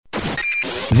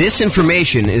This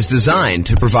information is designed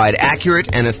to provide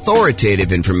accurate and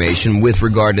authoritative information with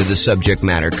regard to the subject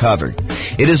matter covered.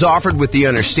 It is offered with the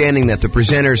understanding that the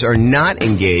presenters are not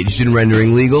engaged in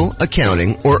rendering legal,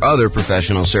 accounting, or other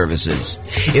professional services.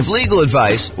 If legal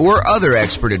advice or other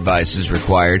expert advice is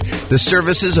required, the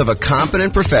services of a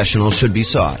competent professional should be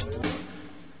sought.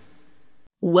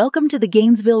 Welcome to the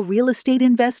Gainesville Real Estate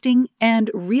Investing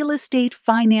and Real Estate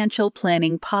Financial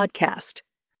Planning Podcast.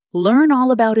 Learn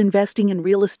all about investing in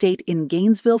real estate in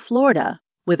Gainesville, Florida,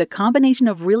 with a combination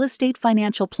of real estate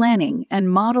financial planning and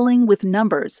modeling with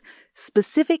numbers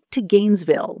specific to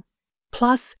Gainesville,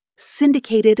 plus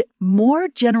syndicated, more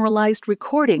generalized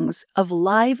recordings of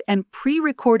live and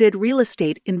pre-recorded real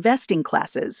estate investing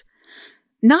classes,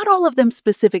 not all of them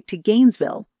specific to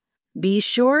Gainesville. Be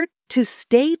sure to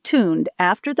stay tuned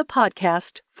after the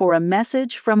podcast for a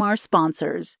message from our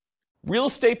sponsors. Real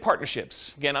estate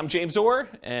partnerships. Again, I'm James Orr,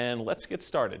 and let's get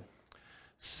started.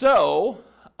 So,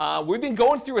 we've been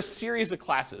going through a series of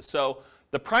classes. So,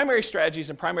 the primary strategies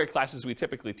and primary classes we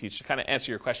typically teach, to kind of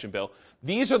answer your question, Bill,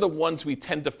 these are the ones we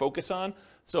tend to focus on.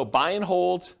 So, buy and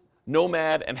hold,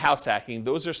 nomad, and house hacking,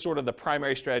 those are sort of the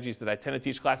primary strategies that I tend to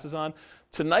teach classes on.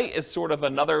 Tonight is sort of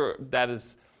another that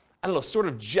is, sort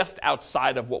of just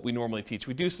outside of what we normally teach.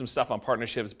 We do some stuff on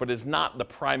partnerships, but it's not the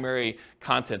primary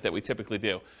content that we typically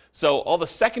do. So all the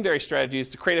secondary strategies,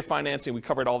 the creative financing, we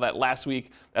covered all that last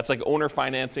week. That's like owner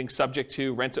financing, subject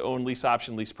to, rent to own, lease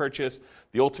option, lease purchase,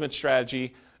 the ultimate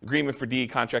strategy, agreement for deed,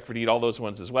 contract for deed, all those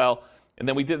ones as well. And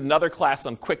then we did another class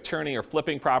on quick turning or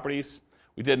flipping properties.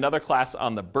 We did another class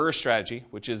on the BRRRR strategy,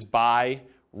 which is buy,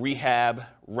 rehab,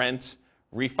 rent,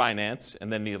 refinance, and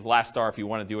then the last star, if you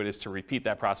want to do it, is to repeat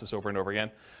that process over and over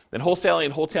again. Then wholesaling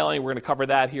and wholetailing, we're going to cover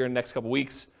that here in the next couple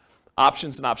weeks.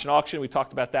 Options and option auction, we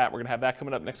talked about that. We're going to have that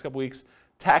coming up next couple weeks.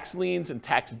 Tax liens and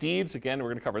tax deeds, again, we're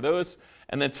going to cover those.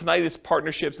 And then tonight is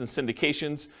partnerships and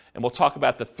syndications, and we'll talk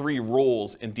about the three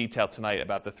roles in detail tonight,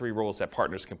 about the three roles that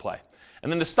partners can play. And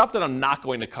then the stuff that I'm not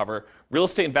going to cover, real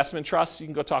estate investment trusts, you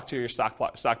can go talk to your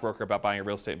stockbroker about buying a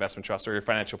real estate investment trust or your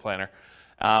financial planner.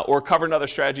 Or covering other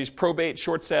strategies, probate,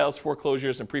 short sales,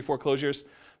 foreclosures, and pre-foreclosures.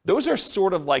 Those are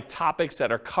sort of like topics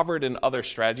that are covered in other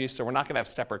strategies, so we're not going to have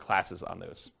separate classes on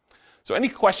those. So any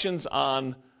questions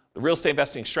on the real estate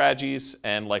investing strategies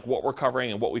and like what we're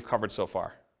covering and what we've covered so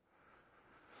far?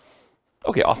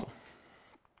 Okay, awesome.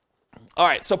 All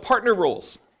right, so partner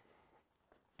rules.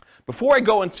 Before I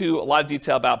go into a lot of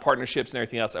detail about partnerships and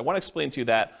everything else, I want to explain to you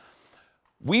that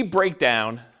we break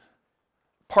down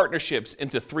partnerships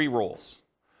into three roles.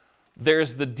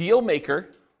 There's the deal maker,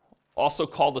 also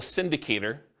called a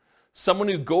syndicator, someone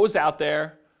who goes out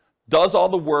there, does all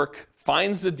the work,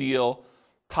 finds the deal,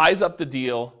 ties up the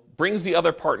deal, brings the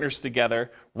other partners together,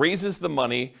 raises the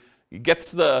money,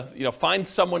 gets finds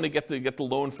someone to get the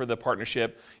loan for the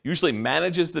partnership, usually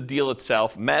manages the deal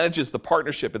itself, manages the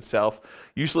partnership itself,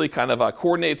 usually kind of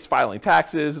coordinates filing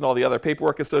taxes and all the other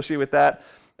paperwork associated with that.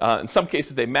 In some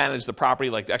cases, they manage the property,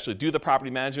 like actually do the property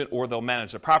management, or they'll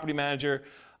manage the property manager.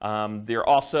 They're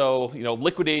also,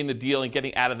 liquidating the deal and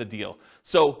getting out of the deal.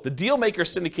 So the deal maker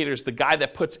syndicator is the guy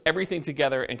that puts everything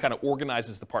together and kind of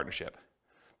organizes the partnership.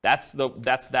 That's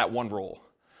that one role.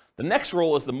 The next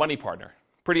role is the money partner.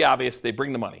 Pretty obvious, they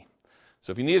bring the money.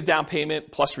 So if you need a down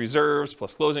payment, plus reserves,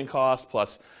 plus closing costs,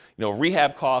 plus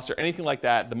rehab costs or anything like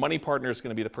that, the money partner is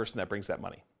going to be the person that brings that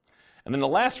money. And then the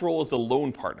last role is the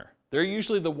loan partner. They're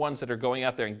usually the ones that are going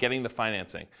out there and getting the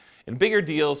financing. In bigger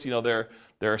deals,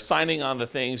 they're signing on the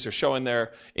things, they're showing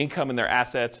their income and their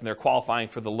assets, and they're qualifying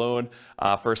for the loan.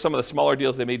 For some of the smaller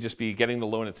deals, they may just be getting the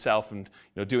loan itself and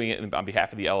doing it on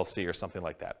behalf of the LLC or something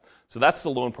like that. So that's the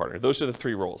loan partner. Those are the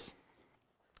three roles.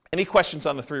 Any questions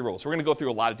on the three roles? We're going to go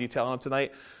through a lot of detail on them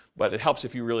tonight, but it helps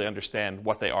if you really understand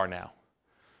what they are now.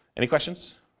 Any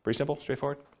questions? Pretty simple,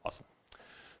 straightforward? Awesome.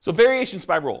 So variations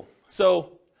by role.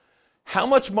 So how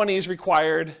much money is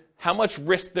required, how much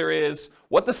risk there is,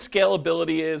 what the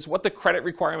scalability is, what the credit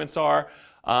requirements are,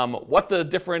 what the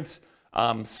different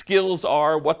skills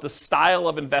are, what the style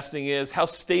of investing is, how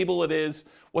stable it is,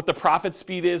 what the profit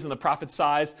speed is and the profit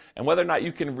size, and whether or not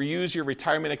you can reuse your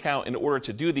retirement account in order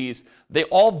to do these, they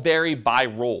all vary by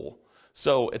role.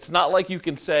 So it's not like you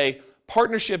can say,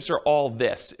 partnerships are all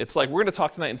this. It's like we're going to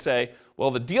talk tonight and say,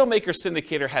 well, the deal maker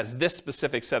syndicator has this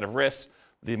specific set of risks,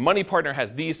 the money partner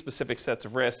has these specific sets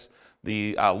of risks,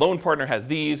 the loan partner has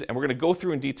these, and we're going to go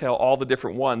through in detail all the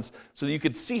different ones so that you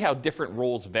can see how different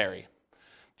roles vary.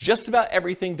 Just about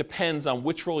everything depends on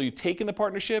which role you take in the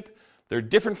partnership. They're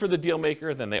different for the deal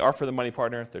maker than they are for the money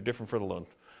partner. They're different for the loan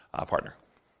partner.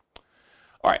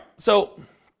 All right, so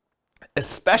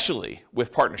especially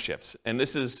with partnerships, and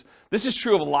this is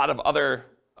true of a lot of other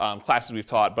classes we've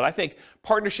taught, but I think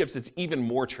partnerships is even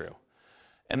more true.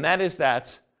 And that is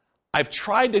that I've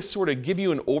tried to sort of give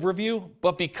you an overview,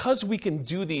 but because we can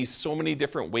do these so many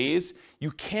different ways,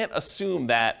 you can't assume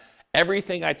that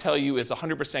everything I tell you is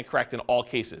 100% correct in all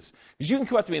cases. Because you can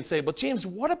come up to me and say, but James,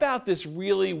 what about this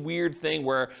really weird thing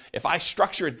where if I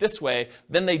structure it this way,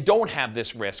 then they don't have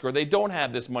this risk, or they don't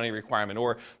have this money requirement,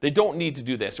 or they don't need to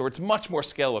do this, or it's much more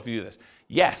scalable if you do this.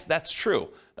 Yes, that's true.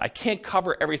 I can't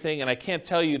cover everything, and I can't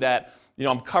tell you that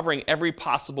I'm covering every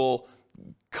possible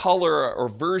color or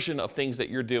version of things that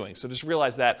you're doing. So just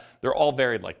realize that they're all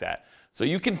varied like that. So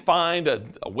you can find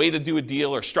a way to do a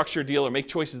deal or structure a deal or make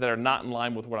choices that are not in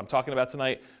line with what I'm talking about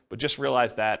tonight, but just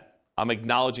realize that I'm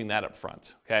acknowledging that up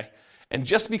front, okay? And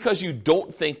just because you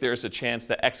don't think there's a chance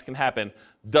that X can happen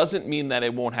doesn't mean that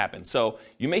it won't happen. So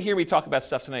you may hear me talk about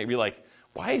stuff tonight and be like,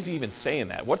 why is he even saying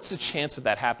that? What's the chance of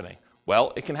that happening?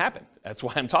 Well, it can happen. That's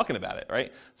why I'm talking about it,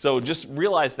 right? So just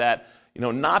realize that,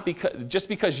 not because, just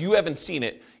because you haven't seen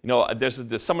it,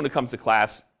 there's someone who comes to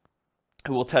class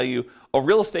who will tell you,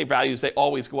 real estate values, they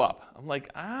always go up. I'm like,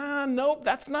 nope,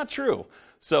 that's not true.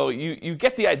 So you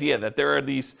get the idea that there are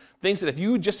these things that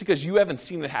just because you haven't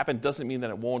seen it happen doesn't mean that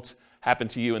it won't happen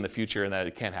to you in the future and that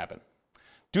it can't happen.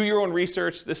 Do your own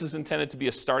research. This is intended to be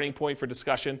a starting point for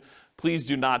discussion. Please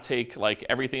do not take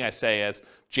everything I say as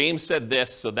James said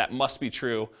this, so that must be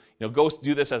true. Go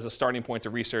do this as a starting point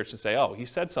to research and say, he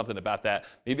said something about that.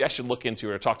 Maybe I should look into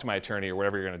it or talk to my attorney or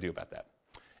whatever you're going to do about that.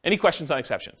 Any questions on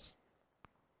exceptions?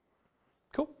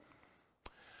 Cool.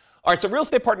 All right, so real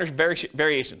estate partnership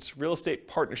variations. Real estate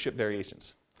partnership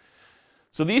variations.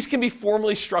 So these can be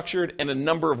formally structured in a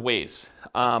number of ways.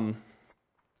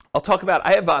 I'll talk about,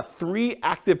 I have 3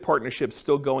 active partnerships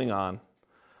still going on.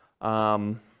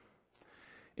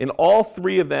 In all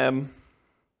 3 of them,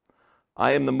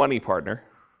 I am the money partner.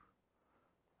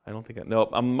 I'm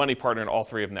the money partner in all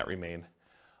 3 of them that remain.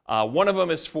 One of them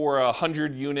is for a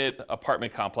 100-unit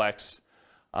apartment complex.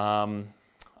 I'm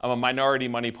a minority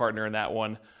money partner in that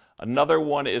one. Another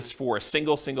one is for a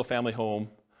single-family home.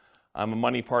 I'm a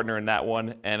money partner in that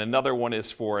one. And another one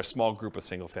is for a small group of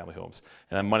single-family homes.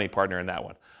 And I'm a money partner in that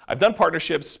one. I've done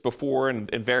partnerships before in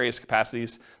various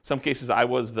capacities. Some cases I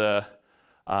was the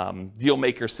deal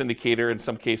maker syndicator. In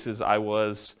some cases I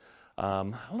was, I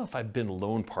don't know if I've been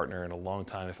loan partner in a long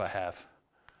time, if I have.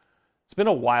 It's been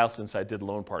a while since I did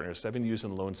loan partners. I've been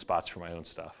using loan spots for my own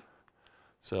stuff.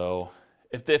 So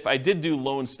if I did do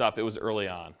loan stuff, it was early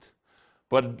on.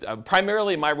 But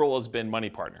primarily my role has been money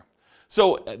partner.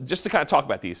 So just to kind of talk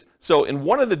about these. So in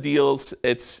one of the deals,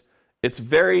 it's a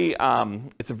very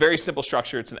simple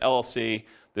structure. It's an LLC.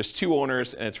 There's 2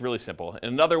 owners, and it's really simple. In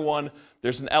another one,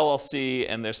 there's an LLC,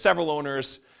 and there's several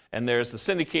owners, and there's the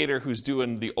syndicator who's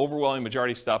doing the overwhelming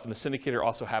majority stuff, and the syndicator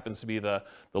also happens to be the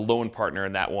loan partner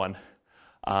in that one.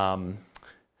 And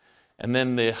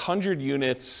then the 100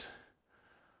 units,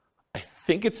 I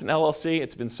think it's an LLC.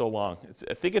 It's been so long.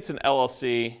 I think it's an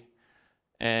LLC,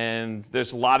 and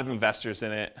there's a lot of investors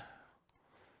in it.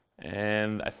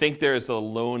 And I think there's a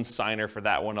loan signer for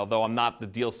that one, although I'm not the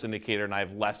deal syndicator and I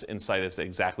have less insight as to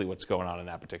exactly what's going on in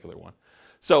that particular one.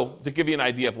 So to give you an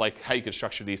idea of how you could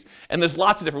structure these, and there's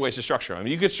lots of different ways to structure them. I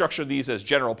mean, you could structure these as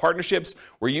general partnerships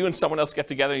where you and someone else get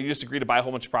together and you just agree to buy a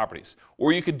whole bunch of properties.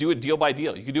 Or you could do it deal by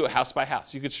deal. You could do it house by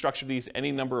house. You could structure these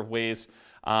any number of ways.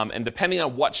 And depending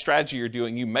on what strategy you're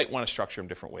doing, you might want to structure them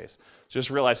different ways. So just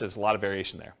realize there's a lot of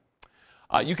variation there.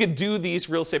 You could do these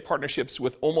real estate partnerships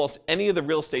with almost any of the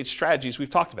real estate strategies we've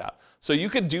talked about. So you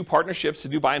could do partnerships to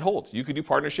do buy and hold. You could do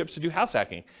partnerships to do house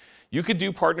hacking. You could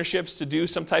do partnerships to do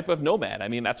some type of nomad. I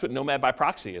mean, that's what nomad by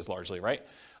proxy is largely, right?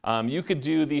 You could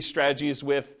do these strategies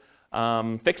with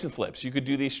fix and flips. You could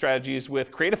do these strategies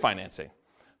with creative financing.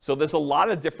 So there's a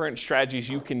lot of different strategies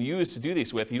you can use to do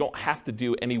these with. You don't have to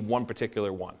do any one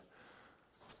particular one.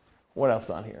 What else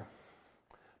on here?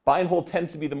 Buy and hold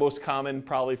tends to be the most common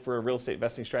probably for real estate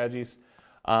investing strategies.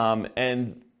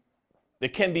 And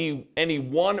it can be any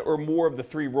one or more of the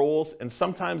 3 roles, and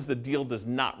sometimes the deal does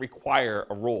not require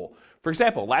a role. For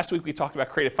example, last week we talked about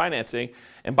creative financing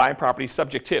and buying properties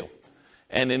subject to.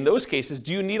 And in those cases,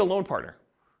 do you need a loan partner?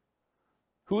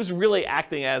 Who's really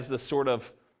acting as the sort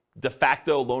of de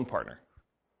facto loan partner?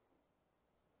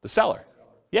 The seller.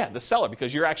 Yeah, the seller,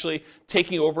 because you're actually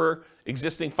taking over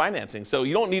existing financing. So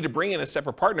you don't need to bring in a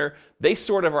separate partner. They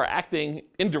sort of are acting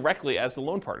indirectly as the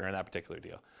loan partner in that particular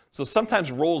deal. So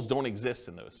sometimes roles don't exist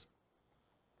in those.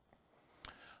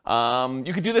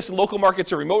 You could do this in local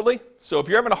markets or remotely. So if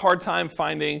you're having a hard time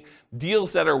finding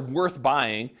deals that are worth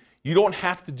buying, you don't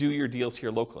have to do your deals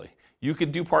here locally. You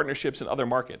could do partnerships in other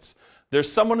markets. There's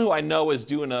someone who I know is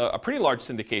doing a pretty large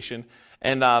syndication,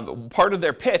 and part of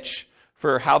their pitch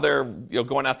for how they're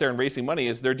going out there and raising money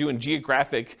is they're doing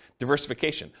geographic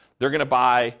diversification. They're going to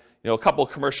buy a couple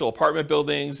of commercial apartment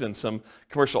buildings and some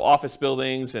commercial office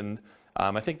buildings, and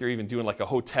I think they're even doing like a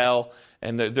hotel,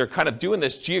 and they're kind of doing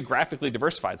this geographically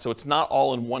diversified, so it's not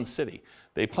all in one city.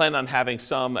 They plan on having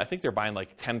some, I think they're buying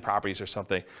like 10 properties or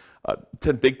something,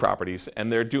 10 big properties,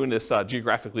 and they're doing this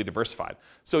geographically diversified.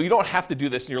 So you don't have to do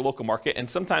this in your local market, and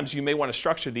sometimes you may want to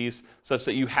structure these such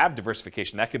that you have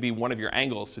diversification. That could be one of your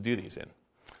angles to do these in.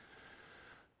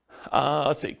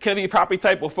 Let's see, can it be a property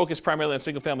type? We'll focus primarily on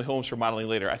single-family homes for modeling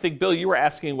later. I think, Bill, you were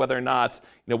asking whether or not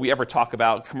we ever talk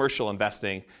about commercial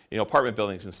investing, apartment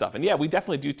buildings and stuff. And yeah, we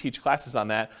definitely do teach classes on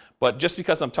that. But just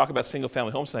because I'm talking about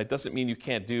single-family homes tonight doesn't mean you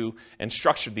can't do and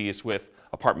structure these with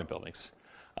apartment buildings.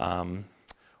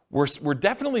 We're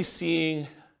definitely seeing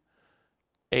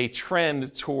a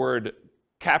trend toward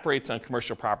cap rates on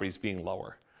commercial properties being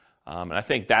lower. And I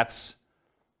think that's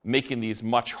making these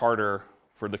much harder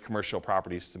for the commercial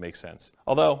properties to make sense.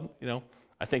 Although,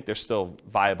 I think they're still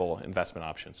viable investment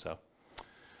options. So,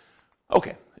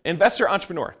 okay, investor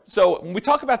entrepreneur. So when we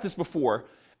talk about this before,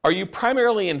 are you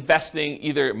primarily investing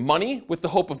either money with the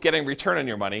hope of getting return on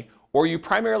your money, or are you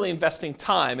primarily investing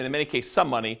time, and in many cases some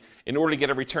money, in order to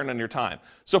get a return on your time?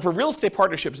 So for real estate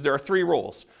partnerships, there are 3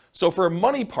 roles. So for a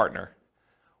money partner,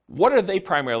 what are they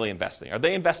primarily investing? Are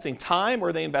they investing time or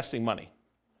are they investing money?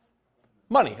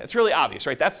 Money. It's really obvious,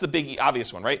 right? That's the big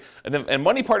obvious one, right? And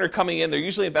money partner coming in, they're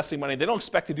usually investing money. They don't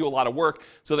expect to do a lot of work,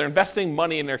 so they're investing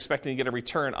money and they're expecting to get a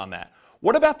return on that.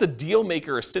 What about the deal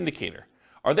maker or syndicator?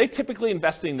 Are they typically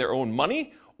investing their own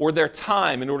money or their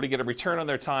time in order to get a return on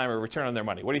their time or a return on their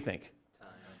money? What do you think? Time.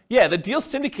 Yeah, the deal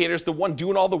syndicator is the one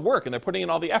doing all the work and they're putting in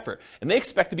all the effort. And they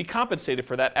expect to be compensated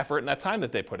for that effort and that time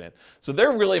that they put in. So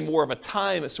they're really more of a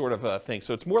time sort of a thing.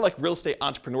 So it's more like real estate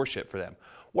entrepreneurship for them.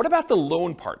 What about the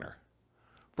loan partner?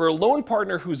 For a loan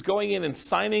partner who's going in and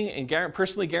signing and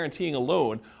personally guaranteeing a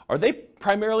loan, are they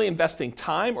primarily investing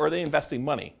time or are they investing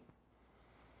money?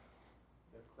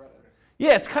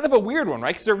 Yeah, it's kind of a weird one,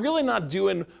 right? Because they're really not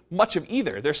doing much of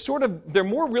either. They're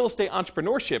more real estate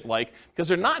entrepreneurship-like because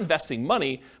they're not investing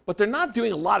money, but they're not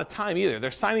doing a lot of time either.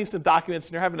 They're signing some documents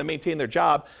and they're having to maintain their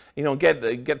job,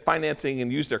 get financing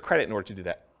and use their credit in order to do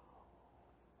that.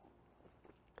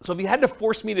 So if you had to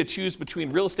force me to choose between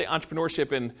real estate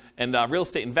entrepreneurship and real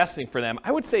estate investing for them,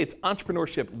 I would say it's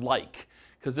entrepreneurship-like,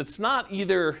 because it's not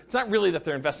really that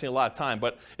they're investing a lot of time,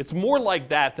 but it's more like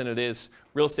that than it is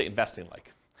real estate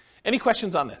investing-like. Any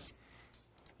questions on this?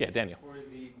 Yeah, Daniel. For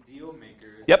the deal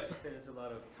makers, yep. You said it's a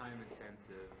lot of time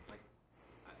intensive. And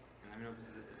I don't know if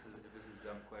this is a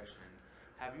dumb question.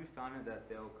 Have you found that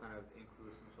they'll kind of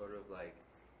include some sort of like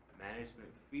management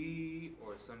fee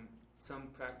or some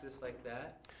practice like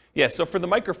that? Yeah, so for the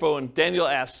microphone, Daniel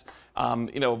asks,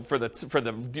 for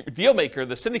the deal maker,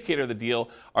 the syndicator of the deal,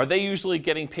 are they usually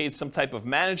getting paid some type of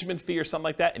management fee or something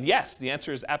like that? And yes, the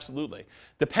answer is absolutely.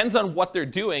 Depends on what they're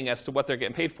doing as to what they're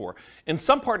getting paid for. In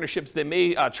some partnerships, they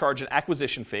may charge an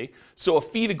acquisition fee, so a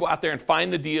fee to go out there and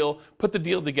find the deal, put the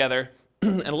deal together,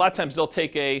 and a lot of times they'll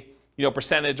take a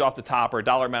percentage off the top or a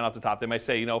dollar amount off the top. They might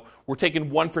say, we're taking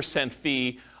 1%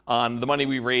 fee on the money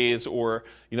we raise, or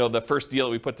the first deal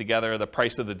that we put together, the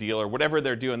price of the deal, or whatever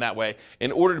they're doing that way,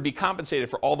 in order to be compensated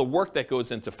for all the work that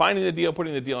goes into finding the deal,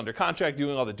 putting the deal under contract,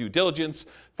 doing all the due diligence,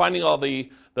 finding all the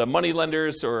money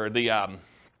lenders or the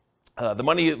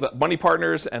money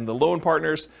partners and the loan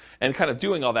partners, and kind of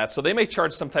doing all that. So they may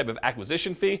charge some type of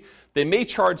acquisition fee. They may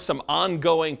charge some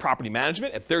ongoing property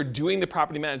management. If they're doing the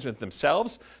property management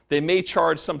themselves, they may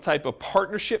charge some type of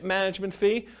partnership management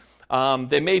fee.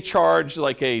 They may charge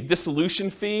like a dissolution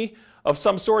fee of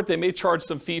some sort. They may charge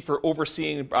some fee for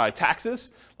overseeing taxes,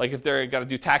 like if they're got to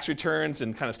do tax returns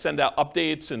and kind of send out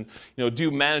updates and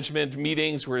do management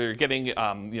meetings where you're getting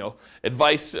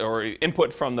advice or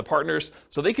input from the partners.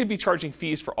 So they could be charging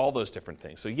fees for all those different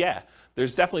things. So yeah,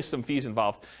 there's definitely some fees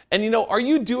involved. And are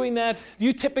you doing that? Do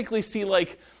you typically see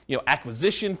like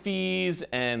acquisition fees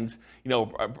and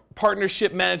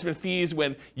partnership management fees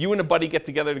when you and a buddy get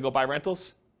together to go buy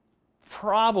rentals?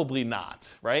 Probably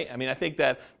not, right? I mean, I think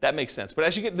that makes sense. But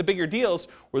as you get into bigger deals,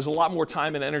 where there's a lot more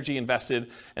time and energy invested,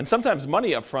 and sometimes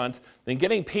money up front, then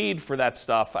getting paid for that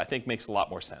stuff, I think, makes a lot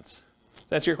more sense. Does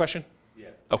that answer your question? Yeah.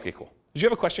 Okay, cool. Did you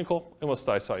have a question, Cole? Almost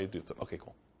thought I saw you do something. Okay,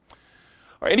 cool. All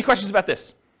right, any questions about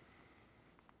this?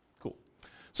 Cool.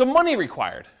 So money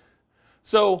required.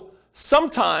 So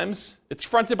sometimes it's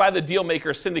fronted by the deal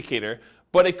maker or syndicator,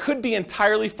 but it could be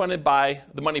entirely funded by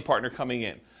the money partner coming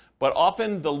in. But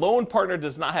often the loan partner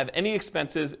does not have any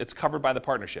expenses. It's covered by the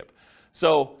partnership.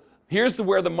 So Here's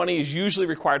where the money is usually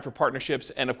required for partnerships.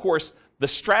 And of course, the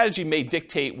strategy may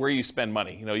dictate where you spend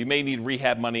money. You may need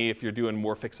rehab money if you're doing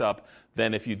more fix up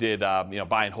than if you did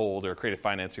buy and hold or creative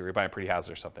financing or you're buying pretty houses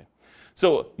or something.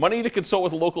 So money to consult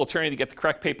with a local attorney to get the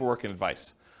correct paperwork and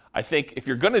advice. I think if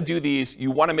you're going to do these, you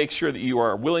want to make sure that you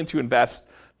are willing to invest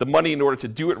the money in order to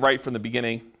do it right from the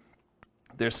beginning.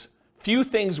 There's few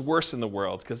things worse in the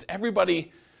world because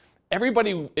everybody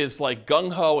is like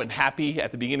gung-ho and happy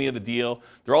at the beginning of the deal.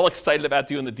 They're all excited about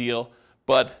doing the deal,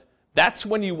 but that's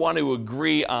when you want to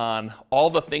agree on all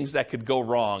the things that could go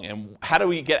wrong and how do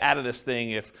we get out of this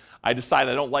thing if I decide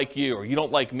I don't like you or you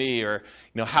don't like me, or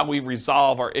how we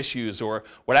resolve our issues, or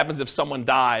what happens if someone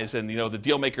dies and the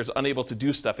deal maker is unable to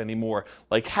do stuff anymore.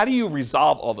 Like, how do you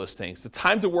resolve all those things? The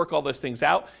time to work all those things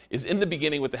out is in the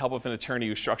beginning with the help of an attorney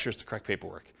who structures the correct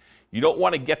paperwork. You don't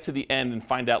want to get to the end and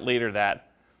find out later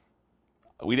that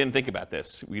we didn't think about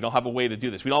this. We don't have a way to do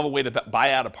this. We don't have a way to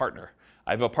buy out a partner.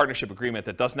 I have a partnership agreement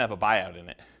that doesn't have a buyout in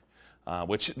it,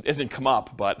 which isn't come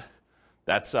up, but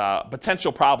that's a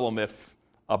potential problem if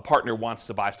a partner wants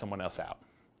to buy someone else out,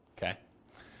 okay?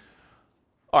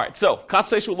 All right, so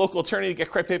consultation with a local attorney to get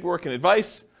correct paperwork and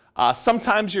advice.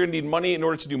 Sometimes you're gonna need money in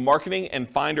order to do marketing and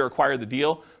find or acquire the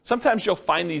deal. Sometimes you'll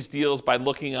find these deals by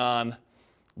looking on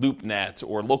LoopNet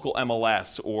or local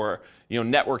MLS or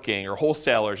networking or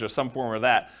wholesalers or some form of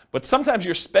that. But sometimes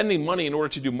you're spending money in order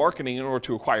to do marketing in order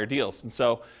to acquire deals. And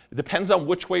so it depends on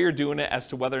which way you're doing it as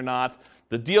to whether or not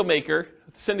the deal maker,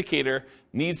 the syndicator,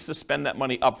 needs to spend that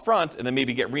money up front and then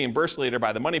maybe get reimbursed later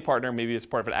by the money partner. Maybe it's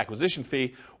part of an acquisition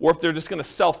fee, or if they're just going to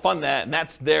self-fund that and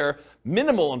that's their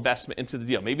minimal investment into the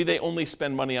deal. Maybe they only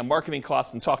spend money on marketing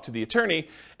costs and talk to the attorney,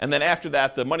 and then after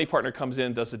that, the money partner comes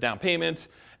in, does the down payment,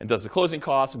 and does the closing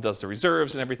costs, and does the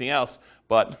reserves and everything else.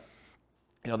 But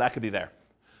that could be there.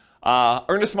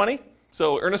 Earnest money.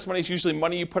 So earnest money is usually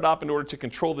money you put up in order to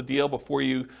control the deal before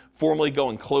you formally go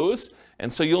and close.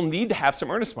 And so you'll need to have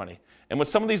some earnest money. And with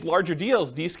some of these larger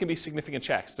deals, these can be significant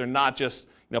checks. They're not just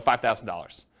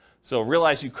 $5,000. So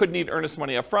realize you could need earnest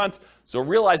money up front. So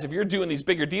realize if you're doing these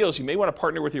bigger deals, you may want to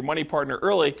partner with your money partner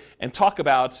early and talk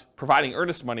about providing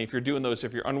earnest money if you're doing those,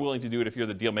 if you're unwilling to do it, if you're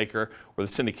the deal maker or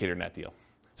the syndicator in that deal.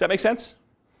 Does that make sense?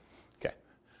 Okay.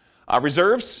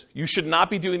 Reserves, you should not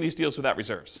be doing these deals without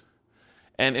reserves.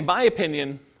 And in my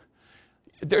opinion,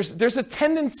 there's a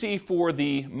tendency for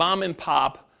the mom and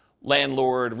pop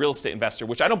landlord real estate investor,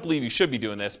 which I don't believe you should be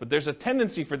doing this, but there's a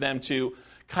tendency for them to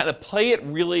kind of play it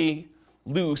really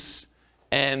loose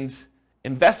and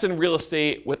invest in real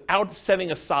estate without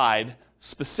setting aside,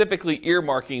 specifically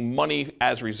earmarking money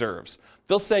as reserves.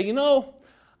 They'll say,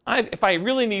 if I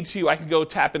really need to, I can go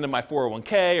tap into my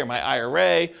 401k or my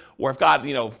IRA, or I've got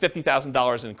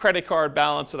 $50,000 in credit card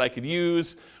balance that I could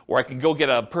use, or I could go get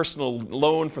a personal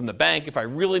loan from the bank if I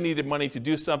really needed money to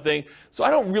do something. So I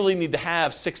don't really need to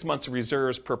have 6 months of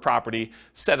reserves per property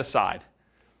set aside.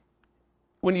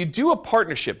 When you do a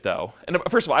partnership, though, and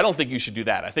first of all, I don't think you should do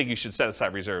that. I think you should set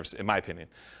aside reserves, in my opinion.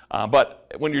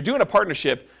 But when you're doing a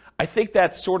partnership, I think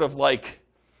that's sort of like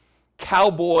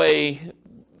cowboy,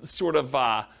 sort of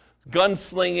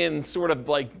gunslinging, sort of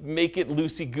like make it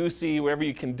loosey-goosey, whatever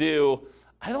you can do.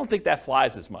 I don't think that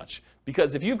flies as much.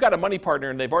 Because if you've got a money partner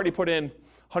and they've already put in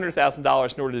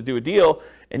 $100,000 in order to do a deal,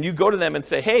 and you go to them and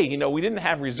say, hey, we didn't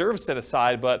have reserves set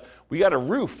aside, but we got a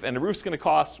roof, and the roof's going to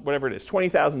cost whatever it is,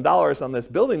 $20,000 on this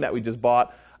building that we just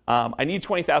bought. I need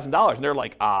 $20,000. And they're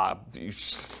like, I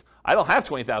don't have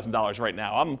 $20,000 right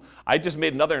now. I just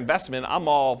made another investment.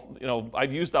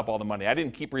 I've used up all the money. I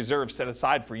didn't keep reserves set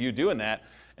aside for you doing that.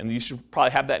 And you should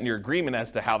probably have that in your agreement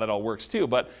as to how that all works too.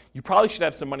 But you probably should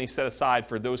have some money set aside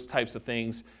for those types of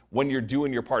things when you're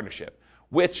doing your partnership.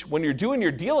 Which, when you're doing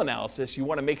your deal analysis, you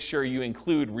want to make sure you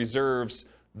include reserves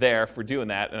there for doing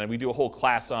that. And we do a whole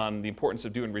class on the importance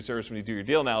of doing reserves when you do your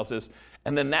deal analysis.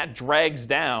 And then that drags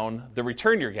down the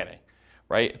return you're getting,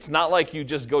 right? It's not like you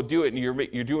just go do it and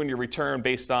you're doing your return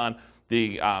based on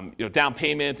the down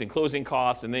payment and closing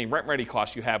costs and any rent ready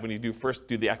costs you have when you first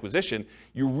do the acquisition.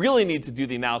 You really need to do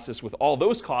the analysis with all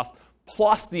those costs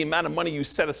plus the amount of money you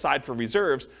set aside for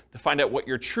reserves to find out what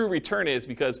your true return is,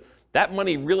 because that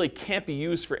money really can't be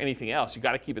used for anything else. You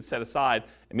got to keep it set aside,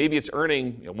 and maybe it's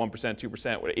earning 1%,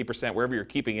 2%, 8%, wherever you're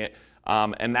keeping it,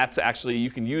 and that's actually, you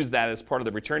can use that as part of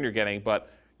the return you're getting,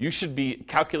 but you should be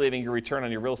calculating your return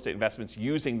on your real estate investments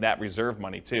using that reserve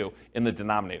money too in the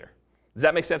denominator. Does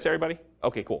that make sense, everybody?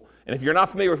 Okay, cool. And if you're not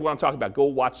familiar with what I'm talking about, go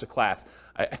watch the class.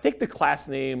 I think the class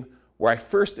name where I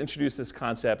first introduced this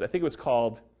concept, I think it was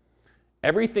called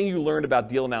Everything You Learned About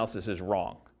Deal Analysis is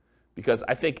Wrong. Because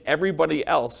I think everybody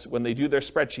else, when they do their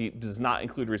spreadsheet, does not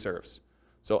include reserves.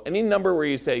 So any number where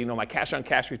you say, my cash on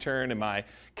cash return and my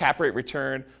cap rate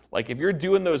return, like if you're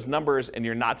doing those numbers and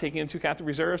you're not taking into account the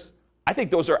reserves, I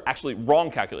think those are actually wrong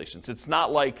calculations. It's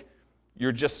not like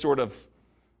you're just sort of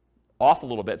off a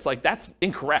little bit. It's like that's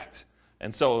incorrect.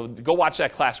 And so go watch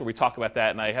that class where we talk about that,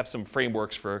 and I have some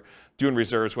frameworks for doing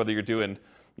reserves, whether you're doing,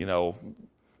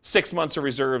 6 months of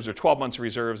reserves or 12 months of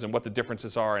reserves, and what the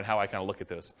differences are and how I kind of look at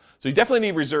those. So you definitely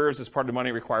need reserves as part of the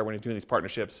money required when you're doing these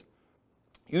partnerships.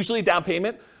 Usually down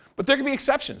payment, but there can be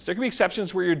exceptions. There can be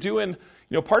exceptions where you're doing,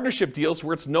 partnership deals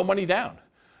where it's no money down.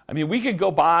 I mean, we could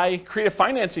go buy creative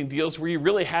financing deals where you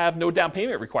really have no down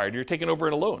payment required. You're taking over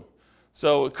in a loan.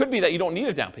 So it could be that you don't need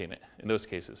a down payment in those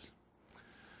cases.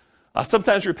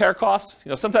 Sometimes repair costs.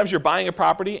 Sometimes you're buying a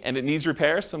property and it needs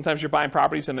repairs. Sometimes you're buying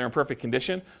properties and they're in perfect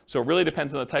condition. So it really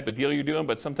depends on the type of deal you're doing,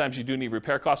 but sometimes you do need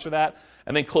repair costs for that.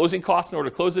 And then closing costs in order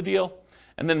to close the deal.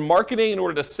 And then marketing in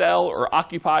order to sell or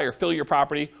occupy or fill your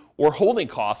property, or holding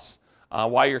costs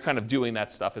while you're kind of doing that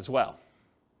stuff as well.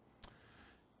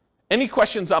 Any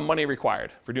questions on money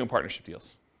required for doing partnership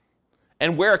deals?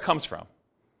 And where it comes from?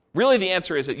 Really, the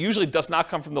answer is it usually does not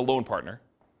come from the loan partner,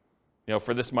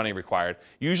 for this money required.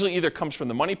 Usually either comes from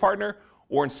the money partner,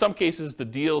 or in some cases the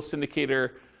deal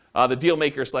syndicator, the deal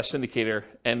maker / syndicator,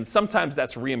 and sometimes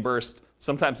that's reimbursed,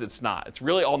 sometimes it's not. It's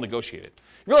really all negotiated.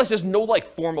 You realize there's no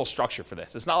formal structure for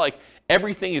this. It's not like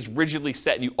everything is rigidly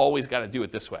set and you always got to do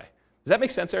it this way. Does that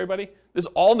make sense, everybody? This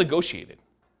is all negotiated.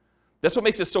 That's what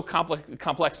makes it so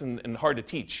complex and hard to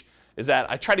teach, is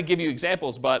that I try to give you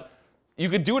examples, but you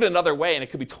could do it another way and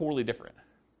it could be totally different.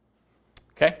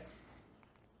 Okay?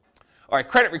 All right,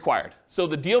 credit required. So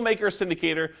the deal maker or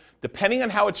syndicator, depending on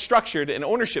how it's structured and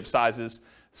ownership sizes,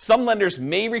 some lenders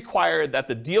may require that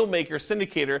the deal maker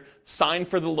syndicator sign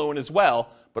for the loan as well,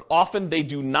 but often they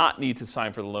do not need to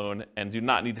sign for the loan and do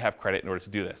not need to have credit in order to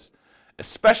do this,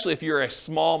 especially if you're a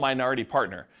small minority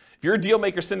partner. If you're a deal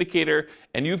maker syndicator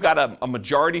and you've got a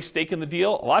majority stake in the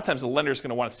deal, a lot of times the lender is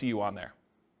going to want to see you on there,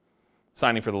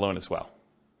 signing for the loan as well.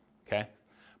 Okay?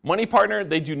 Money partner,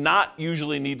 they do not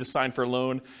usually need to sign for a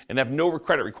loan and have no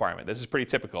credit requirement. This is pretty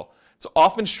typical. It's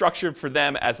often structured for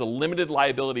them as a limited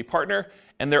liability partner,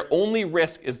 and their only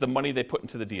risk is the money they put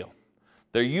into the deal.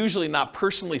 They're usually not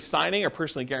personally signing or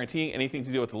personally guaranteeing anything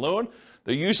to do with the loan.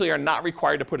 They usually are not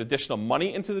required to put additional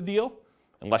money into the deal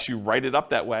unless you write it up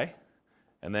that way.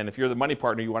 And then if you're the money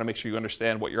partner, you want to make sure you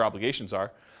understand what your obligations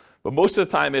are. But most of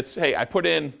the time it's, hey, I put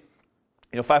in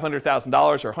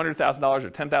 $500,000 or $100,000 or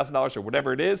 $10,000 or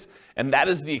whatever it is, and that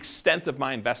is the extent of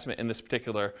my investment in this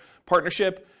particular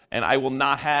partnership, and I will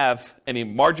not have any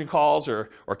margin calls or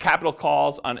capital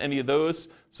calls on any of those.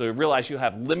 So you realize you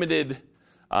have limited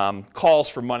calls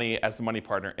for money as the money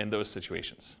partner in those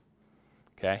situations.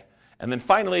 Okay? And then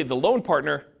finally, the loan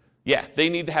partner, they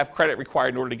need to have credit required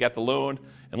in order to get the loan,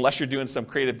 unless you're doing some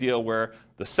creative deal where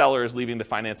the seller is leaving the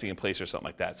financing in place or something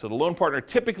like that. So the loan partner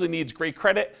typically needs great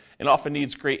credit and often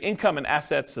needs great income and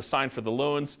assets to sign for the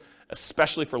loans,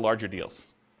 especially for larger deals.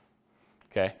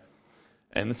 Okay?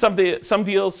 And in some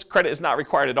deals, credit is not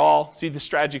required at all. See the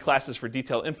strategy classes for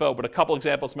detailed info, but a couple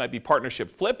examples might be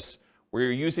partnership flips, where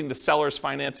you're using the seller's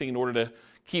financing in order to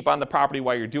keep on the property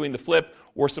while you're doing the flip,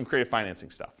 or some creative financing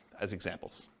stuff as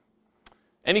examples.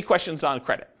 Any questions on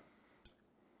credit?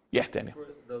 Yeah, Daniel. For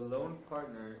the loan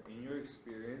partner, in your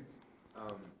experience,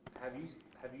 have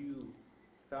you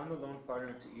found the loan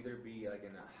partner to either be like in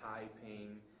a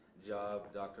high-paying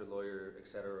job, doctor, lawyer,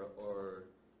 etc., or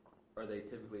are they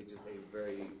typically just a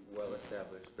very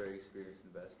well-established, very experienced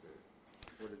investor?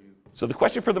 So the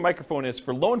question for the microphone is,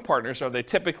 for loan partners, are they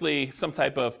typically some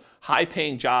type of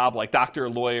high-paying job, like doctor,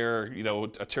 lawyer,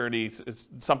 attorney,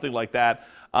 something like that,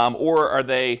 or are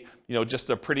they, just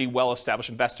a pretty well-established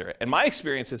investor? And my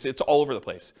experience is it's all over the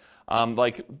place.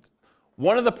 Like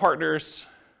one of the partners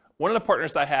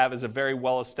I have is a very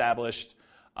well-established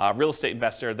real estate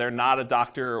investor. They're not a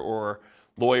doctor or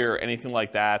lawyer or anything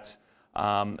like that.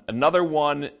 Another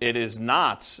one, it is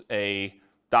not a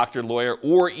doctor, lawyer,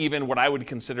 or even what I would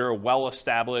consider a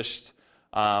well-established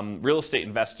real estate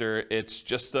investor. It's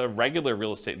just a regular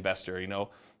real estate investor,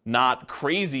 not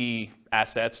crazy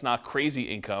assets, not crazy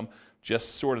income,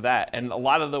 just sort of that. And a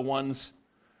lot of the ones,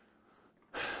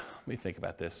 let me think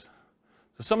about this.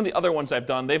 So some of the other ones I've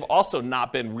done, they've also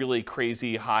not been really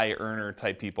crazy high earner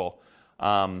type people.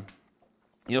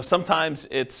 Sometimes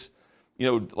it's,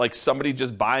 like somebody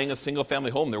just buying a single family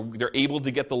home. They're able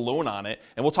to get the loan on it.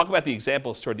 And we'll talk about the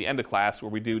examples toward the end of class where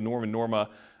we do Norm and Norma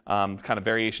kind of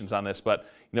variations on this. But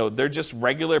they're just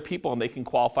regular people and they can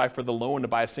qualify for the loan to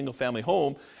buy a single family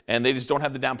home, and they just don't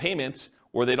have the down payment,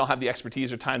 or they don't have the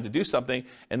expertise or time to do something,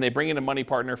 and they bring in a money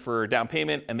partner for down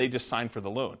payment and they just sign for the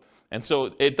loan. And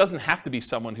so it doesn't have to be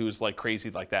someone who's like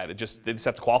crazy like that. They just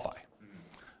have to qualify.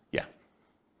 Yeah.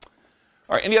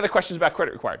 All right, any other questions about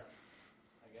credit required?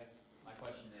 I guess my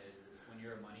question is when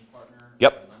you're a money partner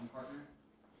Yep. or a loan partner,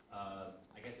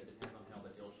 I guess it depends on how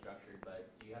the deal's structured, but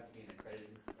do you have to be an accredited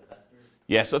investor?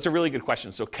 Yeah, so that's a really good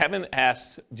question. So Kevin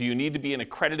asked, do you need to be an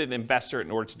accredited investor in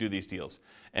order to do these deals?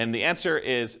 And the answer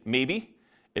is maybe.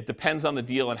 It depends on the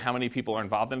deal and how many people are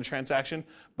involved in the transaction.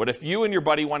 But if you and your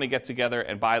buddy want to get together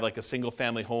and buy like a single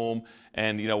family home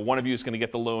and one of you is going to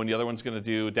get the loan, the other one's going to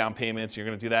do down payments, you're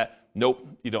going to do that, nope,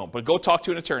 you don't. But go talk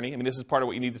to an attorney. I mean, this is part of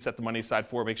what you need to set the money aside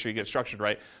for, make sure you get it structured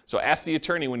right. So ask the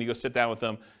attorney when you go sit down with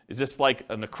them, is this like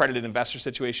an accredited investor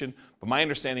situation? But my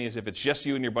understanding is if it's just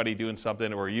you and your buddy doing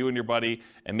something, or you and your buddy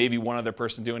and maybe one other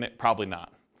person doing it, probably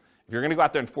not. If you're going to go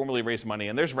out there and formally raise money,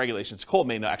 and there's regulations, Cole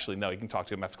may actually know, you can talk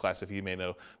to him after class if you may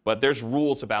know, but there's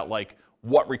rules about like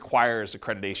what requires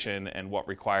accreditation and what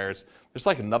requires, there's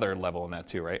like another level in that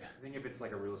too, right? I think if it's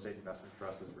like a real estate investment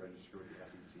trust that's registered with the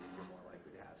SEC, you're more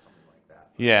likely to have something like that.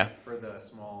 Yeah. For the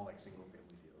small, like single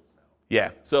family deals, no.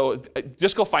 Yeah, so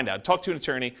just go find out. Talk to an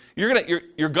attorney.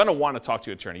 You're gonna want to talk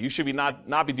to an attorney. You should be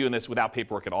not be doing this without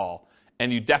paperwork at all.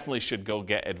 And you definitely should go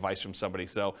get advice from somebody.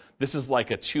 So this is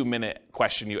like a 2-minute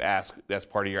question you ask that's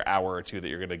part of your hour or two that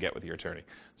you're going to get with your attorney.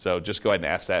 So just go ahead and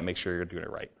ask that and make sure you're doing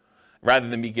it right, rather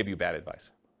than me give you bad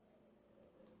advice.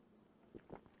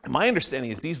 And my understanding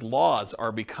is these laws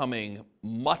are becoming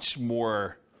much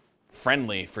more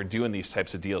friendly for doing these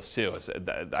types of deals too.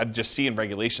 I'm just seeing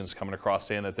regulations coming across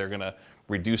saying that they're going to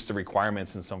reduce the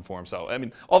requirements in some form. So, I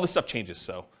mean, all this stuff changes.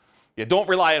 So, yeah, don't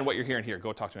rely on what you're hearing here.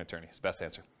 Go talk to an attorney. It's the best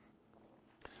answer.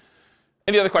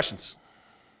 Any other questions?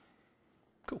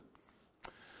 Cool.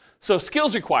 So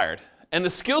skills required. And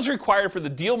the skills required for the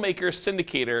deal maker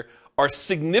syndicator are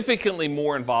significantly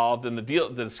more involved than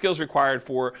the skills required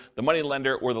for the money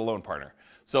lender or the loan partner.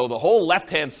 So the whole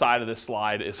left-hand side of this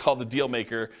slide is all the deal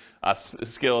maker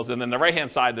skills, and then the right-hand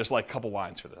side, there's like a couple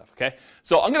lines for that, okay?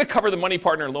 So I'm gonna cover the money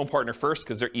partner and loan partner first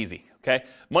because they're easy, okay?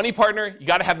 Money partner, you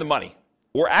gotta have the money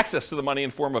or access to the money in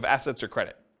form of assets or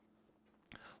credit.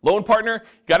 Loan partner,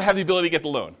 you got to have the ability to get the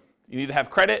loan. You need to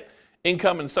have credit,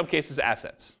 income, and in some cases,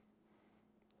 assets.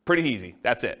 Pretty easy.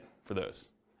 That's it for those.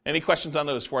 Any questions on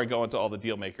those before I go into all the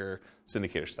deal maker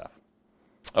syndicator stuff?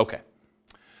 Okay.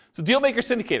 So deal maker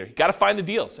syndicator, you got to find the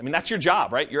deals. I mean, that's your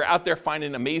job, right? You're out there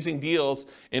finding amazing deals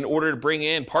in order to bring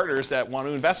in partners that want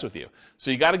to invest with you.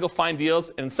 So you got to go find deals,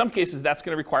 and in some cases, that's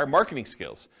going to require marketing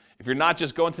skills. If you're not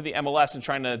just going to the MLS and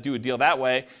trying to do a deal that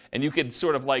way, and you could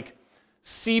sort of like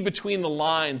see between the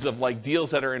lines of like deals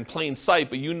that are in plain sight,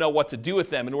 but you know what to do with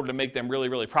them in order to make them really,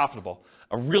 really profitable.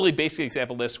 A really basic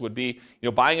example of this would be,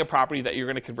 buying a property that you're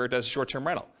going to convert as a short-term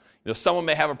rental. Someone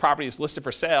may have a property that's listed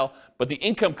for sale, but the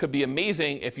income could be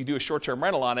amazing if you do a short-term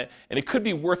rental on it, and it could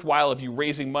be worthwhile if you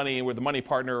raising money with a money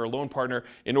partner or a loan partner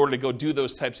in order to go do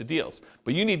those types of deals.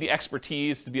 But you need the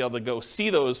expertise to be able to go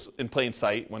see those in plain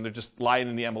sight when they're just lying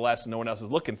in the MLS and no one else is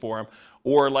looking for them,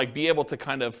 or like be able to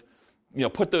kind of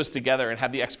put those together and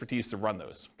have the expertise to run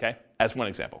those, okay? As one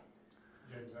example.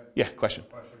 James, Yeah, question.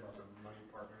 Question about the money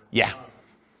partner. Yeah.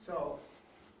 So,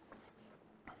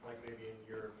 like maybe in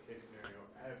your case scenario,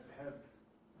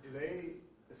 do they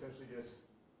essentially just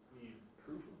need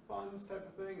proof of funds type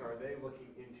of thing, or are they looking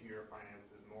into your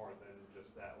finances more than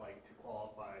just that, like to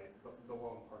qualify, the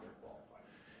loan partner qualify?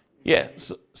 Yeah,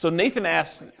 so Nathan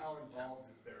asked, Like how involved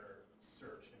is their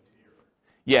search into your...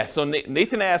 yeah, so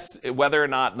Nathan asked whether or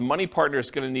not the money partner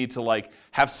is going to need to like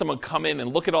have someone come in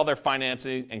and look at all their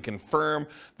financing and confirm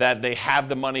that they have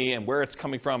the money and where it's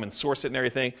coming from and source it and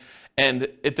everything. And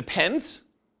it depends.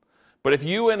 But if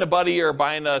you and a buddy are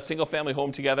buying a single family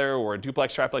home together or a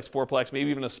duplex, triplex, fourplex,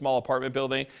 maybe even a small apartment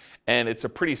building, and it's a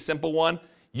pretty simple one,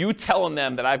 you telling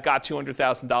them that I've got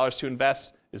 $200,000 to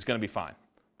invest is going to be fine.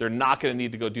 They're not going to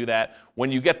need to go do that.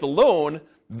 When you get the loan,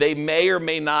 they may or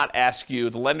may not ask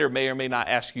you, the lender may or may not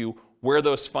ask you where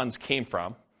those funds came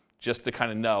from, just to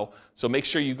kind of know. So make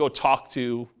sure you go talk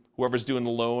to whoever's doing the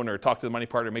loan or talk to the money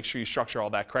partner, make sure you structure all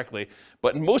that correctly.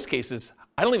 But in most cases,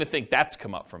 I don't even think that's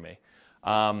come up for me.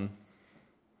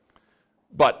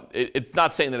 But it's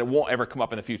not saying that it won't ever come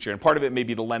up in the future. And part of it may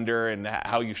be the lender and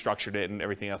how you structured it and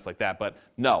everything else like that. But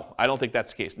no, I don't think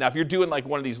that's the case. Now, if you're doing like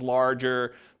one of these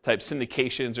larger type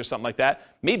syndications or something like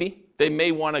that, maybe they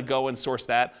may want to go and source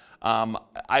that.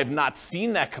 I've not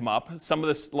seen that come up. Some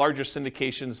of the larger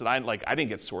syndications that I didn't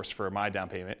get sourced for my down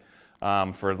payment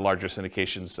for the larger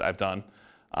syndications I've done.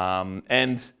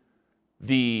 And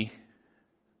the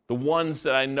ones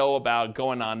that I know about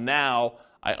going on now,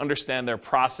 I understand their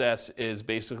process is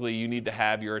basically you need to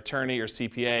have your attorney or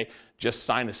CPA just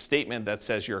sign a statement that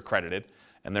says you're accredited.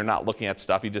 and they're not looking at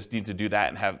stuff. You just need to do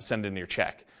that and send in your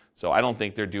check. So I don't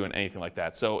think they're doing anything like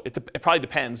that. So it probably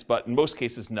depends, but in most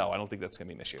cases, no, I don't think that's going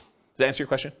to be an issue. Does that answer your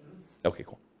question? Okay,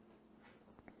 cool.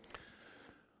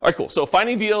 All right, cool. So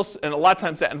finding deals, and a lot of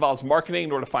times that involves marketing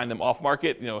in order to find them off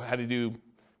market, how to do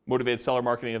motivated seller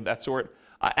marketing of that sort.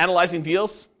 Analyzing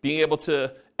deals, being able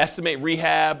to estimate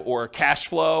rehab or cash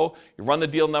flow, you run the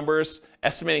deal numbers,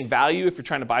 estimating value if you're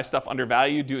trying to buy stuff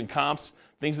undervalued, doing comps,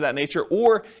 things of that nature.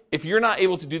 Or if you're not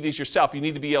able to do these yourself, you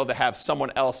need to be able to have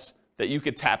someone else that you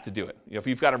could tap to do it. If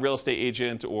you've got a real estate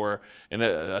agent or a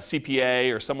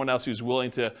CPA or someone else who's willing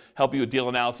to help you with deal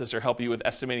analysis or help you with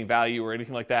estimating value or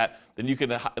anything like that, then you can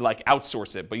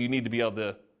outsource it. But you need to be able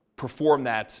to perform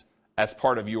that as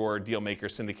part of your deal maker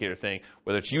syndicator thing,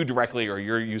 whether it's you directly or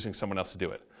you're using someone else to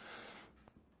do it.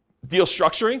 Deal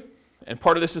structuring, and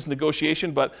part of this is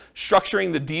negotiation, but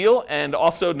structuring the deal and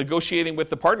also negotiating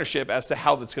with the partnership as to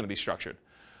how that's going to be structured.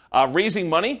 Raising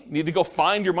money, you need to go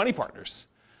find your money partners.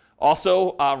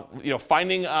 Also,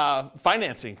 finding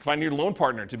financing, finding your loan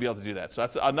partner to be able to do that. So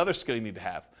that's another skill you need to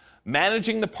have.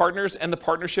 Managing the partners and the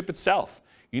partnership itself.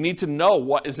 You need to know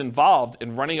what is involved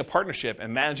in running a partnership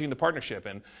and managing the partnership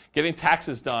and getting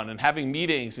taxes done and having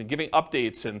meetings and giving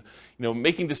updates and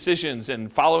making decisions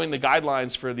and following the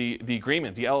guidelines for the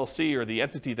agreement, the LLC or the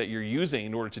entity that you're using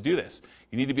in order to do this.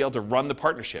 You need to be able to run the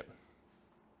partnership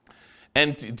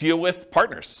and deal with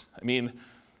partners. I mean,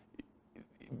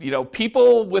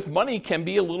 people with money can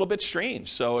be a little bit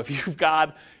strange. So if you've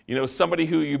got, somebody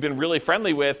who you've been really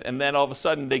friendly with, and then all of a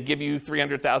sudden they give you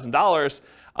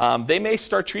 $300,000, they may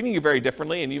start treating you very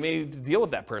differently, and you may need to deal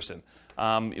with that person.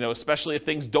 Especially if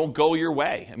things don't go your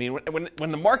way. I mean,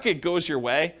 when the market goes your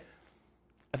way,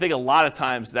 I think a lot of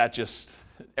times that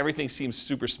everything seems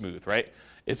super smooth, right?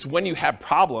 It's when you have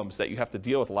problems that you have to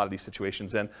deal with a lot of these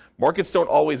situations, and markets don't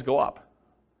always go up.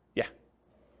 Yeah.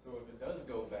 So if it does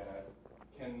go bad,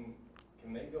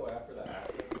 can they go after the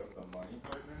assets of the money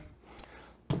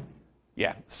partner?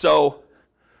 Yeah. So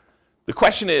the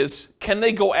question is, can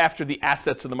they go after the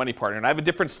assets of the money partner? And I have a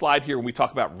different slide here when we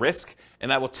talk about risk,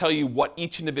 and I will tell you what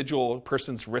each individual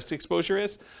person's risk exposure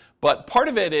is. But part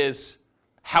of it is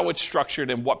how it's structured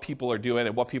and what people are doing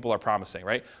and what people are promising,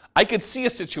 right? I could see a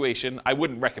situation, I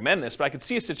wouldn't recommend this, but I could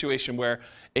see a situation where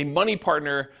a money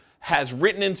partner has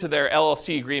written into their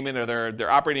LLC agreement or their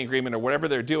operating agreement or whatever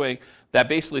they're doing that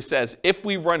basically says, if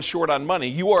we run short on money,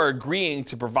 you are agreeing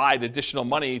to provide additional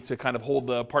money to kind of hold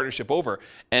the partnership over.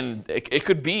 And it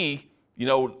could be,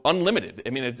 unlimited.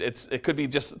 I mean, it could be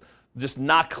just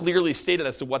not clearly stated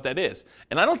as to what that is.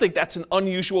 And I don't think that's an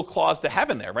unusual clause to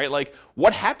have in there, right? Like,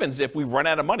 what happens if we run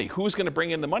out of money? Who's going to bring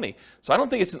in the money? So I don't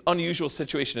think it's an unusual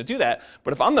situation to do that.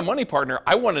 But if I'm the money partner,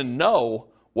 I want to know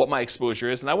what my exposure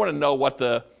is, and I want to know what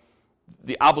the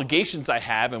obligations I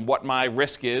have and what my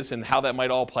risk is and how that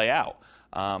might all play out.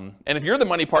 And if you're the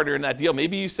money partner in that deal,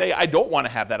 maybe you say, I don't want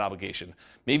to have that obligation.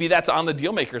 Maybe that's on the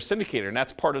deal maker syndicator, and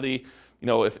that's part of the,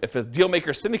 if a deal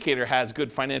maker syndicator has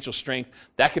good financial strength,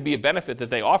 that could be a benefit that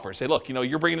they offer. Say, look,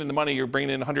 you're bringing in the money, you're bringing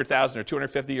in $100,000 or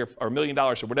 $250,000 or $1 million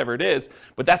or whatever it is,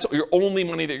 but that's your only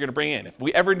money that you're going to bring in. If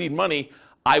we ever need money,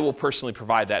 I will personally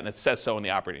provide that, and it says so in the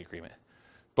operating agreement.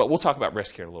 But we'll talk about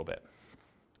risk here in a little bit.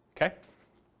 Okay?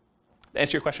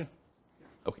 Answer your question?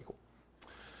 Okay, cool.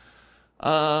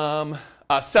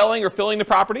 Selling or filling the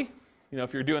property,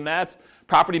 if you're doing that.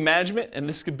 Property management, and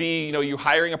this could be, you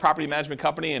hiring a property management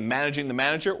company and managing the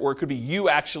manager, or it could be you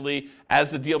actually,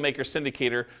 as the deal maker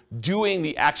syndicator, doing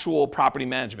the actual property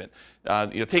management.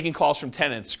 Taking calls from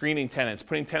tenants, screening tenants,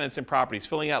 putting tenants in properties,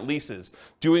 filling out leases,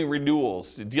 doing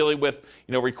renewals, dealing with,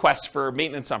 requests for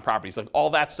maintenance on properties. Like all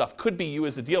that stuff could be you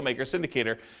as a deal maker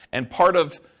syndicator, and part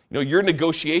of your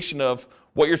negotiation of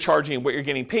what you're charging and what you're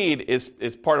getting paid is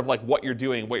part of like what you're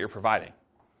doing, what you're providing.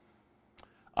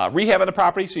 Rehab of the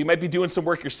property, so you might be doing some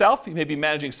work yourself, you may be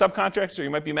managing subcontractors, or you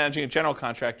might be managing a general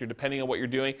contractor, depending on what you're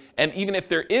doing, and even if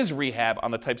there is rehab on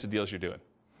the types of deals you're doing.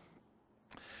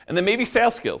 And then maybe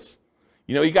sales skills.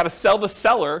 You got to sell the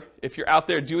seller if you're out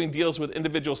there doing deals with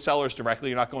individual sellers directly,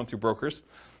 you're not going through brokers.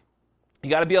 You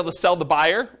got to be able to sell the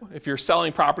buyer if you're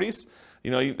selling properties.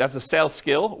 That's a sales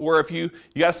skill. Or if you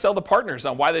got to sell the partners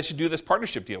on why they should do this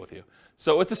partnership deal with you.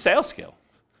 So it's a sales skill.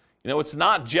 It's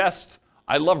not just,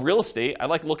 I love real estate, I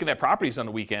like looking at properties on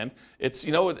the weekend. It's,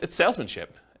 it's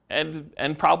salesmanship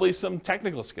and probably some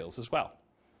technical skills as well.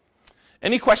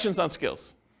 Any questions on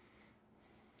skills?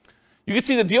 You can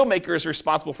see the deal maker is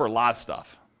responsible for a lot of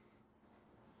stuff.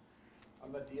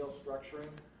 On the deal structuring,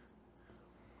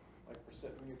 like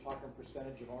when you're talking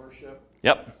percentage of ownership.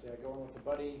 Yep. Say I go in with a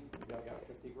buddy, the guy got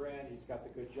 50 grand, he's got the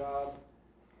good job.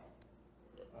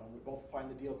 We both find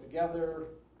the deal together.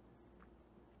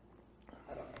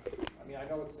 I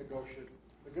know it's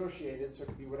negotiated, so it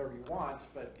can be whatever you want,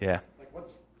 but Yeah. like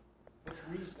what's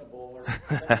reasonable or,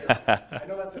 I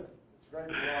know it's very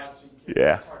broad, so you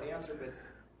can't, it's hard to answer, but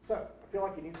I feel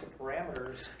like you need some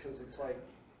parameters because it's like,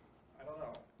 I don't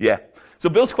know. Yeah. So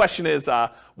Bill's question is,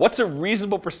 what's a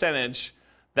reasonable percentage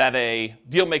that a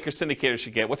deal maker syndicator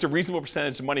should get? What's a reasonable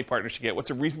percentage the money partner should get? What's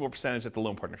a reasonable percentage that the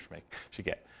loan partner should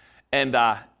get? And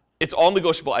it's all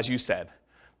negotiable, as you said.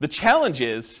 The challenge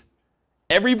is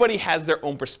everybody has their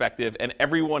own perspective, and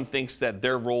everyone thinks that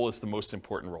their role is the most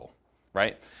important role,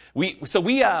 right?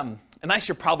 And I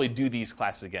should probably do these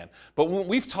classes again. But when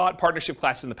we've taught partnership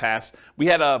classes in the past, we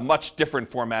had a much different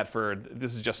format for,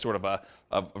 this is just sort of a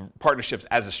partnerships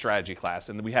as a strategy class.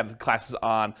 And we had classes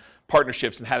on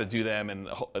partnerships and how to do them and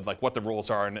like what the rules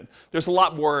are. And there's a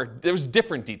lot more, there was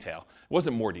different detail. It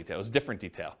wasn't more detail, it was different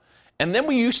detail. And then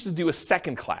we used to do a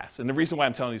second class. And the reason why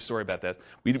I'm telling you a story about this,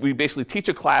 we basically teach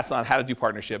a class on how to do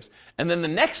partnerships. And then the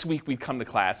next week we'd come to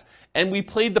class and we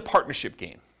played the partnership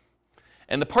game.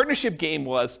 And the partnership game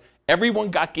was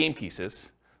everyone got game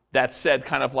pieces that said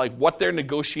kind of like what their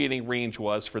negotiating range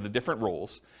was for the different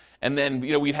roles. And then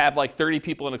we'd have like 30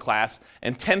 people in a class,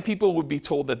 and 10 people would be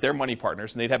told that they're money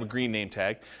partners, and they'd have a green name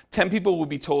tag. 10 people would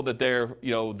be told that they're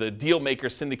the deal maker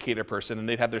syndicator person, and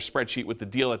they'd have their spreadsheet with the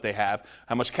deal that they have,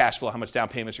 how much cash flow, how much down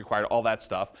payments required, all that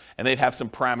stuff. And they'd have some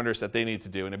parameters that they need to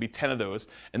do, and it'd be 10 of those.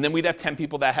 And then we'd have 10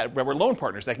 people that were loan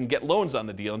partners that can get loans on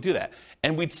the deal and do that.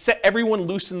 And we'd set everyone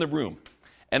loose in the room.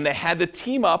 And they had to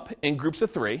team up in groups of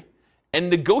 3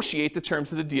 and negotiate the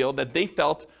terms of the deal that they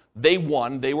felt they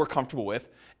won, they were comfortable with.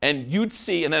 And you'd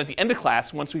see, and then at the end of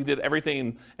class, once we did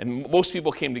everything and most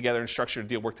people came together and structured a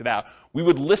deal, worked it out, we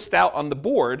would list out on the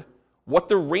board what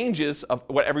the ranges of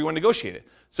what everyone negotiated.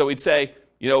 So we'd say,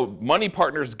 money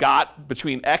partners got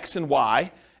between X and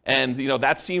Y, and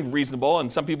that seemed reasonable,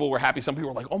 and some people were happy. Some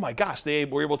people were like, oh my gosh, they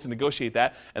were able to negotiate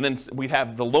that. And then we'd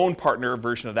have the loan partner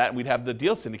version of that, and we'd have the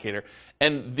deal syndicator.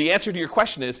 And the answer to your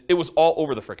question is, it was all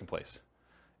over the frickin' place.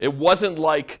 It wasn't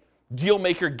like deal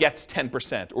maker gets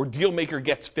 10%, or deal maker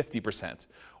gets 50%,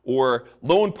 or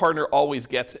loan partner always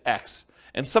gets X.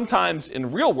 And sometimes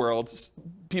in real world,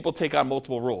 people take on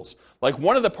multiple roles. Like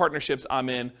one of the partnerships I'm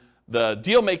in, the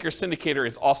deal maker syndicator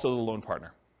is also the loan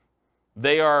partner.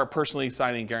 They are personally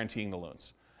signing, guaranteeing the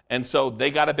loans. And so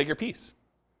they got a bigger piece,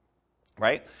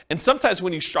 right? And sometimes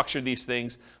when you structure these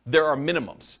things, there are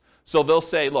minimums. So they'll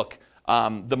say, look,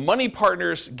 the money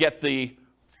partners get the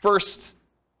first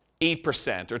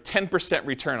 8% or 10%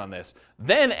 return on this.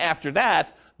 Then after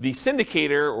that, the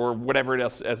syndicator or whatever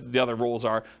else as the other roles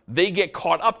are, they get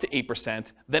caught up to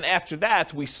 8%. Then after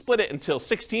that, we split it until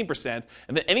 16%.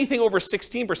 And then anything over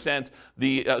 16%,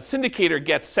 the syndicator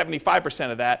gets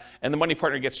 75% of that, and the money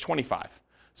partner gets 25%.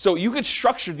 So you could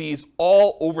structure these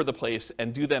all over the place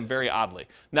and do them very oddly.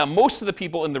 Now, most of the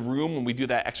people in the room, when we do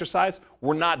that exercise,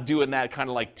 we're not doing that kind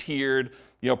of like tiered,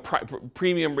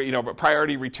 premium,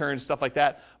 priority returns, stuff like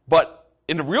that. But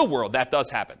in the real world, that does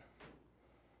happen.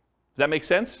 Does that make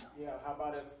sense? Yeah, how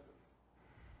about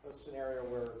if a scenario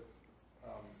where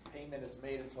payment is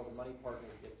made until the money partner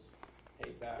gets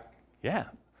paid back? Yeah.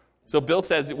 So Bill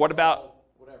says, what about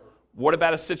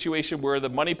a situation where the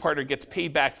money partner gets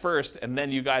paid back first and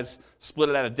then you guys split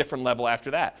it at a different level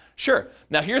after that? Sure.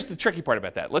 Now here's the tricky part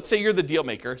about that. Let's say you're the deal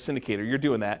maker, syndicator, you're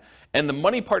doing that, and the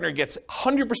money partner gets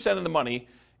 100% of the money,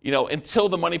 until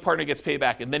the money partner gets paid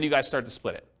back, and then you guys start to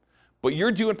split it. But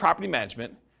you're doing property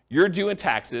management, you're doing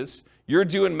taxes, you're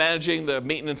doing managing the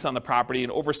maintenance on the property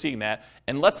and overseeing that,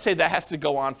 and let's say that has to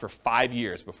go on for 5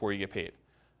 years before you get paid.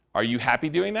 Are you happy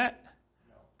doing that?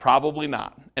 No. Probably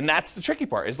not. And that's the tricky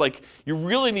part, is like you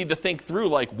really need to think through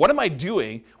like, what am I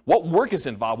doing? What work is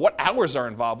involved? What hours are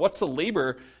involved? What's the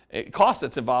labor cost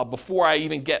that's involved before I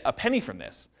even get a penny from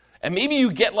this? And maybe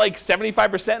you get like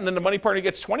 75% and then the money partner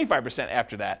gets 25%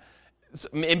 after that.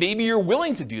 And maybe you're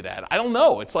willing to do that. I don't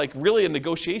know. It's like really a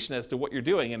negotiation as to what you're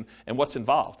doing and what's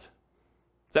involved.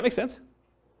 Does that make sense?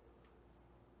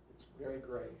 It's very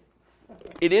gray.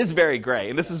 It is very gray.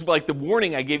 And this is like the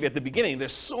warning I gave you at the beginning.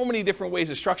 There's so many different ways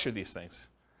to structure these things.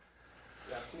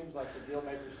 Yeah, it seems like the deal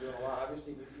maker's doing a lot.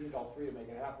 Obviously, you need all 3 to make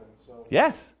it happen. So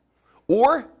yes.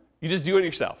 Or you just do it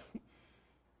yourself.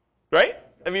 Right?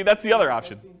 I mean, that's the other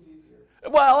option. That seems easier.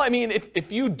 Well, I mean,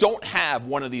 if you don't have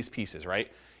one of these pieces,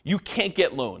 right, you can't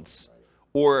get loans.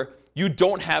 Or you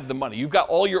don't have the money. You've got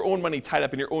all your own money tied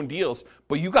up in your own deals,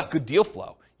 but you got good deal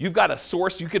flow. You've got a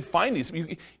source. You could find these.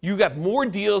 You got more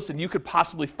deals than you could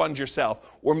possibly fund yourself.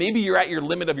 Or maybe you're at your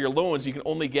limit of your loans. You can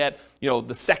only get,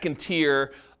 the second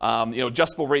tier,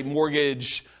 adjustable rate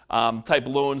mortgage, type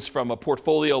loans from a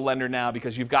portfolio lender now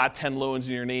because you've got 10 loans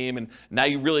in your name and now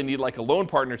you really need like a loan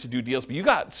partner to do deals, but you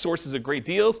got sources of great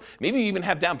deals. Maybe you even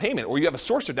have down payment, or you have a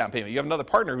source of down payment. You have another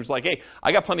partner who's like, hey,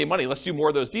 I got plenty of money, let's do more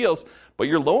of those deals, but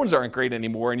your loans aren't great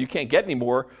anymore and you can't get any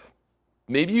more.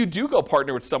 Maybe you do go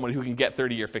partner with someone who can get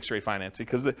 30-year fixed rate financing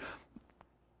because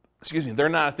they're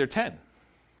not at their 10. Does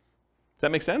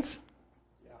that make sense?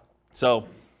 Yeah. So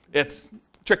it's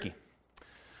tricky.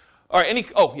 All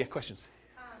right, questions?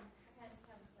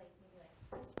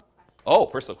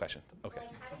 Personal question. Okay. Like,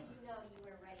 how did you know you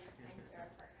were ready to enter a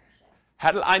partnership?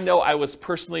 How did I know I was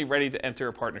personally ready to enter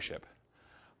a partnership?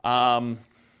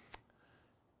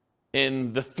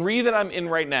 In the 3 that I'm in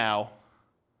right now,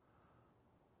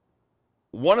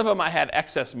 one of them I had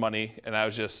excess money, and I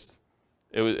was just,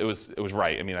 it was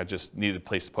right. I mean, I just needed a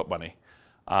place to put money.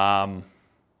 Another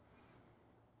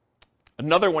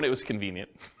one, it was convenient.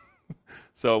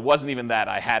 So it wasn't even that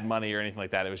I had money or anything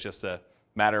like that. It was just a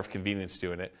matter of convenience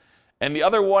doing it. And the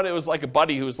other one, it was like a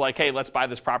buddy who was like, hey, let's buy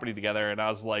this property together. And I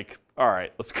was like, all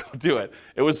right, let's go do it.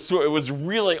 It was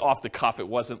really off the cuff. It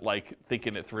wasn't like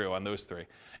thinking it through on those 3.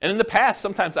 And in the past,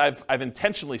 sometimes I've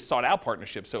intentionally sought out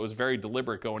partnerships. So it was very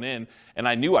deliberate going in, and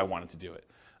I knew I wanted to do it.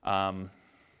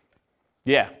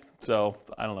 Yeah, so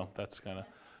I don't know. That's kind of,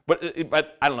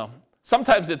 but I don't know.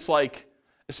 Sometimes it's like,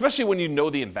 especially when you know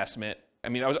the investment. I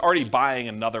mean, I was already buying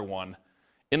another one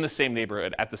in the same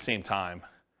neighborhood at the same time.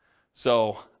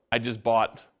 So I just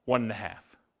bought 1.5,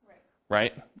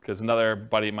 right? Because another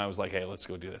buddy of mine was like, hey, let's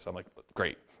go do this. I'm like,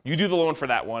 great. You do the loan for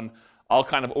that one. I'll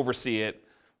kind of oversee it.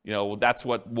 You know, that's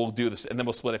what we'll do this, and then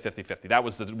we'll split it 50-50. That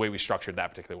was the way we structured that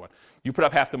particular one. You put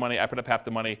up half the money, I put up half the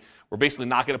money. We're basically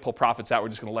not going to pull profits out. We're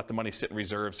just going to let the money sit in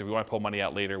reserves. If we want to pull money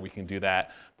out later, we can do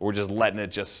that. But we're just letting it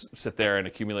just sit there and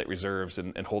accumulate reserves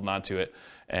and holding on to it.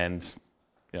 And,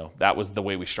 you know, that was the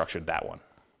way we structured that one.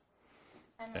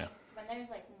 And Yeah. like, when there's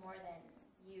like more than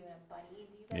you and a buddy,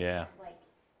 do you guys have like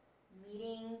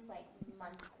meetings like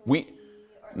monthly?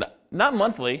 Not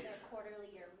monthly. Or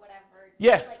quarterly or whatever?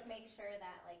 Yeah. To like make sure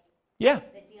that like Yeah.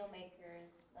 the deal makers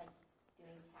like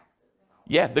doing taxes and all.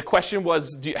 Yeah, the question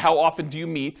was, how often do you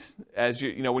meet as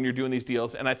you know when you're doing these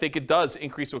deals? And I think it does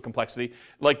increase with complexity.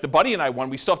 Like the buddy and I one,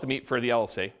 we still have to meet for the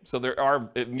LLC. So there are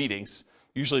meetings,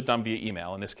 usually done via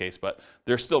email in this case, but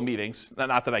there's still meetings.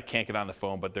 Not that I can't get on the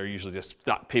phone, but they're usually just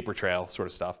not paper trail sort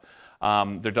of stuff.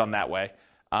 They're done that way.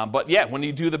 But yeah, when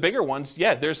you do the bigger ones,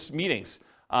 yeah, there's meetings.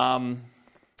 The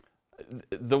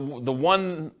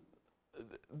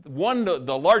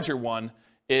larger one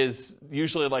is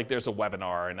usually like there's a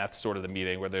webinar, and that's sort of the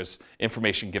meeting where there's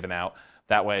information given out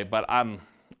that way. But I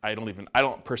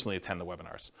don't personally attend the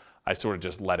webinars. I sort of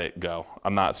just let it go.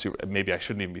 I'm not super, maybe I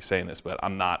shouldn't even be saying this, but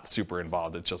I'm not super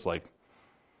involved. It's just like,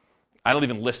 I don't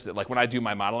even list it. Like when I do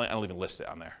my modeling, I don't even list it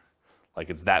on there.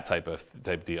 Like it's that type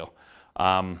deal.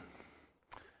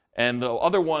 And the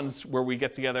other ones where we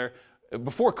get together,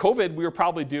 before COVID, we were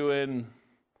probably doing,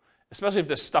 especially if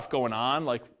there's stuff going on,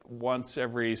 like once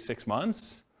every 6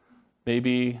 months,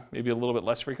 maybe a little bit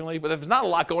less frequently. But if there's not a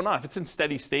lot going on, if it's in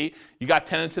steady state, you got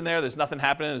tenants in there, there's nothing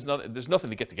happening, there's nothing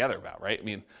to get together about, right? I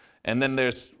mean, and then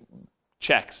there's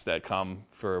checks that come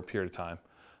for a period of time.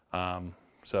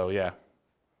 So yeah.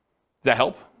 Does that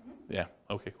help? Mm-hmm. Yeah.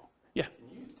 Okay, cool. Yeah. Can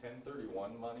you use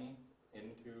 1031 money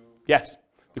into? Yes.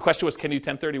 The question was, can you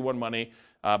 1031 money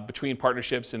between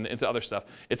partnerships and into other stuff?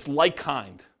 It's like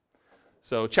kind.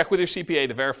 So check with your CPA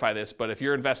to verify this, but if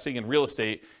you're investing in real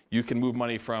estate, you can move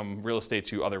money from real estate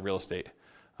to other real estate.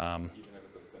 Even if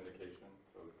it's a syndication?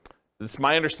 So It's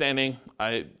my understanding,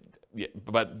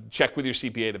 but check with your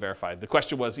CPA to verify. The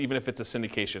question was, even if it's a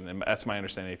syndication, and that's my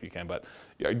understanding if you can, but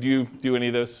do you do any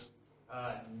of those?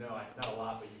 No, not a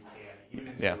lot, but you can. Even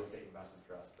into Yeah. real estate investment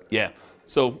trusts. Yeah.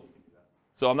 So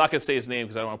I'm not going to say his name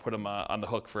because I don't want to put him on the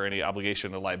hook for any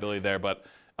obligation or liability there, but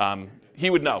he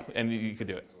would know, and you could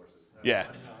do it. Yeah.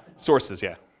 Sources,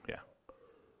 yeah. does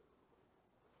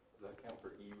that count for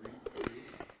e-REITs?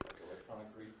 Like electronic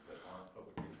REITs that aren't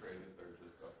publicly traded, they're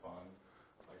just a fund,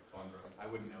 like fund. I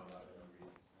wouldn't know about e-REITs.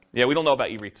 Yeah, we don't know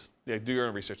about e-REITs. Yeah, do your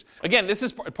own research. Again, this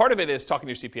is part of it is talking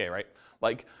to your CPA, right?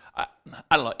 Like, I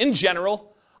don't know. In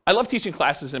general, I love teaching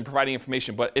classes and providing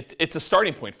information, but it's a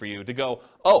starting point for you to go,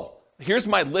 oh, here's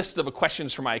my list of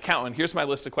questions for my accountant. Here's my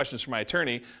list of questions for my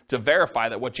attorney to verify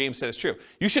that what James said is true.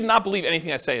 You should not believe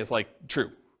anything I say is like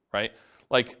true, right?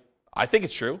 Like, I think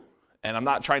it's true, and I'm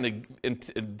not trying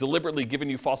to deliberately giving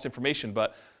you false information,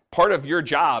 but part of your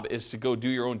job is to go do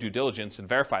your own due diligence and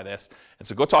verify this. And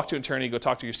so go talk to an attorney, go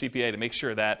talk to your CPA to make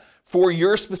sure that for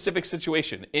your specific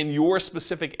situation, in your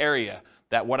specific area,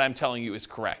 that what I'm telling you is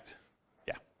correct.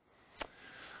 Yeah.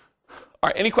 All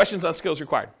right, any questions on skills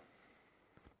required?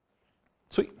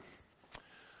 Sweet.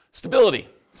 Stability.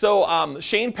 So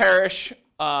Shane Parrish,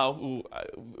 who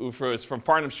was from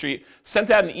Farnham Street, sent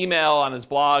out an email on his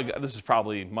blog. This is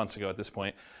probably months ago at this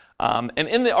point. And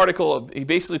in the article, he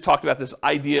basically talked about this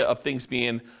idea of things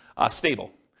being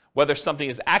stable, whether something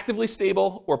is actively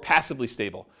stable or passively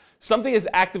stable. Something is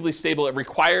actively stable, it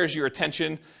requires your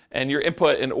attention and your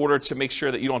input in order to make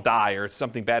sure that you don't die or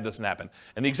something bad doesn't happen.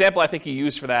 And the example I think he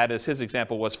used for that is his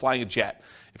example was flying a jet.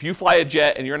 If you fly a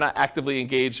jet and you're not actively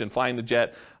engaged in flying the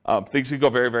jet, things could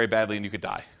go very, very badly and you could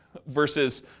die.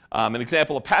 Versus an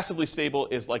example of passively stable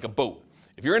is like a boat.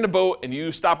 If you're in a boat and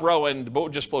you stop rowing, the boat will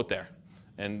just float there.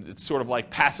 And it's sort of like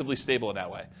passively stable in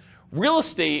that way. Real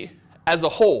estate as a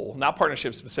whole, not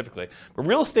partnerships specifically, but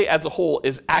real estate as a whole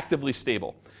is actively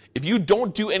stable. If you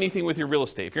don't do anything with your real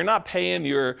estate, if you're not paying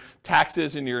your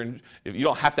taxes and you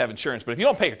don't have to have insurance, but if you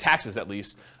don't pay your taxes at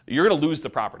least, you're going to lose the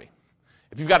property.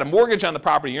 If you've got a mortgage on the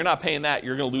property, you're not paying that,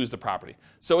 you're going to lose the property.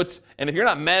 And if you're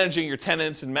not managing your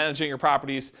tenants and managing your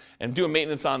properties and doing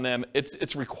maintenance on them,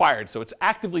 it's required. So it's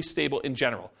actively stable in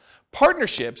general.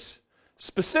 Partnerships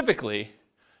specifically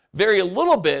vary a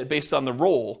little bit based on the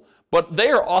role, but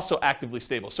they are also actively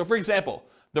stable. So for example,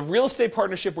 the real estate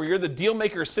partnership where you're the deal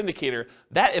maker or syndicator,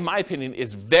 that in my opinion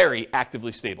is very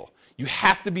actively stable. You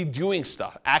have to be doing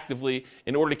stuff actively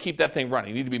in order to keep that thing running.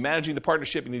 You need to be managing the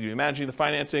partnership, you need to be managing the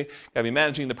financing, you gotta be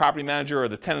managing the property manager or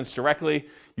the tenants directly.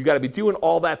 You gotta be doing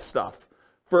all that stuff.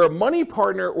 For a money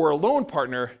partner or a loan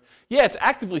partner, yeah, it's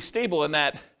actively stable in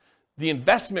that the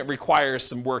investment requires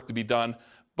some work to be done,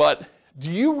 but do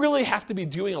you really have to be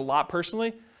doing a lot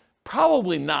personally?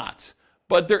 Probably not.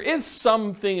 But there is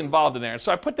something involved in there.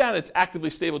 So I put down it's actively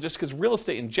stable just because real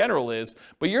estate in general is,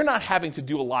 but you're not having to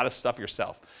do a lot of stuff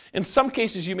yourself. In some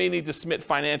cases, you may need to submit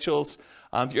financials,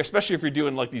 especially if you're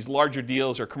doing like these larger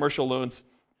deals or commercial loans.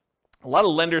 A lot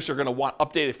of lenders are going to want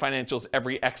updated financials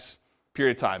every X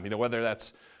period of time, whether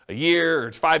that's a year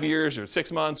or 5 years or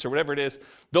 6 months or whatever it is.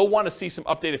 They'll want to see some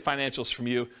updated financials from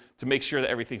you to make sure that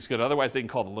everything's good. Otherwise, they can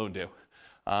call the loan due.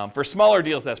 For smaller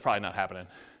deals, that's probably not happening.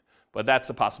 But that's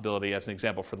a possibility as an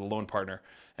example for the loan partner.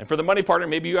 And for the money partner,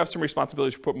 maybe you have some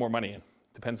responsibilities to put more money in.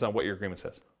 Depends on what your agreement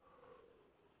says.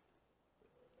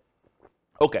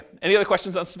 Okay, any other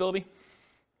questions on stability?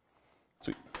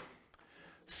 Sweet.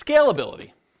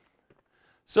 Scalability.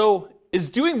 So is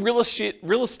doing real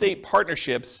estate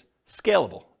partnerships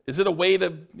scalable? Is it a way to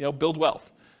build wealth?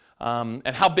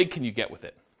 And how big can you get with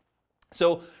it?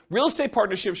 So real estate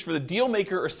partnerships for the deal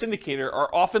maker or syndicator are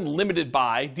often limited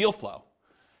by deal flow.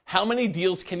 How many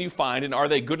deals can you find, and are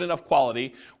they good enough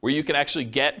quality where you can actually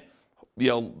get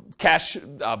cash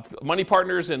money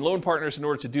partners and loan partners in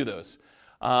order to do those?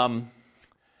 And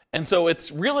so it's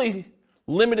really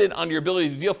limited on your ability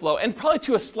to deal flow, and probably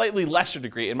to a slightly lesser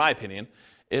degree, in my opinion,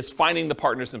 is finding the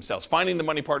partners themselves, finding the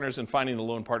money partners and finding the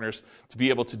loan partners to be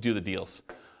able to do the deals.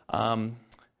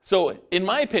 So in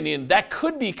my opinion, that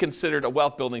could be considered a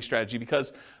wealth building strategy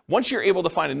because once you're able to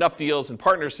find enough deals and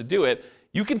partners to do it,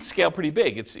 you can scale pretty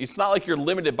big. It's not like you're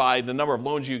limited by the number of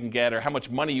loans you can get or how much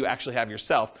money you actually have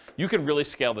yourself. You can really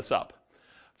scale this up.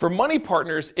 For money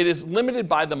partners, it is limited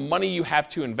by the money you have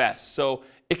to invest. So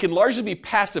it can largely be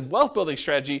passive wealth building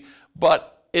strategy,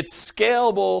 but it's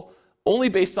scalable only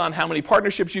based on how many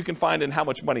partnerships you can find and how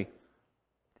much money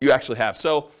you actually have.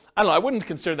 So I don't know, I wouldn't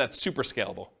consider that super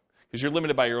scalable because you're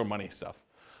limited by your own money stuff.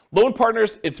 Loan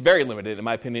partners, it's very limited in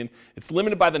my opinion. It's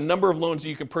limited by the number of loans that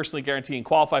you can personally guarantee and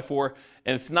qualify for,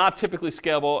 and it's not typically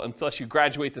scalable unless you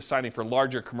graduate to signing for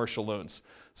larger commercial loans.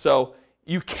 So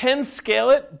you can scale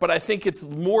it, but I think it's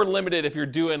more limited if you're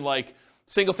doing like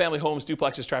single family homes,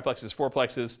 duplexes, triplexes,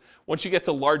 fourplexes. Once you get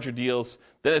to larger deals,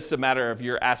 then it's a matter of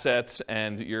your assets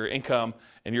and your income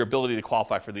and your ability to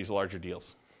qualify for these larger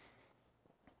deals.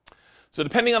 So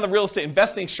depending on the real estate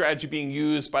investing strategy being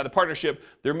used by the partnership,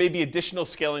 there may be additional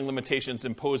scaling limitations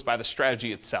imposed by the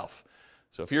strategy itself.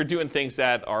 So if you're doing things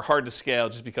that are hard to scale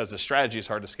just because the strategy is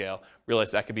hard to scale,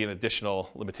 realize that could be an additional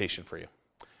limitation for you.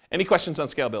 Any questions on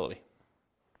scalability?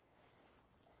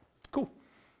 Cool.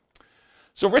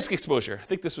 So risk exposure. I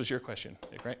think this was your question,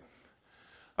 Nick, right?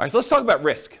 All right, so let's talk about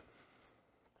risk.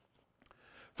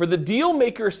 For the deal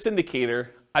maker syndicator,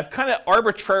 I've kind of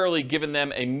arbitrarily given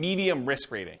them a medium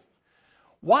risk rating.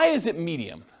 Why is it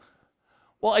medium?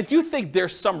 Well, I do think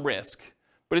there's some risk,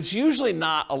 but it's usually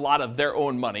not a lot of their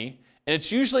own money, and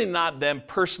it's usually not them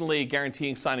personally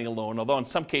guaranteeing signing a loan, although in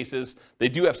some cases, they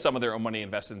do have some of their own money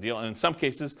invested in the deal, and in some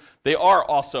cases, they are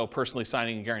also personally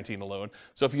signing and guaranteeing a loan.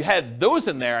 So if you had those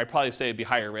in there, I'd probably say it'd be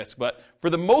higher risk, but for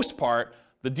the most part,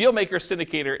 the deal maker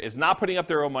syndicator is not putting up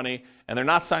their own money, and they're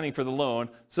not signing for the loan,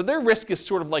 so their risk is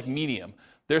sort of like medium.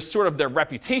 There's sort of their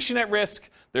reputation at risk,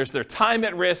 there's their time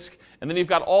at risk, And then you've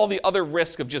got all the other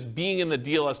risk of just being in the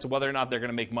deal as to whether or not they're going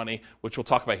to make money, which we'll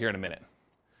talk about here in a minute.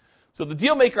 So the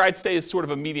deal maker, I'd say, is sort of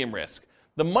a medium risk.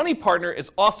 The money partner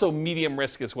is also medium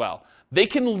risk as well. They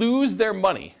can lose their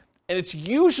money, and it's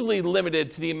usually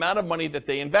limited to the amount of money that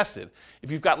they invested.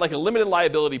 If you've got like a limited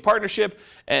liability partnership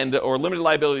or limited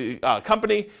liability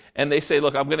company, and they say,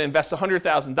 look, I'm going to invest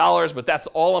 $100,000, but that's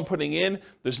all I'm putting in.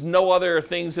 There's no other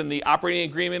things in the operating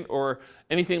agreement or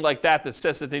anything like that that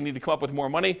says that they need to come up with more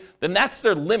money, then that's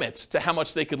their limit to how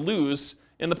much they could lose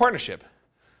in the partnership.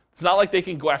 It's not like they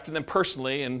can go after them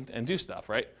personally and do stuff,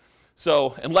 right?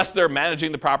 So unless they're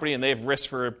managing the property and they have risk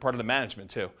for part of the management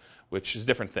too, which is a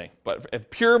different thing. But a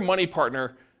pure money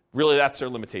partner, really that's their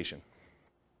limitation.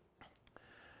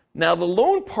 Now the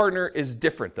loan partner is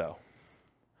different though.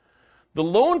 The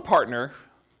loan partner,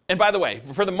 and by the way,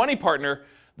 for the money partner,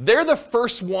 they're the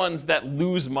first ones that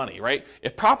lose money, right?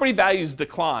 If property values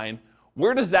decline,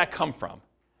 where does that come from?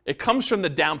 It comes from the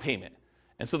down payment.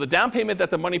 And so the down payment that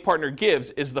the money partner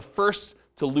gives is the first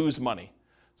to lose money.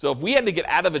 So if we had to get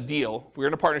out of a deal, if we were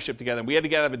in a partnership together and we had to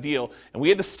get out of a deal and we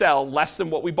had to sell less than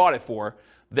what we bought it for,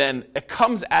 then it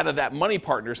comes out of that money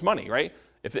partner's money, right?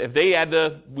 If we had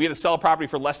to sell a property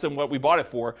for less than what we bought it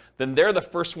for, then they're the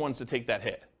first ones to take that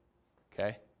hit,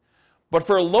 okay? But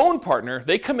for a loan partner,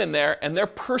 they come in there and they're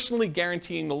personally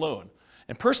guaranteeing the loan.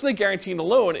 And personally guaranteeing the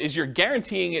loan is you're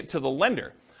guaranteeing it to the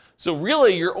lender. So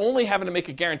really, you're only having to make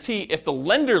a guarantee if the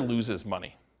lender loses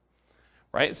money,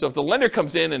 right? So if the lender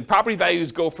comes in and property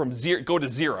values go to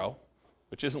zero,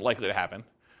 which isn't likely to happen,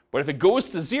 but if it goes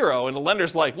to zero and the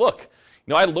lender's like, look,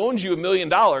 I loaned you $1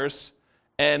 million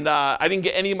and I didn't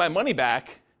get any of my money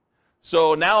back,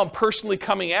 so now I'm personally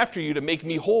coming after you to make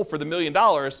me whole for the $1 million,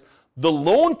 the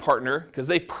loan partner, because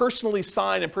they personally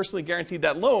signed and personally guaranteed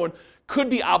that loan, could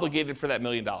be obligated for that $1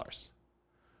 million.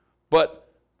 But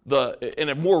in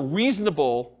a more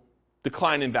reasonable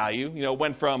decline in value,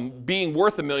 went from being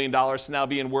worth $1 million to now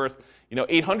being worth,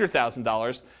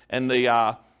 $800,000, and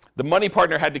the money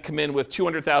partner had to come in with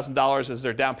 $200,000 as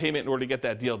their down payment in order to get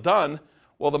that deal done.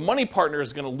 Well, the money partner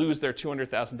is going to lose their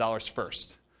 $200,000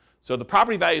 first. So the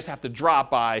property values have to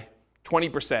drop by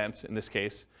 20% in this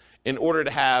case in order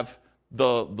to have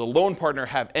the loan partner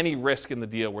have any risk in the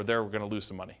deal where they're going to lose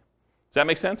some money. Does that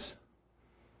make sense?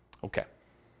 Okay.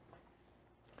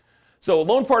 So a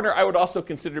loan partner I would also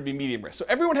consider to be medium risk. So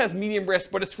everyone has medium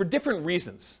risk, but it's for different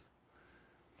reasons.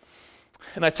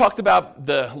 And I talked about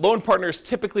the loan partner is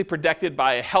typically protected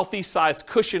by a healthy size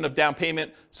cushion of down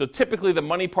payment. So typically the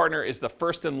money partner is the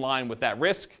first in line with that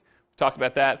risk. We talked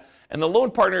about that. And the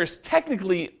loan partner is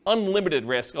technically unlimited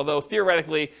risk, although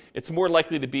theoretically it's more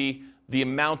likely to be the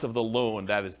amount of the loan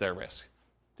that is their risk.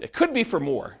 It could be for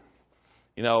more.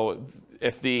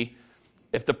 If the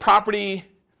property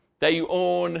that you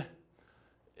own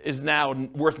is now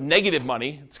worth negative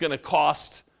money, it's going to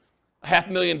cost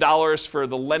 $500,000 for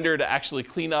the lender to actually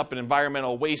clean up an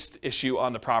environmental waste issue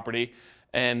on the property,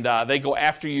 and they go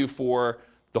after you for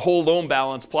the whole loan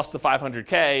balance plus the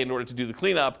 $500K in order to do the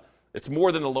cleanup. It's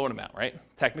more than the loan amount, right?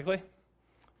 Technically.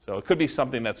 So it could be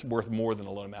something that's worth more than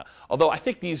the loan amount. Although I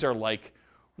think these are like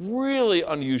really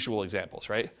unusual examples,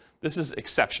 right? This is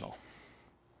exceptional.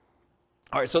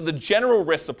 All right, so the general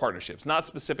risks of partnerships, not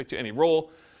specific to any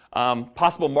role.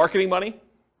 Possible marketing money,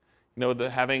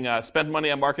 having spent money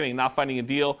on marketing and not finding a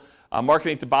deal,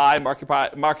 marketing to buy,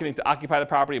 marketing to occupy the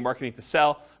property, marketing to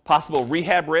sell. Possible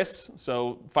rehab risks,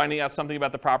 so finding out something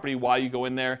about the property while you go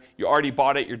in there. You already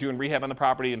bought it, you're doing rehab on the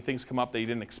property, and things come up that you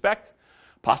didn't expect.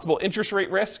 Possible interest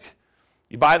rate risk.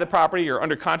 You buy the property, you're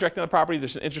under contract on the property,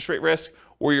 there's an interest rate risk,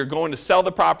 or you're going to sell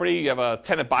the property, you have a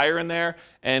tenant buyer in there,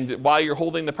 and while you're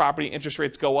holding the property, interest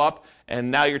rates go up, and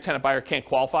now your tenant buyer can't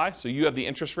qualify, so you have the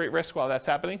interest rate risk while that's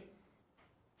happening.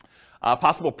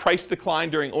 Possible price decline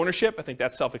during ownership, I think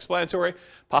that's self-explanatory.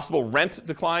 Possible rent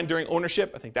decline during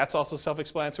ownership, I think that's also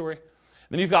self-explanatory.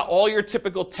 Then you've got all your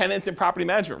typical tenant and property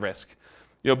management risk.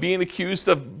 Being accused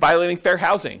of violating fair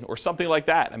housing or something like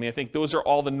that. I think those are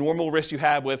all the normal risks you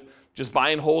have with just buy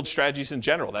and hold strategies in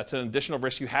general. That's an additional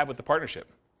risk you have with the partnership.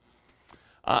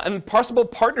 And possible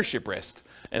partnership risk,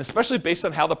 and especially based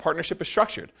on how the partnership is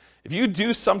structured. If you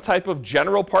do some type of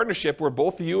general partnership where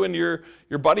both you and your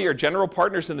buddy are general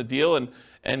partners in the deal,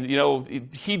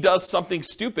 and he does something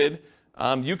stupid,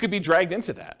 you could be dragged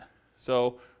into that.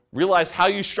 So realize how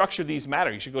you structure these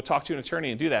matter. You should go talk to an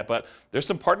attorney and do that, but there's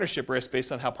some partnership risk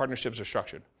based on how partnerships are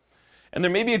structured. And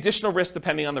there may be additional risk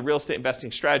depending on the real estate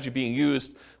investing strategy being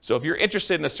used. So if you're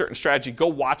interested in a certain strategy, go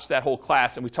watch that whole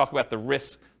class, and we talk about the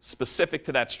risks specific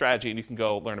to that strategy, and you can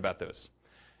go learn about those.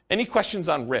 Any questions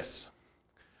on risks?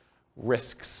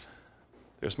 Risks.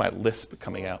 There's my lisp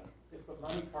coming out. If the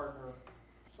money partner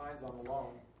signs on the loan,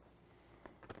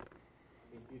 I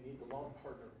mean, you need the loan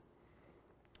partner.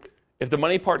 If the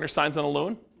money partner signs on a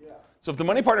loan, Yeah. so if the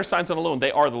money partner signs on a loan,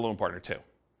 they are the loan partner too. Right.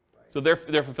 So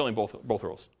they're fulfilling both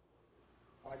roles.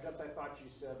 Well, I guess I thought you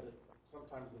said that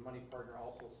sometimes the money partner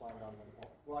also signed on the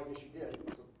loan. Well, I guess you did.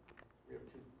 So we have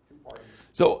two parties.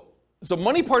 So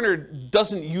money partner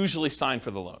doesn't usually sign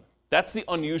for the loan. That's the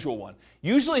unusual one.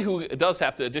 Usually who does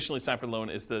have to additionally sign for the loan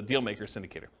is the deal maker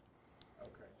syndicator.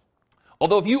 Okay.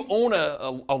 Although if you own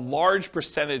a large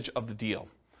percentage of the deal,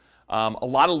 a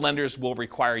lot of lenders will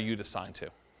require you to sign too,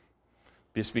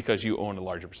 just because you own a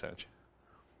larger percentage.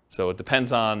 So it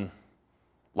depends on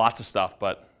lots of stuff,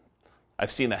 but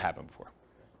I've seen that happen before.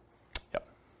 Yep.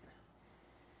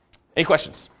 Any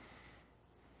questions?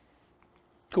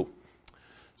 Cool.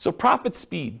 So profit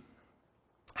speed.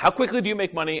 How quickly do you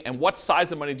make money, and what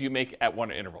size of money do you make at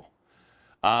one interval?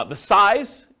 The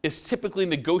size is typically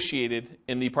negotiated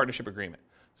in the partnership agreement.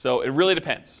 So it really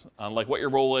depends on like what your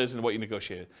role is and what you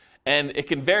negotiated. And it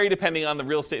can vary depending on the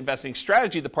real estate investing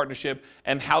strategy of the partnership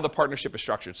and how the partnership is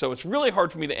structured. So it's really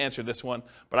hard for me to answer this one,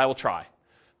 but I will try.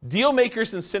 Deal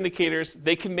makers and syndicators,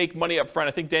 they can make money up front.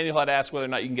 I think Daniel had asked whether or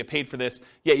not you can get paid for this.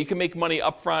 Yeah, you can make money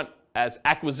up front as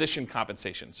acquisition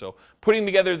compensation. So putting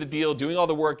together the deal, doing all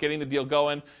the work, getting the deal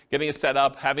going, getting it set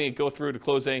up, having it go through to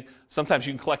closing. Sometimes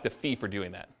you can collect a fee for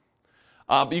doing that.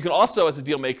 But you can also, as a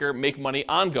deal maker, make money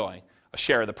ongoing. A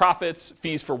share of the profits,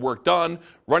 fees for work done,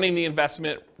 running the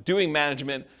investment, doing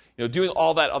management, doing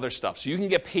all that other stuff. So you can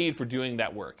get paid for doing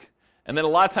that work. And then a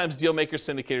lot of times deal makers,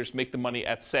 syndicators make the money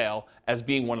at sale as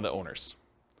being one of the owners.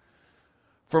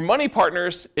 For money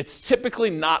partners, it's typically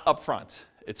not upfront.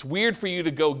 It's weird for you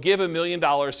to go give $1 million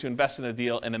to invest in a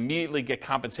deal and immediately get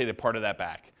compensated part of that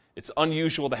back. It's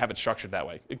unusual to have it structured that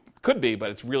way. It could be, but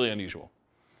it's really unusual.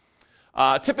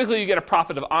 Typically, you get a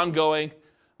profit of ongoing,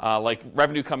 like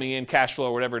revenue coming in, cash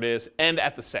flow, whatever it is, and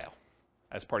at the sale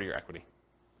as part of your equity.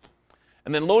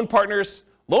 And then loan partners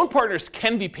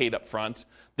can be paid up front.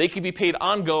 They can be paid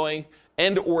ongoing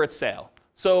and or at sale.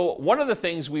 So one of the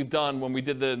things we've done when we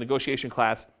did the negotiation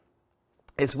class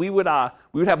is we would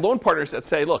have loan partners that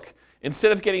say, look,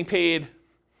 instead of getting paid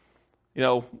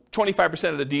 25%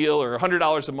 of the deal or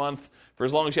 $100 a month for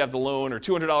as long as you have the loan, or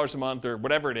 $200 a month, or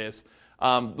whatever it is,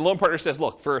 the loan partner says,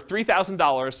 look, for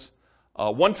 $3,000,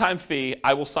 one-time fee,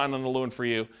 I will sign on the loan for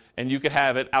you, and you could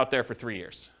have it out there for 3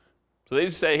 years. So they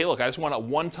just say, hey, look, I just want a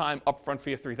one-time upfront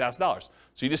fee of $3,000.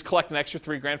 So you just collect an extra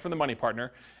 $3,000 from the money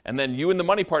partner, and then you and the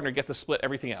money partner get to split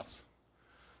everything else.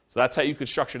 So that's how you could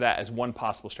structure that as one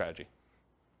possible strategy.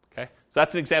 Okay? So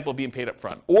that's an example of being paid up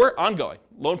front. Or ongoing.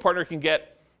 Loan partner can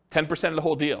get 10% of the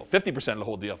whole deal, 50% of the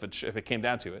whole deal if it came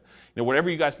down to it. Whatever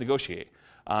you guys negotiate.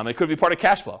 It could be part of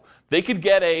cash flow. They could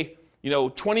get a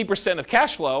 20% of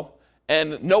cash flow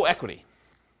and no equity.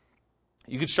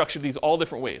 You could structure these all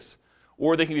different ways.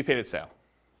 Or they can be paid at sale.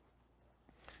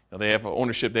 They have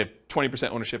ownership, they have 20%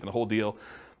 ownership in the whole deal,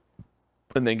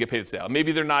 and then get paid at sale.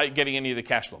 Maybe they're not getting any of the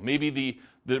cash flow. Maybe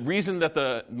the reason that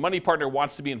the money partner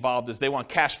wants to be involved is they want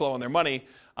cash flow on their money,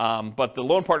 but the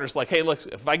loan partner's like, hey, look,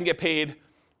 if I can get paid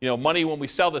money when we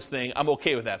sell this thing, I'm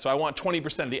okay with that. So I want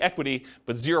 20% of the equity,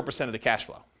 but 0% of the cash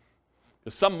flow.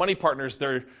 Because some money partners,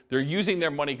 they're using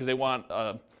their money because they want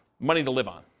money to live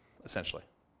on, essentially.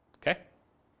 Okay?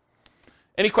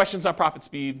 Any questions on profit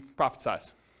speed, profit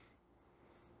size?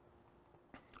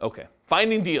 Okay.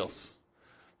 Finding deals.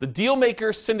 The deal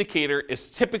maker syndicator is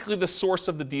typically the source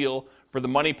of the deal for the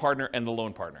money partner and the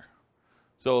loan partner.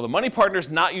 So the money partner is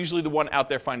not usually the one out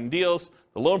there finding deals.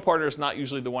 The loan partner is not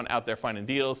usually the one out there finding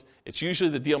deals. It's usually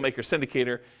the deal maker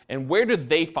syndicator. And where do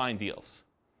they find deals?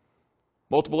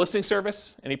 Multiple listing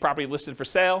service, any property listed for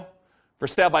sale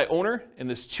by owner, and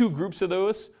there's two groups of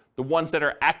those. The ones that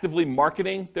are actively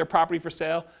marketing their property for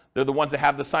sale, they're the ones that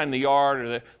have the sign in the yard,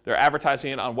 or they're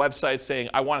advertising it on websites saying,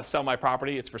 I want to sell my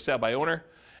property, it's for sale by owner.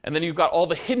 And then you've got all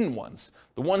the hidden ones,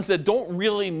 the ones that don't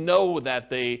really know that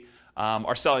they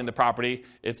are selling the property.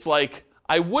 It's like,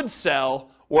 I would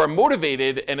sell, or I'm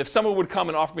motivated, and if someone would come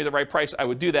and offer me the right price, I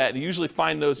would do that. And you usually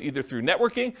find those either through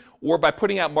networking or by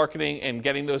putting out marketing and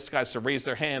getting those guys to raise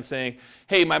their hand saying,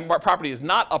 hey, my property is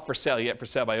not up for sale yet, for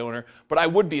sale by owner, but I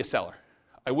would be a seller.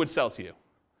 I would sell to you.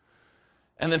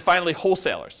 And then finally,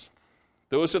 wholesalers.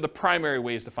 Those are the primary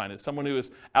ways to find it. Someone who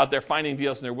is out there finding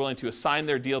deals and they're willing to assign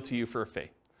their deal to you for a fee.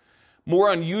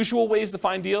 More unusual ways to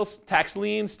find deals: tax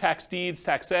liens, tax deeds,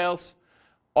 tax sales,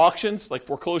 auctions like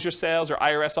foreclosure sales or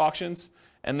IRS auctions,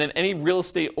 and then any real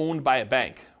estate owned by a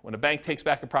bank. When a bank takes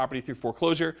back a property through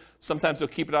foreclosure, sometimes they'll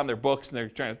keep it on their books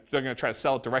and they're going to try to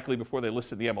sell it directly before they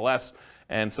list it in the MLS,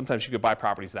 and sometimes you could buy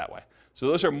properties that way. So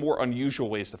those are more unusual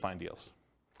ways to find deals.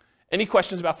 Any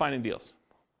questions about finding deals?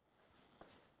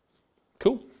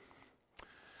 Cool.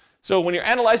 So when you're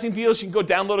analyzing deals, you can go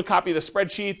download a copy of the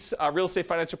spreadsheets,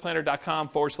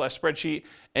 realestatefinancialplanner.com/spreadsheet,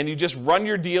 and you just run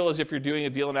your deal as if you're doing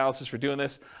a deal analysis for doing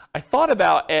this. I thought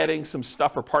about adding some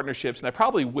stuff for partnerships, and I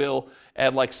probably will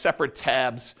add like separate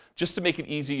tabs just to make it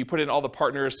easy. You put in all the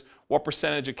partners, what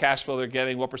percentage of cash flow they're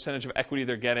getting, what percentage of equity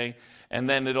they're getting, and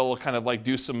then it'll kind of like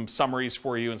do some summaries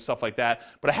for you and stuff like that.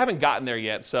 But I haven't gotten there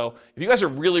yet. So if you guys are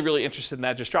really, really interested in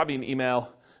that, just drop me an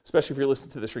email, especially if you're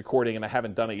listening to this recording and I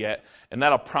haven't done it yet, and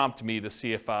that'll prompt me to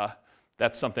see if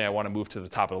that's something I want to move to the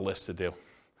top of the list to do.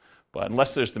 But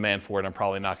unless there's demand for it, I'm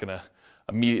probably not going to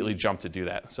immediately jump to do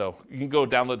that. So you can go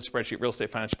download the spreadsheet,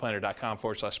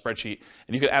 realestatefinancialplanner.com/spreadsheet,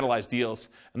 and you can analyze deals,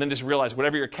 and then just realize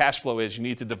whatever your cash flow is, you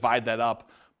need to divide that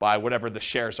up by whatever the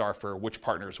shares are for which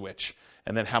partner is which,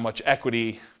 and then how much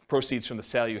equity proceeds from the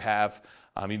sale you have,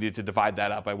 you need to divide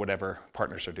that up by whatever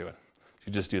partners are doing.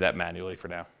 You just do that manually for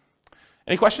now.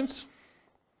 Any questions?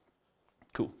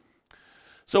 Cool.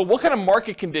 So what kind of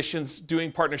market conditions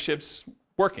doing partnerships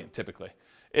work in typically?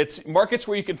 It's markets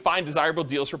where you can find desirable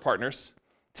deals for partners,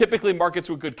 typically markets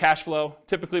with good cash flow,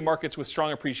 typically markets with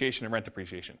strong appreciation and rent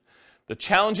appreciation. The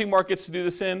challenging markets to do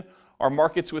this in are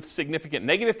markets with significant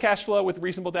negative cash flow with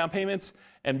reasonable down payments,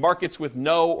 and markets with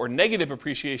no or negative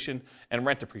appreciation and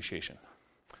rent appreciation.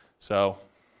 So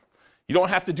you don't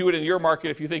have to do it in your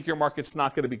market. If you think your market's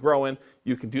not going to be growing,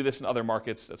 you can do this in other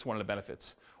markets. That's one of the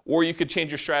benefits. Or you could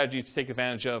change your strategy to take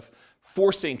advantage of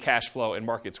forcing cash flow in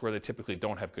markets where they typically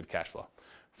don't have good cash flow.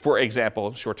 For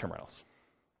example, short-term rentals.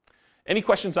 Any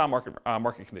questions on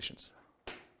market conditions?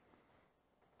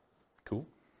 Cool.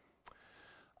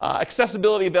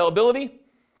 Accessibility, availability.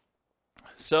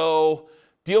 So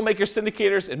deal makers,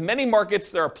 syndicators. In many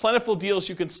markets, there are plentiful deals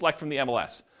you can select from the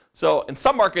MLS. So in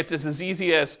some markets, it's as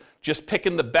easy as just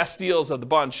picking the best deals of the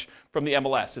bunch from the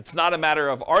MLS. It's not a matter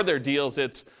of are there deals,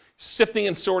 it's sifting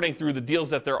and sorting through the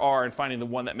deals that there are and finding the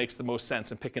one that makes the most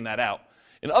sense and picking that out.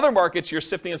 In other markets, you're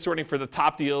sifting and sorting for the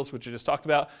top deals, which I just talked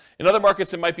about. In other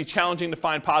markets, it might be challenging to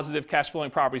find positive cash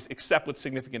flowing properties except with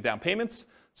significant down payments.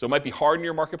 So it might be hard in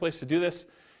your marketplace to do this.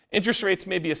 Interest rates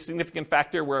may be a significant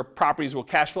factor where properties will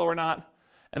cash flow or not.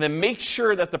 And then make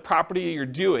sure that the property you're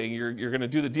going to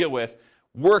do the deal with,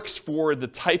 works for the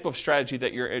type of strategy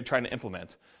that you're trying to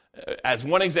implement. As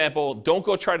one example, don't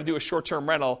go try to do a short-term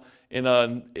rental in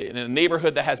a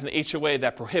neighborhood that has an HOA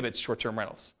that prohibits short-term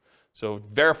rentals. So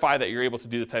verify that you're able to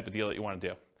do the type of deal that you want to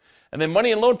do. And then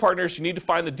money and loan partners, you need to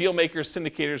find the deal makers,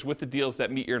 syndicators with the deals that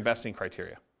meet your investing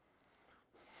criteria.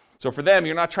 So for them,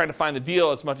 you're not trying to find the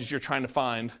deal as much as you're trying to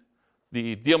find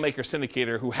the deal maker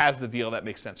syndicator who has the deal that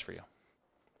makes sense for you.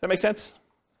 Does that make sense?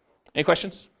 Any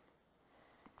questions?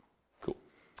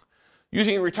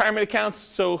 Using retirement accounts.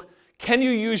 So can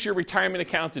you use your retirement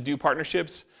account to do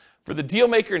partnerships? For the deal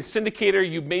maker and syndicator,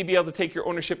 you may be able to take your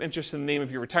ownership interest in the name of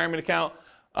your retirement account,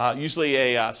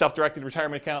 usually a self-directed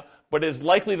retirement account, but is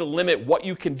likely to limit what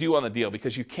you can do on the deal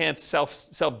because you can't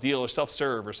self-deal or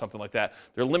self-serve or something like that.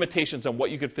 There are limitations on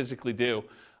what you could physically do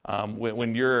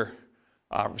when your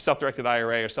self-directed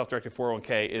IRA or self-directed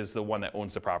 401k is the one that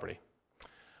owns the property.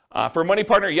 For a money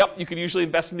partner, yep, you could usually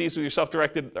invest in these with your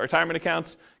self-directed retirement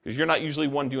accounts because you're not usually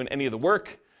one doing any of the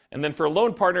work. And then for a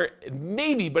loan partner,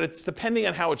 maybe, but it's depending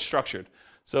on how it's structured.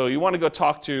 So you want to go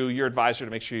talk to your advisor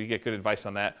to make sure you get good advice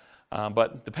on that.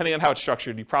 But depending on how it's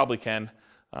structured, you probably can,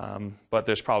 but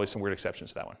there's probably some weird exceptions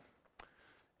to that one.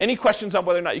 Any questions on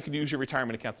whether or not you can use your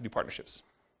retirement account to do partnerships?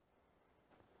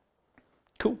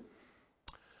 Cool.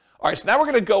 All right, so now we're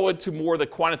going to go into more of the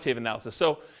quantitative analysis.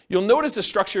 So you'll notice the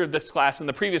structure of this class and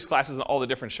the previous classes and all the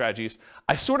different strategies.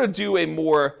 I sort of do a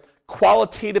more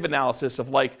qualitative analysis of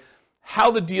like how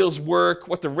the deals work,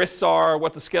 what the risks are,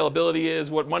 what the scalability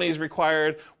is, what money is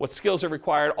required, what skills are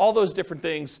required, all those different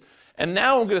things. And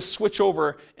now I'm going to switch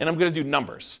over and I'm going to do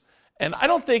numbers. And I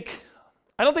don't think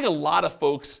a lot of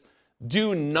folks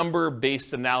do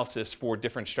number-based analysis for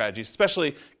different strategies,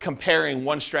 especially comparing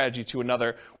one strategy to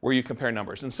another where you compare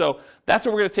numbers. And so that's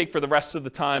what we're going to take for the rest of the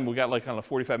time. We got like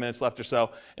 45 minutes left or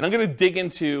so. And I'm going to dig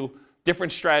into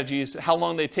different strategies, how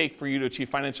long they take for you to achieve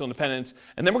financial independence.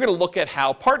 And then we're going to look at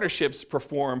how partnerships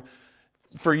perform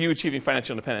for you achieving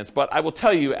financial independence. But I will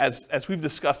tell you, as we've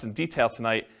discussed in detail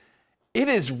tonight, it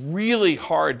is really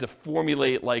hard to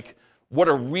formulate like what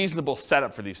a reasonable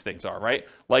setup for these things are, right?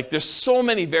 Like there's so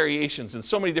many variations and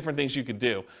so many different things you could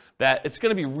do that it's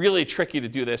going to be really tricky to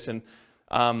do this. And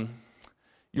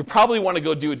you probably want to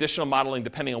go do additional modeling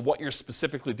depending on what you're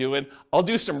specifically doing. I'll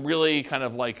do some really kind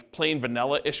of like plain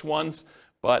vanilla-ish ones,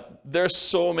 but there's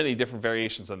so many different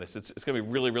variations on this. It's going to be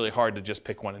really, really hard to just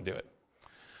pick one and do it.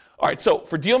 All right, so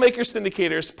for deal makers,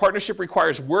 syndicators, partnership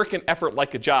requires work and effort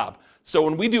like a job. So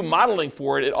when we do modeling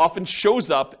for it, it often shows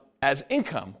up as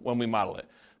income when we model it.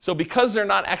 So because they're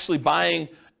not actually buying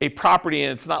a property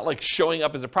and it's not like showing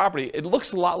up as a property, it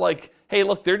looks a lot like, hey,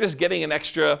 look, they're just getting an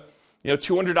extra,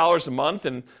 $200 a month,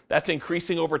 and that's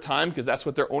increasing over time because that's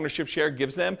what their ownership share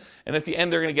gives them. And at the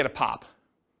end, they're going to get a pop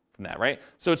from that, right?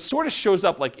 So it sort of shows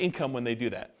up like income when they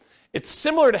do that. It's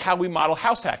similar to how we model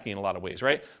house hacking in a lot of ways,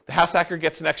 right? The house hacker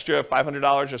gets an extra $500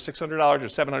 or $600 or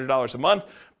 $700 a month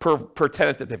per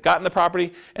tenant that they've got in the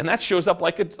property, and that shows up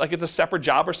like it's a separate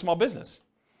job or small business.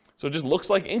 So it just looks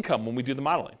like income when we do the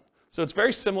modeling. So it's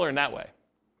very similar in that way.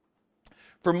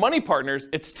 For money partners,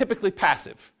 it's typically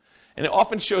passive, and it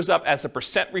often shows up as a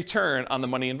 % return on the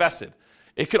money invested.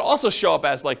 It could also show up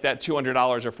as like that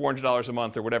 $200 or $400 a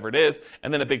month or whatever it is,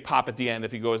 and then a big pop at the end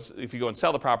if you go and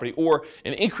sell the property, or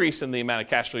an increase in the amount of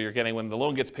cash flow you're getting when the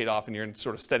loan gets paid off and you're in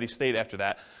sort of steady state after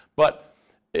that. But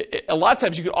a lot of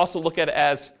times you could also look at it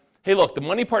as, hey, look, the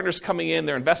money partner's coming in,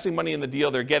 they're investing money in the deal,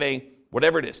 they're getting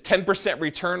whatever it is, 10%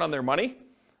 return on their money,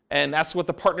 and that's what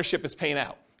the partnership is paying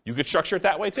out. You could structure it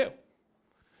that way too.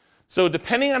 So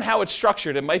depending on how it's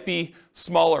structured, it might be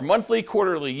smaller monthly,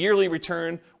 quarterly, yearly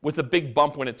return with a big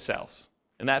bump when it sells.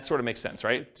 And that sort of makes sense,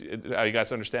 right? How you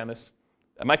guys understand this?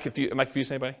 Am I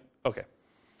confusing anybody? Okay.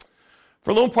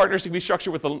 For loan partners, it can be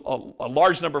structured with a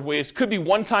large number of ways. Could be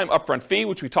one-time upfront fee,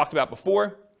 which we talked about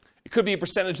before. It could be a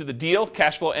percentage of the deal,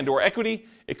 cash flow and or equity.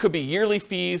 It could be yearly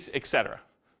fees, etc.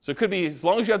 So it could be, as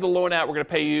long as you have the loan out, we're going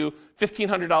to pay you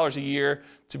 $1,500 a year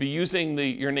to be using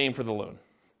your name for the loan.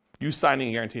 You signing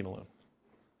and guaranteeing a loan.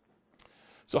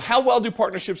 So how well do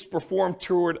partnerships perform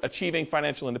toward achieving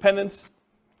financial independence?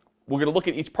 We're going to look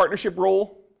at each partnership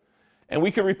role, and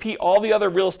we can repeat all the other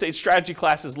real estate strategy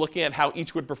classes looking at how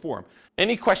each would perform.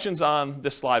 Any questions on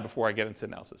this slide before I get into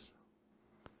analysis?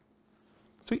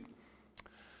 Sweet.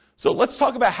 So let's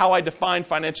talk about how I define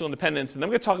financial independence, and then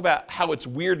we're going to talk about how it's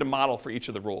weird to model for each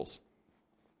of the roles.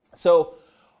 So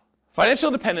financial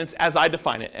independence, as I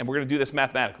define it, and we're going to do this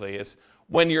mathematically, is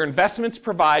when your investments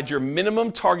provide your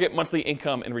minimum target monthly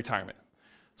income in retirement.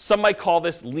 Some might call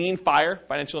this lean FIRE,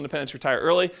 financial independence, retire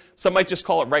early. Some might just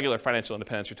call it regular financial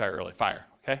independence, retire early, FIRE,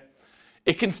 okay?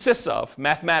 It consists of,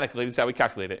 mathematically, this is how we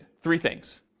calculate it, 3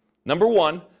 things. Number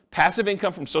 1, passive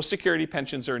income from Social Security,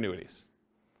 pensions, or annuities.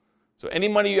 So any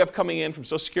money you have coming in from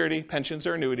Social Security, pensions,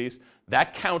 or annuities,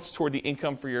 that counts toward the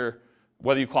income for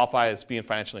whether you qualify as being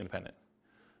financially independent.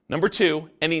 Number 2,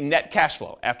 any net cash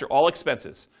flow after all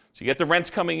expenses. So you get the rents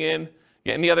coming in, you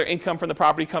get any other income from the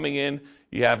property coming in,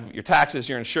 you have your taxes,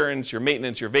 your insurance, your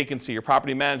maintenance, your vacancy, your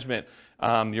property management,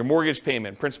 your mortgage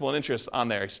payment, principal and interest on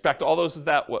there. Expect all those is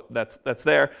that's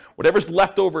there. Whatever's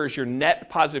left over is your net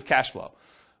positive cash flow.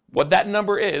 What that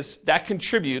number is, that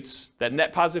contributes, that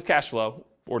net positive cash flow,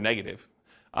 or negative,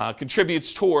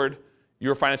 contributes toward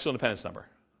your financial independence number.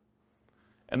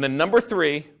 And then number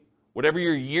 3, whatever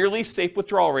your yearly safe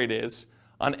withdrawal rate is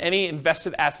on any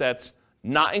invested assets,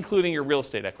 not including your real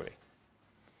estate equity.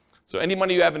 So any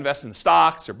money you have invested in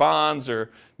stocks or bonds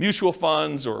or mutual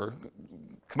funds or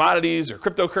commodities or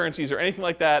cryptocurrencies or anything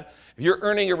like that, if you're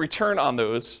earning a return on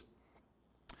those,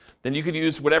 then you could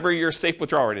use whatever your safe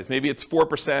withdrawal rate is. Maybe it's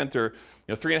 4% or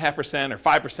 3.5% or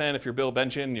 5% if you're Bill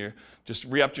Benjamin, you just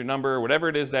re-upped your number, or whatever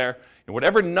it is there. And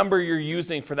whatever number you're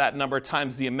using for that number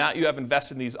times the amount you have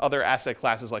invested in these other asset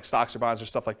classes like stocks or bonds or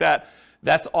stuff like that,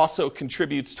 that also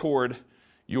contributes toward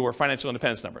your financial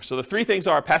independence number. So the 3 things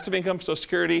are passive income, Social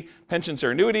Security, pensions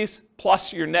or annuities,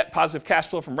 plus your net positive cash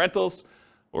flow from rentals,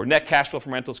 or net cash flow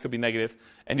from rentals could be negative,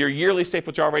 and your yearly safe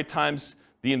withdrawal rate times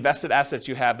the invested assets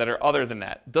you have that are other than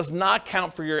that. Does not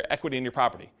count for your equity in your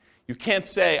property. You can't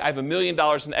say I have $1 million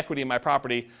in equity in my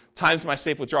property times my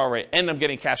safe withdrawal rate and I'm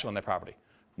getting cash flow on that property.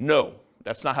 No,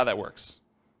 that's not how that works.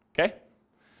 Okay?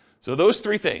 So those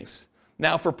 3 things.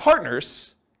 Now for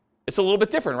partners, it's a little bit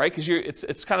different, right? Because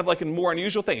it's kind of like a more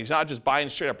unusual thing. You're not just buying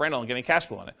straight up rental and getting cash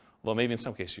flow on it. Although maybe in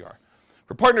some cases you are.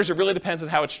 For partners, it really depends on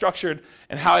how it's structured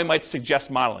and how I might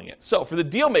suggest modeling it. So for the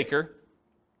deal maker,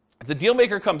 if the deal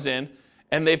maker comes in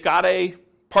and they've got a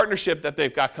partnership that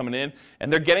they've got coming in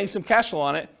and they're getting some cash flow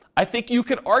on it, I think you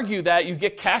could argue that you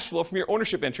get cash flow from your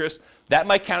ownership interest. That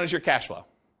might count as your cash flow.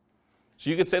 So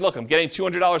you could say, look, I'm getting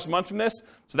 $200 a month from this,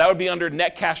 so that would be under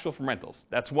net cash flow from rentals.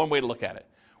 That's one way to look at it.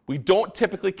 We don't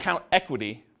typically count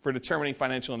equity for determining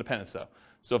financial independence, though.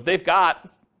 So if they've got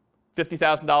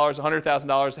 $50,000, $100,000,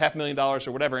 $500,000,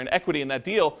 or whatever in equity in that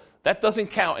deal, that doesn't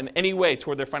count in any way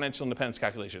toward their financial independence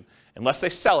calculation. Unless they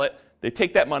sell it, they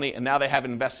take that money, and now they have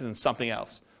it invested in something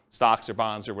else, stocks or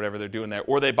bonds or whatever they're doing there,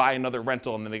 or they buy another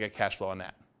rental, and then they get cash flow on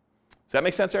that. Does that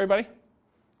make sense, everybody?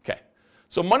 Okay.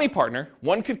 So money partner,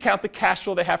 one could count the cash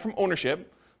flow they have from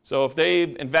ownership. So if they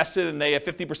invested and they have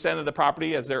 50% of the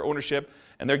property as their ownership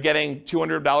and they're getting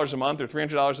 $200 a month or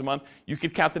 $300 a month, you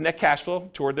could count the net cash flow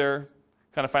toward their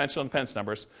kind of financial independence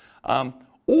numbers.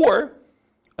 Or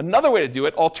another way to do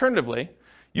it, alternatively,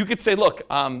 you could say, look,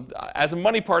 as a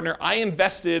money partner, I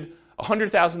invested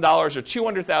 $100,000 or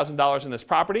 $200,000 in this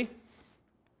property,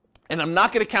 and I'm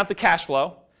not going to count the cash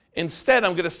flow. Instead,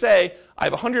 I'm going to say I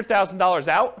have $100,000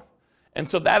 out, and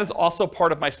so that is also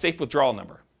part of my safe withdrawal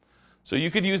number. So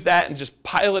you could use that and just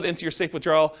pile it into your safe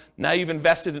withdrawal. Now you've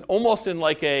invested in almost in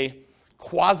like a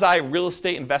quasi real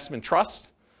estate investment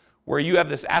trust where you have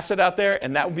this asset out there,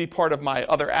 and that would be part of my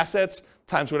other assets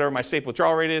times whatever my safe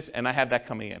withdrawal rate is, and I have that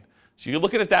coming in. So you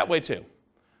look at it that way too.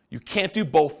 You can't do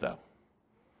both though.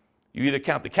 You either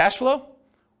count the cash flow,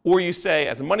 or you say,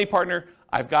 as a money partner,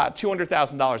 I've got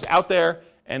 $200,000 out there,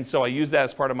 and so I use that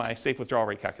as part of my safe withdrawal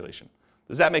rate calculation.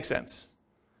 Does that make sense?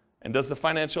 And does the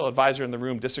financial advisor in the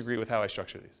room disagree with how I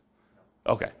structure these?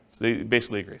 Okay, so he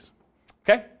basically agrees.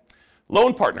 Okay?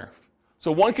 Loan partner.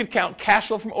 So one could count cash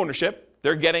flow from ownership.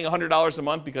 They're getting $100 a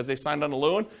month because they signed on a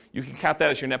loan. You can count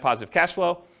that as your net positive cash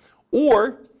flow.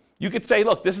 Or you could say,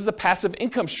 look, this is a passive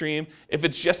income stream if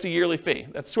it's just a yearly fee.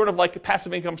 That's sort of like a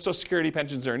passive income, Social Security,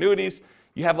 pensions, or annuities.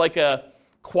 You have like a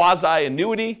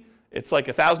quasi-annuity. It's like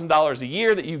 $1,000 a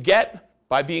year that you get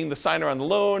by being the signer on the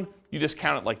loan. You just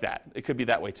count it like that. It could be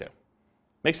that way too.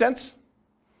 Make sense?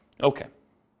 Okay.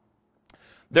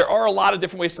 There are a lot of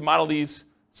different ways to model these,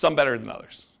 some better than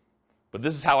others. But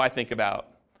this is how I think about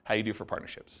how you do for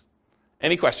partnerships.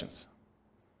 Any questions?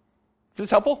 Is this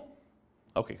helpful?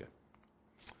 Okay, good.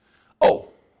 Oh,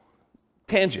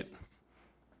 tangent.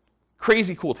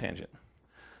 Crazy cool tangent.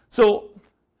 So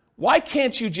why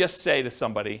can't you just say to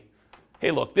somebody,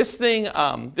 hey, look, this thing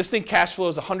cash flow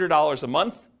is $100 a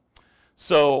month.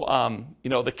 So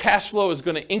the cash flow is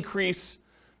going to increase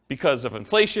because of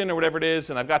inflation or whatever it is,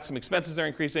 and I've got some expenses that are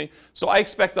increasing. So I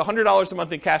expect the $100 a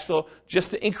month in cash flow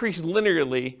just to increase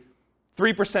linearly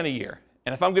 3% a year.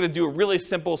 And if I'm going to do a really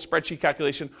simple spreadsheet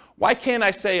calculation, why can't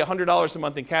I say $100 a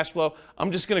month in cash flow?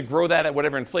 I'm just going to grow that at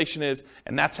whatever inflation is,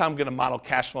 and that's how I'm going to model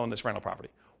cash flow in this rental property.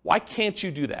 Why can't you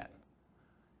do that?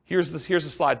 Here's the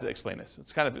slides that explain this.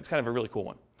 It's kind of a really cool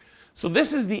one. So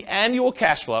this is the annual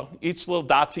cash flow, each little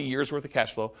dot's a year's worth of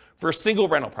cash flow for a single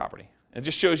rental property. It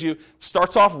just shows you,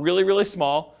 starts off really, really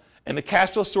small, and the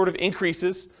cash flow sort of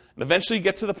increases, and eventually you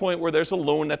get to the point where there's a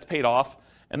loan that's paid off,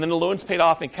 and then the loan's paid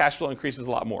off and cash flow increases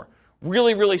a lot more.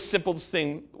 Really, really simple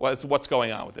thing was what's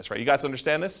going on with this, right? You guys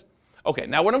understand this? Okay,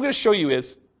 now what I'm going to show you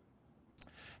is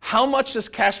how much does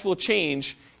cash flow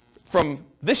change from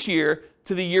this year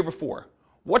to the year before?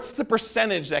 What's the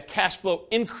percentage that cash flow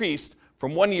increased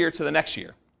from one year to the next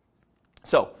year?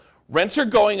 So rents are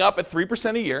going up at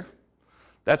 3% a year.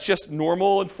 That's just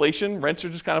normal inflation. Rents are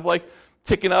just kind of like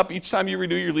ticking up. Each time you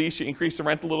renew your lease, you increase the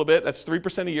rent a little bit. That's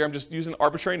 3% a year. I'm just using an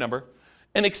arbitrary number.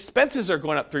 And expenses are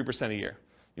going up 3% a year.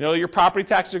 You know, your property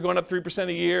taxes are going up 3%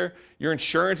 a year. Your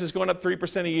insurance is going up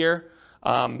 3% a year.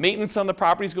 Maintenance on the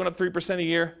property is going up 3% a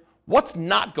year. What's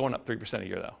not going up 3% a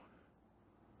year, though?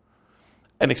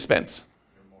 An expense.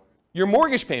 Your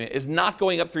mortgage payment is not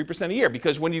going up 3% a year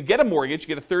because when you get a mortgage,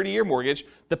 you get a 30-year mortgage,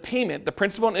 the payment, the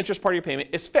principal and interest part of your payment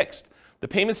is fixed. The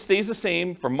payment stays the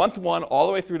same from month 1 all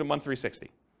the way through to month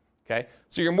 360. Okay?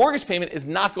 So your mortgage payment is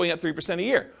not going up 3% a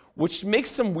year, which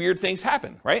makes some weird things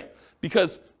happen, right?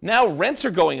 Because now rents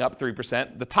are going up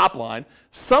 3%, the top line.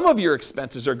 Some of your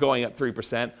expenses are going up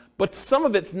 3%, but some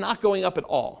of it's not going up at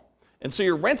all. And so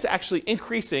your rent's actually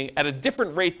increasing at a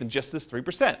different rate than just this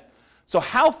 3%. So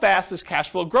how fast is cash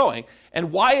flow growing?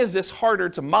 And why is this harder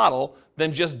to model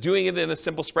than just doing it in a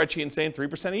simple spreadsheet and saying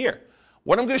 3% a year?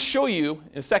 What I'm going to show you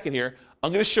in a second here,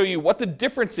 I'm going to show you what the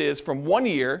difference is from one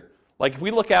year, like if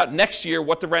we look out next year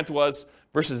what the rent was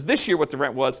versus this year what the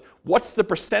rent was, what's the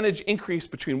percentage increase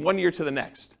between one year to the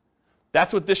next?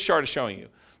 That's what this chart is showing you.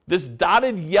 This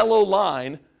dotted yellow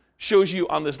line shows you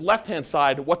on this left-hand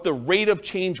side what the rate of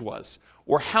change was,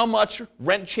 or how much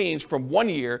rent changed from one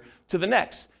year to the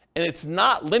next. And it's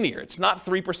not linear. It's not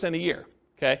 3% a year.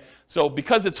 Okay? So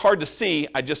because it's hard to see,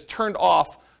 I just turned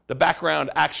off the background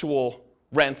actual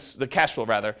rents, the cash flow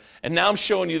rather, and now I'm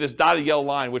showing you this dotted yellow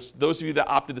line, which those of you that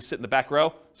opted to sit in the back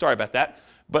row, sorry about that.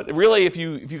 But really, if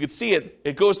you could see it,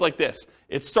 it goes like this.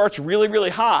 It starts really, really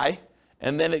high,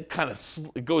 and then it kind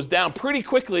of it goes down pretty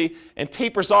quickly and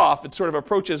tapers off. It sort of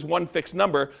approaches one fixed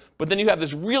number, but then you have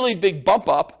this really big bump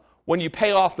up when you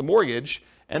pay off the mortgage,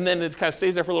 and then it kind of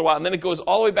stays there for a little while, and then it goes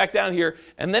all the way back down here,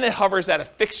 and then it hovers at a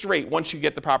fixed rate once you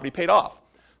get the property paid off.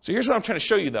 So here's what I'm trying to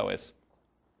show you, though, is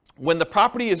when the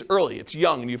property is early, it's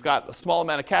young, and you've got a small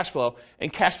amount of cash flow,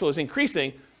 and cash flow is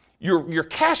increasing, your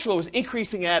cash flow is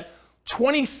increasing at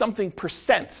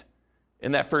 20-something%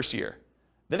 in that first year.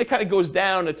 Then it kind of goes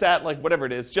down, it's at like whatever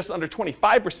it is, just under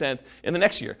 25% in the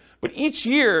next year. But each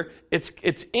year, it's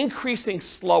increasing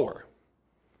slower,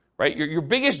 right? Your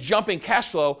biggest jump in cash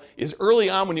flow is early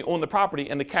on when you own the property,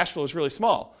 and the cash flow is really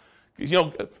small.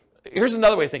 Here's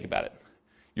another way to think about it.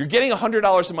 You're getting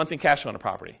 $100 a month in cash flow on a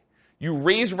property. You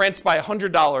raise rents by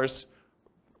 $100,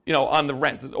 on the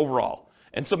rent overall.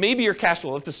 And so maybe your cash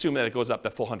flow, let's assume that it goes up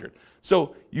that full 100.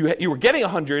 So you were getting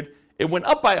 100, it went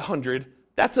up by 100,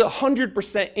 that's a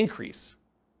 100% increase,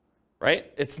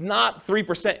 right? It's not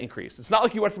 3% increase. It's not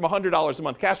like you went from $100 a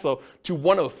month cash flow to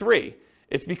 103.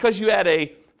 It's because you had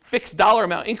a fixed dollar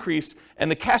amount increase and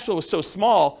the cash flow was so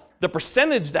small, the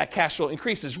percentage that cash flow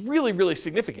increase is really, really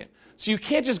significant. So you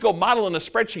can't just go model in a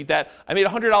spreadsheet that I made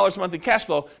 $100 a month in cash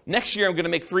flow, next year I'm going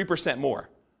to make 3% more.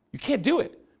 You can't do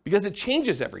it because it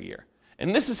changes every year.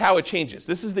 And this is how it changes.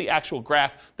 This is the actual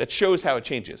graph that shows how it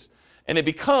changes. And it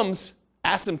becomes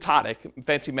asymptotic,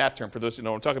 fancy math term for those who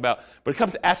know what I'm talking about, but it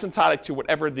becomes asymptotic to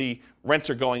whatever the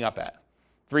rents are going up at,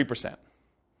 3%.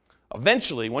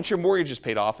 Eventually, once your mortgage is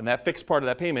paid off and that fixed part of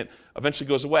that payment eventually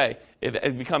goes away,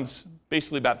 it becomes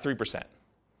basically about 3%.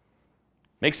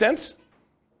 Make sense?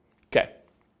 Okay.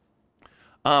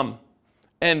 And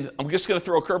I'm just going to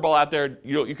throw a curveball out there.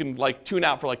 You can tune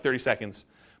out for 30 seconds.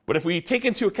 But if we take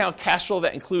into account cash flow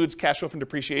that includes cash flow from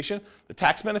depreciation, the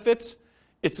tax benefits,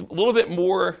 it's a little bit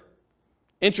more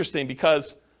interesting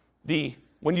because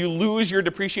when you lose your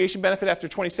depreciation benefit after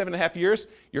 27.5 years,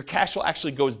 your cash flow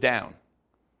actually goes down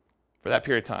for that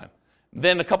period of time.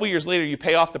 Then a couple years later, you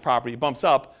pay off the property, it bumps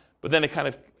up, but then it kind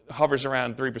of hovers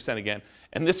around 3% again.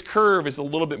 And this curve is a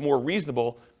little bit more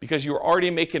reasonable because you were already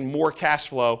making more cash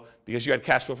flow because you had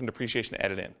cash flow from depreciation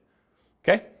added in.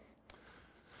 Okay?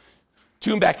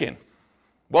 Tune back in.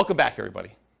 Welcome back,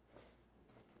 everybody.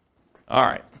 All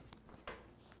right.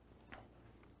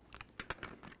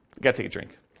 I gotta take a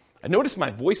drink. I noticed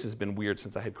my voice has been weird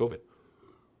since I had COVID.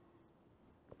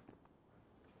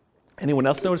 Anyone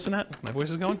else noticing that? My voice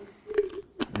is going?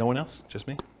 No one else? Just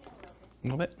me? A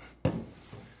little bit?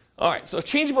 All right, so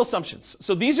changeable assumptions.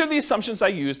 So these are the assumptions I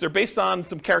use. They're based on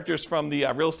some characters from the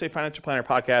Real Estate Financial Planner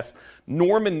podcast,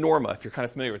 Norm and Norma, if you're kind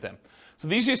of familiar with them. So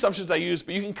these are the assumptions I use,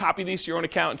 but you can copy these to your own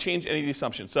account and change any of the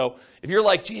assumptions. So if you're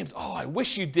like, James, I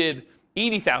wish you did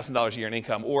 $80,000 a year in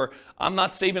income, or I'm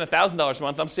not saving $1,000 a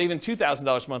month, I'm saving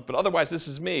 $2,000 a month, but otherwise this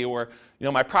is me, or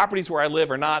my properties where I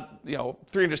live are not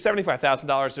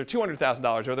 $375,000, they're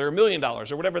 $200,000, or they're $1 million, or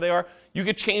whatever they are, you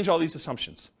could change all these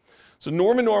assumptions. So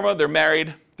Norm and Norma, they're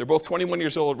married, they're both 21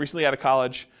 years old, recently out of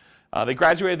college. They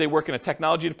graduated, they work in a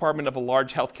technology department of a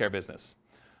large healthcare business.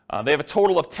 They have a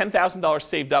total of $10,000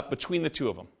 saved up between the two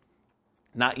of them,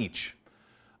 not each.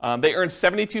 They earn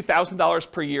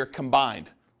 $72,000 per year combined,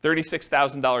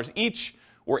 $36,000 each,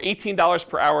 or $18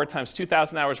 per hour times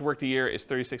 2,000 hours worked a year is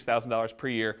 $36,000 per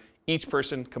year. Each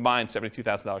person combined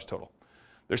 $72,000 total.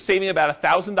 They're saving about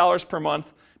 $1,000 per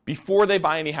month before they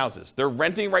buy any houses. They're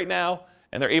renting right now,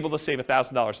 and they're able to save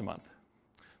 $1,000 a month.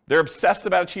 They're obsessed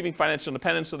about achieving financial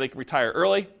independence so they can retire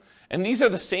early. And these are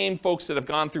the same folks that have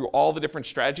gone through all the different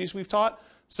strategies we've taught.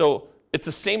 So it's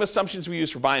the same assumptions we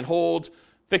use for buy and hold,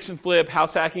 fix and flip,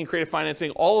 house hacking, creative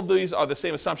financing. All of these are the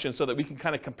same assumptions so that we can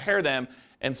kind of compare them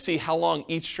and see how long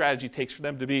each strategy takes for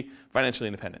them to be financially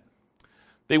independent.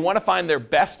 They want to find their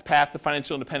best path to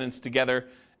financial independence together.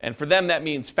 And for them, that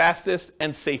means fastest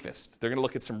and safest. They're going to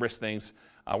look at some risk things.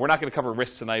 We're not going to cover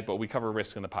risks tonight, but we cover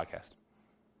risk in the podcast.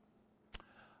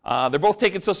 They're both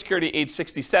taking Social Security at age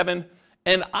 67.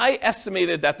 And I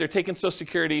estimated that they're taking Social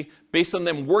Security based on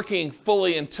them working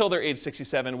fully until they're age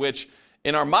 67, which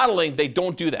in our modeling, they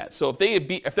don't do that. So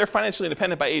if they're financially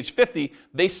independent by age 50,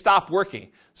 they stop working.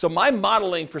 So my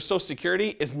modeling for Social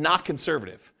Security is not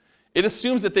conservative. It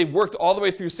assumes that they've worked all the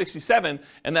way through 67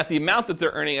 and that the amount that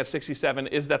they're earning at 67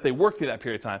 is that they worked through that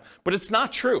period of time. But it's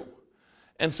not true.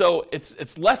 And so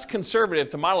it's less conservative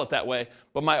to model it that way.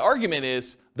 But my argument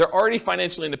is they're already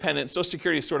financially independent. Social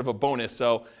Security is sort of a bonus,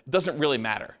 so it doesn't really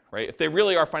matter, right? If they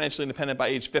really are financially independent by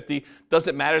age 50, does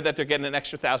it matter that they're getting an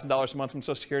extra $1,000 a month from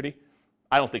Social Security?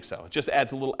 I don't think so. It just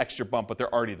adds a little extra bump, but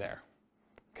they're already there.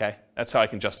 Okay? That's how I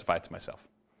can justify it to myself.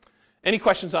 Any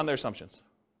questions on their assumptions?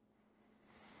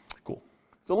 Cool.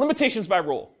 So limitations by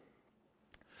role.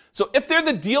 So if they're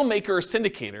the deal maker or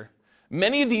syndicator,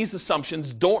 many of these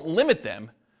assumptions don't limit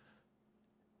them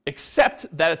except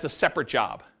that it's a separate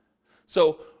job.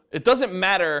 So it doesn't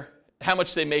matter how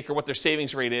much they make or what their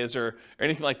savings rate is or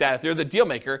anything like that. If they're the deal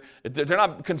maker, they're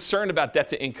not concerned about debt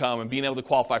to income and being able to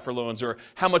qualify for loans or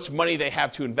how much money they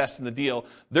have to invest in the deal.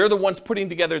 They're the ones putting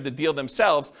together the deal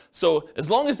themselves. So as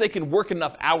long as they can work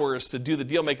enough hours to do the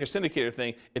deal maker syndicator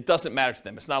thing, it doesn't matter to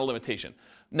them. It's not a limitation.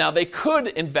 Now, they could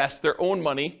invest their own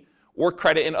money or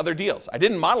credit in other deals. I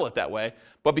didn't model it that way,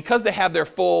 but because they have their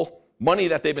full money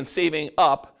that they've been saving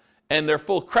up and their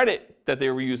full credit that they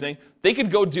were using, they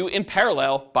could go do in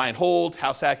parallel buy and hold,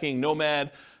 house hacking,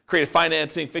 nomad, creative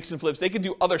financing, fix and flips. They could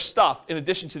do other stuff in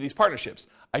addition to these partnerships.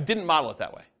 I didn't model it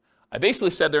that way. I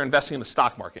basically said they're investing in the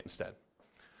stock market instead.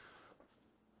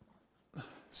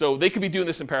 So they could be doing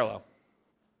this in parallel.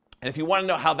 And if you want to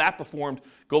know how that performed,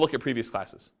 go look at previous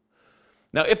classes.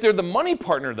 Now, if they're the money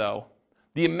partner, though,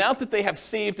 the amount that they have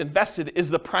saved invested is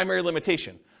the primary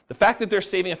limitation. The fact that they're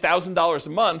saving $1,000 a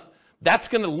month, that's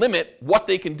going to limit what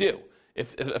they can do.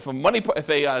 If a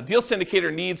deal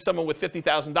syndicator needs someone with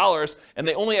 $50,000 and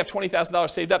they only have $20,000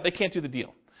 saved up, they can't do the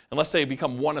deal unless they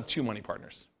become one of two money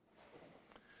partners.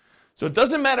 So it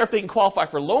doesn't matter if they can qualify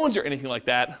for loans or anything like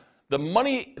that. The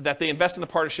money that they invest in the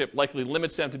partnership likely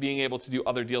limits them to being able to do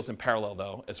other deals in parallel,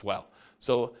 though, as well.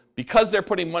 So because they're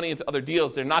putting money into other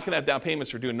deals, they're not going to have down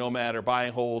payments for doing nomad or buy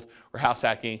and hold or house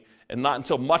hacking, and not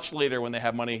until much later when they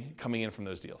have money coming in from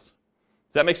those deals.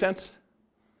 Does that make sense?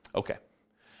 Okay.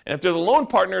 And if they're the loan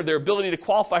partner, their ability to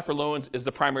qualify for loans is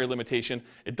the primary limitation.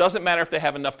 It doesn't matter if they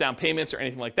have enough down payments or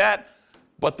anything like that,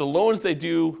 but the loans they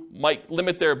do might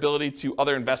limit their ability to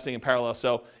other investing in parallel.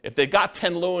 So if they've got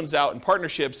 10 loans out in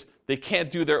partnerships, they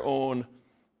can't do their own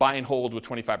buy and hold with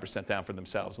 25% down for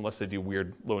themselves unless they do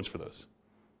weird loans for those.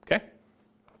 Okay?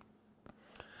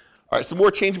 All right, some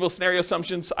more changeable scenario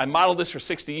assumptions. I modeled this for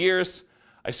 60 years.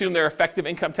 I assume their effective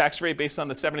income tax rate based on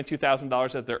the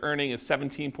 $72,000 that they're earning is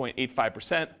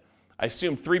 17.85%. I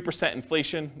assume 3%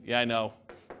 inflation. Yeah, I know.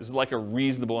 This is like a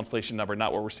reasonable inflation number,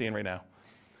 not what we're seeing right now.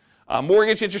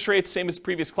 Mortgage interest rates, same as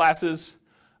previous classes.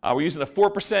 We're using a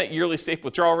 4% yearly safe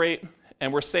withdrawal rate,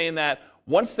 and we're saying that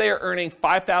once they are earning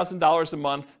 $5,000 a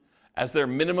month as their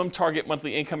minimum target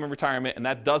monthly income in retirement, and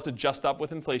that does adjust up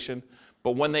with inflation,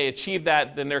 but when they achieve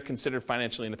that, then they're considered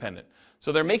financially independent.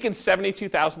 So they're making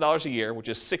 $72,000 a year, which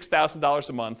is $6,000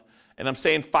 a month, and I'm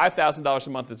saying $5,000 a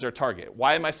month is their target.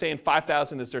 Why am I saying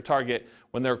 $5,000 is their target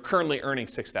when they're currently earning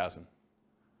 $6,000?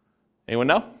 Anyone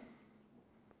know?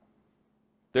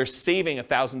 They're saving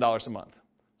 $1,000 a month.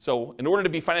 So in order to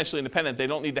be financially independent, they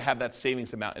don't need to have that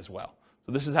savings amount as well.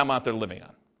 So this is how much they're living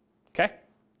on. Okay?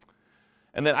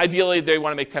 And then ideally, they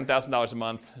want to make $10,000 a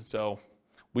month. So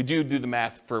we do the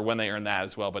math for when they earn that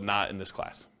as well, but not in this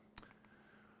class.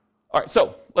 All right,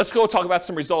 so let's go talk about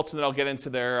some results, and then I'll get into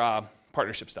their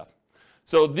partnership stuff.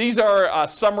 So these are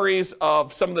summaries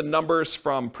of some of the numbers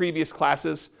from previous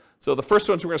classes. So the first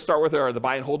ones we're going to start with are the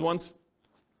buy and hold ones.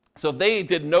 So they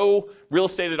did no real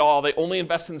estate at all. They only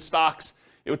invested in stocks.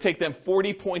 It would take them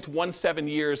 40.17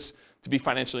 years to be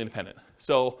financially independent.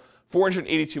 So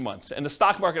 482 months. And the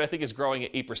stock market, I think, is growing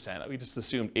at 8%. We just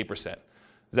assumed 8%. Does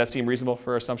that seem reasonable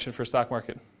for assumption for stock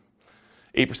market?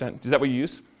 8%. Is that what you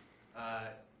use?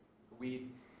 We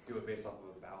do it based off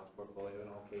of a balanced portfolio in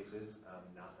all cases,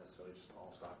 not necessarily just an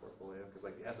all-stock portfolio, because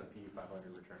like the S&P 500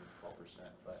 returns 12%,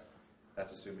 but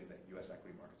that's assuming that U.S.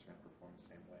 equity markets are going to perform the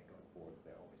same way going forward that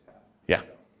they always have. Yeah.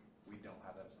 So we don't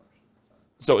have that assumption.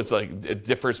 So it's like it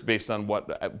differs based on what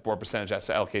percentage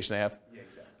asset allocation they have? Yeah,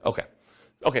 exactly. Okay.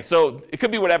 Okay, so it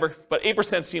could be whatever, but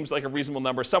 8% seems like a reasonable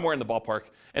number, somewhere in the ballpark.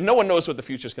 And no one knows what the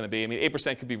future is going to be. I mean,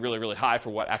 8% could be really, really high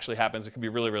for what actually happens. It could be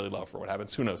really, really low for what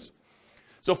happens. Who knows?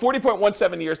 So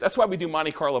 40.17 years, that's why we do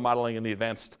Monte Carlo modeling in the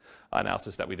advanced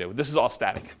analysis that we do. This is all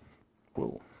static. Whoa,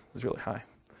 it was really high.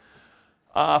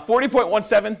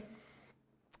 40.17.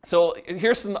 So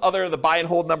here's some other the buy and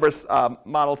hold numbers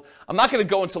modeled. I'm not going to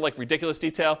go into like ridiculous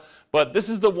detail, but this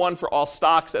is the one for all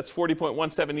stocks. That's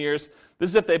 40.17 years. This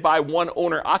is if they buy one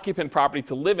owner-occupant property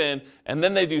to live in, and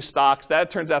then they do stocks. That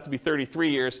turns out to be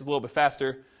 33 years, it's a little bit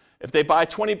faster. If they buy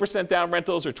 20% down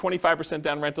rentals or 25%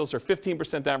 down rentals or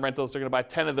 15% down rentals, they're going to buy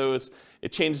 10 of those.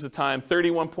 It changes the time.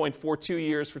 31.42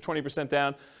 years for 20%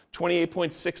 down,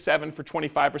 28.67 for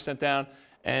 25% down,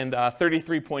 and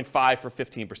 33.5 for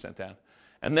 15% down.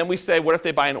 And then we say, what if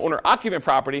they buy an owner-occupant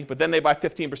property, but then they buy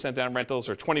 15% down rentals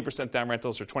or 20% down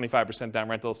rentals or 25% down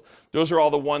rentals? Those are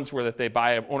all the ones where that they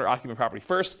buy an owner-occupant property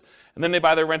first, and then they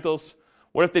buy their rentals.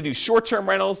 What if they do short-term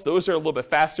rentals? Those are a little bit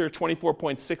faster,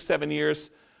 24.67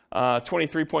 years.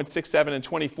 23.67 and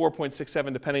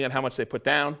 24.67 depending on how much they put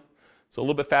down. So a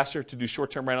little bit faster to do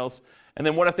short-term rentals. And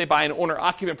then what if they buy an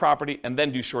owner-occupant property and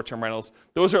then do short-term rentals?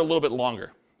 Those are a little bit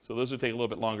longer. So those would take a little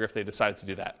bit longer if they decide to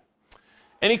do that.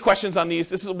 Any questions on these?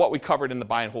 This is what we covered in the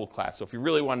buy and hold class. So if you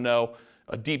really want to know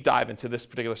a deep dive into this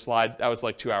particular slide, that was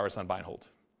like 2 hours on buy and hold.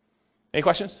 Any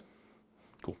questions?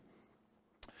 Cool.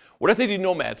 What if they do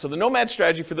nomad? So the nomad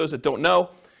strategy, for those that don't know,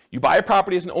 you buy a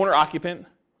property as an owner-occupant,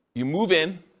 you move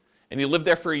in, and you live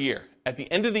there for a year. At the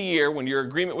end of the year, when your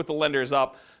agreement with the lender is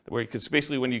up, because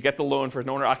basically when you get the loan for an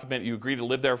owner-occupant, you agree to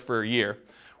live there for a year.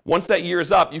 Once that year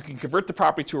is up, you can convert the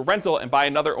property to a rental and buy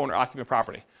another owner-occupant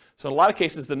property. So in a lot of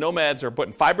cases, the nomads are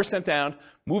putting 5% down,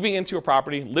 moving into a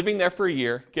property, living there for a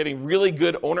year, getting really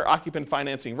good owner-occupant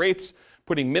financing rates,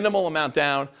 putting minimal amount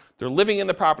down. They're living in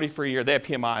the property for a year. They have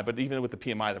PMI, but even with the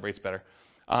PMI, the rate's better.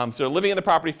 So they're living in the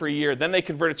property for a year, then they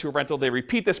convert it to a rental. They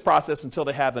repeat this process until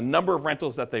they have the number of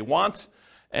rentals that they want,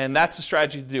 and that's the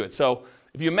strategy to do it. So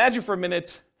if you imagine for a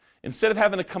minute, instead of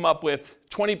having to come up with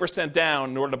 20%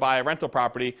 down in order to buy a rental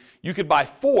property, you could buy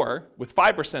 4 with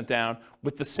 5% down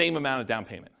with the same amount of down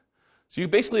payment. So you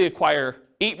basically acquire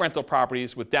 8 rental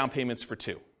properties with down payments for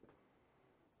 2.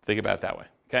 Think about it that way,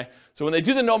 okay? So when they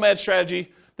do the nomad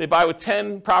strategy, they buy with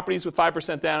 10 properties with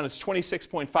 5% down. It's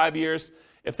 26.5 years.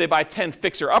 If they buy 10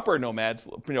 fixer-upper nomads,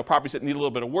 properties that need a little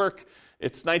bit of work,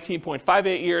 it's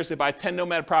 19.58 years. They buy 10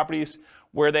 nomad properties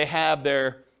where they have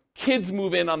their kids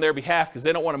move in on their behalf because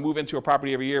they don't want to move into a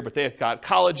property every year, but they've got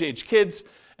college-age kids.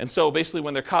 And so basically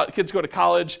when their kids go to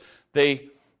college,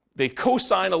 they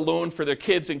co-sign a loan for their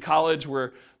kids in college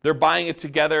where they're buying it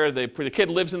together. The kid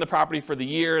lives in the property for the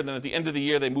year, and then at the end of the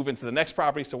year, they move into the next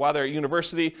property. So while they're at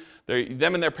university,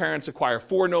 them and their parents acquire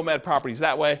 4 nomad properties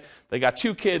that way. They got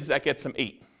 2 kids, that gets them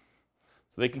 8.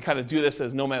 So they can kind of do this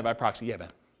as nomad by proxy. Yeah, Ben?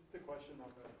 Just a question on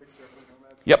the fixer-upper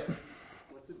nomad. Yep.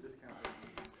 What's the discount rate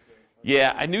you use?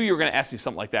 Yeah, I knew you were going to ask me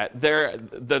something like that.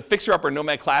 The fixer-upper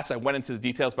nomad class, I went into the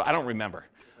details, but I don't remember.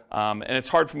 And it's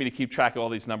hard for me to keep track of all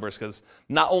these numbers because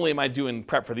not only am I doing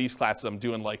prep for these classes, I'm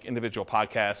doing like individual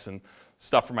podcasts and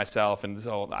stuff for myself. And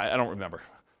so I don't remember.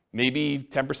 Maybe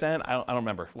 10%? I don't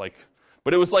remember.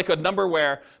 But it was like a number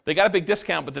where they got a big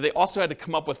discount, but then they also had to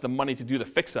come up with the money to do the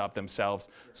fix-up themselves.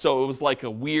 So it was like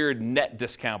a weird net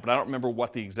discount, but I don't remember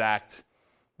what the exact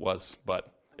was.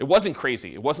 But it wasn't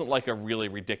crazy. It wasn't like a really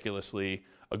ridiculously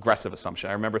aggressive assumption.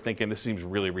 I remember thinking this seems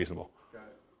really reasonable.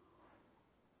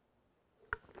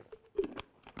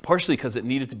 Partially because it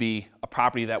needed to be a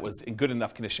property that was in good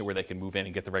enough condition where they could move in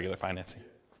and get the regular financing.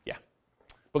 Yeah.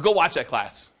 But go watch that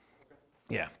class.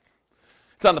 Yeah.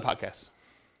 It's on the podcast.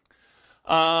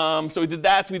 So we did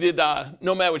that. We did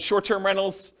nomad with short-term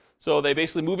rentals. So they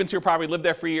basically move into your property, live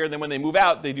there for a year, and then when they move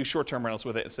out, they do short-term rentals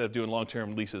with it instead of doing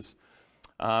long-term leases.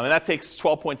 And that takes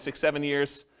 12.67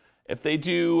 years. If they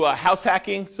do house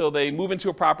hacking, so they move into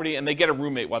a property and they get a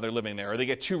roommate while they're living there, or they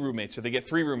get 2 roommates, or they get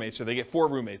 3 roommates, or they get 4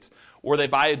 roommates, or they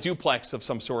buy a duplex of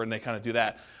some sort and they kind of do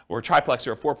that, or a triplex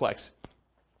or a fourplex.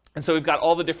 And so we've got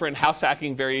all the different house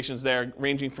hacking variations there,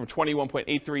 ranging from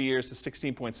 21.83 years to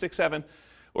 16.67.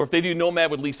 Or if they do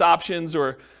nomad with lease options,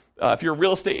 or if you're a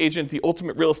real estate agent, the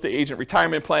ultimate real estate agent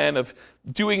retirement plan of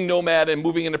doing nomad and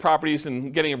moving into properties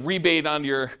and getting a rebate on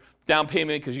your down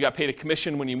payment because you got paid a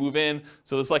commission when you move in.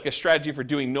 So there's like a strategy for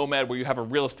doing nomad where you have a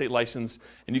real estate license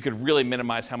and you could really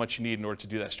minimize how much you need in order to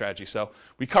do that strategy. So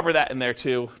we cover that in there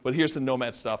too, but here's the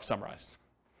nomad stuff summarized.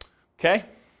 Okay?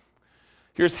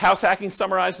 Here's house hacking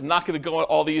summarized. I'm not going to go into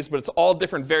all these, but it's all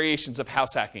different variations of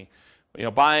house hacking.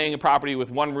 Buying a property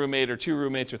with 1 roommate or 2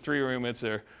 roommates or 3 roommates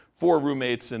or 4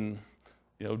 roommates and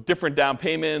different down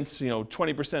payments,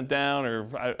 20% down,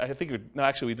 or I think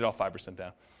actually we did all 5%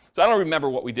 down. So I don't remember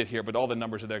what we did here, but all the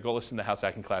numbers are there. Go listen to the house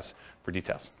hacking class for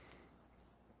details.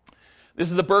 This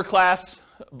is the BRRRR class,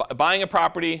 buying a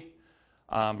property,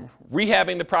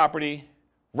 rehabbing the property,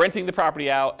 renting the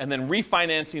property out, and then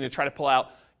refinancing to try to pull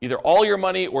out either all your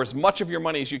money or as much of your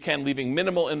money as you can, leaving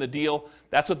minimal in the deal.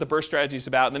 That's what the BRRRR strategy is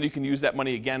about, and then you can use that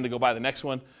money again to go buy the next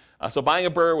one. So buying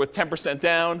a BRRRR with 10%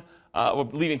 down,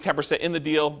 leaving 10% in the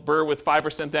deal, BRRRR with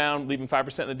 5% down, leaving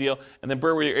 5% in the deal, and then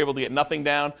BRRRR where you're able to get nothing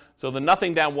down. So the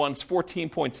nothing down one's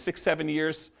 14.67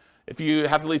 years. If you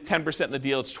have to leave 10% in the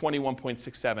deal, it's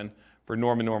 21.67 for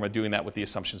Norma doing that with the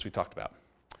assumptions we talked about.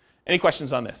 Any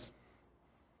questions on this?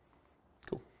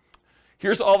 Cool.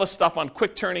 Here's all the stuff on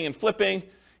quick turning and flipping.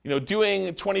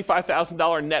 Doing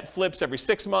 $25,000 net flips every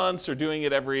 6 months, or doing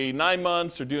it every 9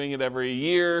 months, or doing it every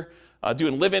year,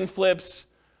 doing live-in flips.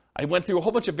 I went through a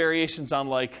whole bunch of variations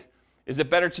on is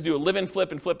it better to do a live-in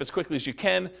flip and flip as quickly as you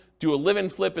can, do a live-in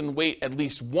flip and wait at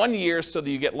least 1 year so that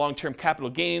you get long-term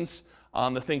capital gains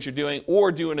on the things you're doing,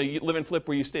 or doing a live and flip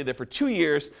where you stay there for 2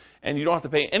 years and you don't have to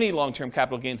pay any long-term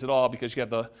capital gains at all because you have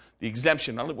the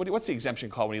exemption. What's the exemption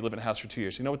called when you live in a house for 2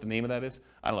 years? You know what the name of that is?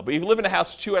 I don't know. But if you live in a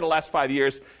house 2 out of the last 5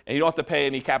 years and you don't have to pay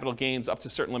any capital gains up to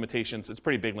certain limitations, it's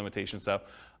pretty big limitations though,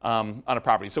 on a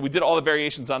property. So we did all the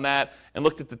variations on that and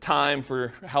looked at the time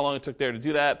for how long it took there to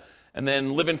do that. And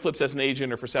then live and flips as an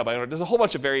agent or for sale by owner. There's a whole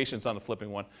bunch of variations on the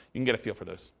flipping one. You can get a feel for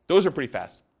those. Those are pretty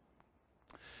fast.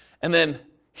 And then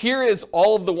here is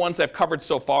all of the ones I've covered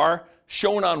so far,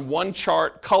 shown on one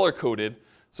chart, color-coded.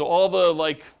 So all the,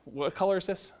 like, what color is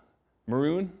this?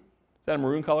 Maroon? Is that a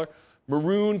maroon color?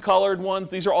 Maroon-colored ones,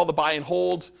 these are all the buy and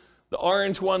hold. The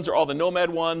orange ones are all the Nomad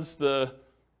ones. The,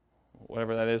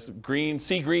 whatever that is, green,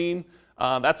 sea green,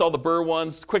 that's all the Burr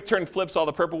ones. Quick turn flips, all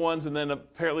the purple ones. And then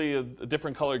apparently a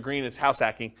different color green is house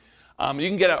hacking. You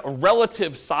can get a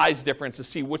relative size difference to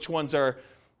see which ones are,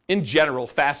 in general,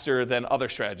 faster than other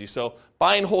strategies. So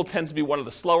buy and hold tends to be one of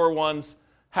the slower ones.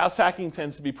 House hacking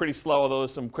tends to be pretty slow, although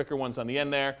there's some quicker ones on the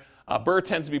end there. Burr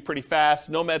tends to be pretty fast.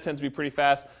 Nomad tends to be pretty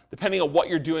fast. Depending on what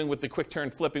you're doing with the quick turn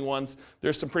flipping ones,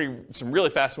 there's some really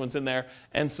fast ones in there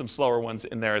and some slower ones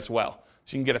in there as well.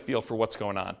 So you can get a feel for what's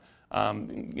going on.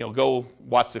 Go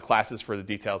watch the classes for the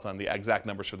details on the exact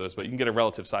numbers for those, but you can get a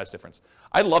relative size difference.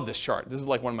 I love this chart. This is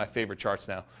like one of my favorite charts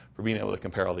now for being able to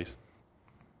compare all these.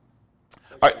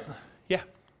 All right, yeah.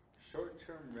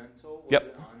 Short-term rental, was Yep.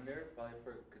 it on there? Probably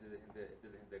because it doesn't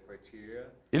hit the criteria.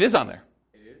 It is on there.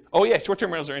 It is? Oh yeah,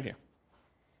 short-term rentals are in here.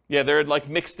 Yeah, they're like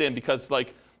mixed in because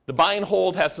like the buy and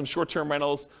hold has some short-term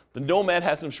rentals, the Nomad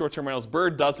has some short-term rentals, Burr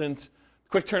doesn't,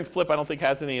 quick turn flip I don't think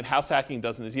has any, and house hacking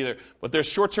doesn't either. But there's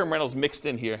short-term rentals mixed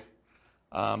in here.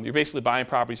 You're basically buying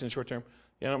properties in short-term.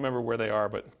 Yeah, I don't remember where they are,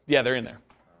 but yeah, they're in there.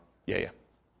 Yeah.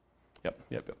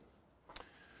 Yep.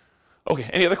 Okay,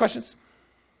 any other questions?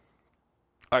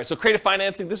 All right, so creative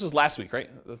financing, this was last week, right?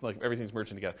 Like everything's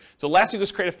merging together. So last week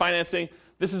was creative financing.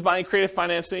 This is buying creative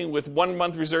financing with 1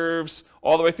 month reserves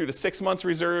all the way through to 6 months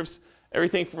reserves.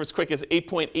 Everything from as quick as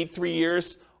 8.83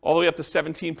 years all the way up to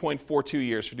 17.42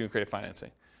 years for doing creative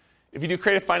financing. If you do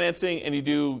creative financing and you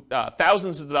do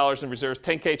thousands of dollars in reserves,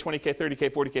 10K, 20K,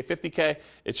 30K, 40K, 50K,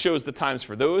 it shows the times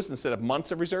for those instead of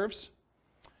months of reserves.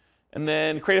 And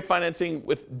then creative financing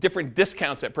with different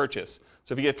discounts at purchase.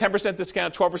 So if you get a 10%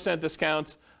 discount, 12%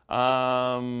 discount,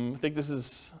 I think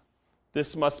this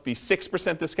must be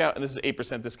 6% discount, and this is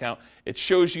 8% discount. It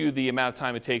shows you the amount of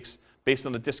time it takes based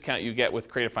on the discount you get with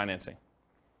creative financing.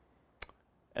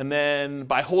 And then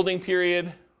by holding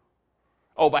period,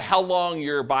 by how long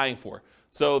you're buying for.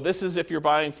 So this is if you're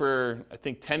buying for, I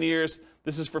think, 10 years,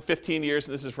 this is for 15 years,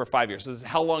 and this is for 5 years. So this is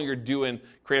how long you're doing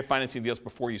creative financing deals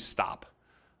before you stop.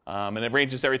 And it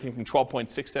ranges everything from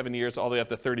 12.67 years all the way up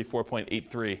to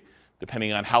 34.83,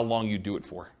 depending on how long you do it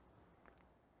for.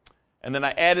 And then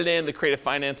I added in the creative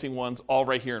financing ones all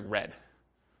right here in red.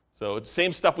 So it's the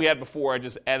same stuff we had before, I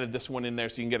just added this one in there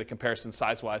so you can get a comparison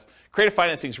size-wise. Creative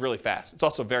financing is really fast. It's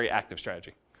also a very active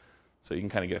strategy. So you can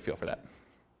kind of get a feel for that.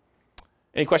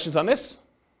 Any questions on this?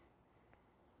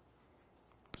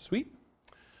 Sweet.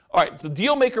 All right, so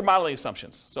deal maker modeling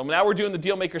assumptions. So now we're doing the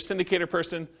deal maker syndicator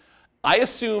person. I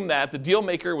assume that the deal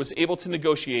maker was able to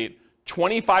negotiate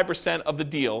 25% of the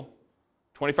deal,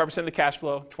 25% of the cash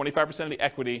flow, 25% of the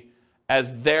equity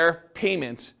as their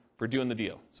payment for doing the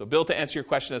deal. So Bill, to answer your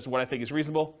question as to what I think is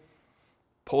reasonable,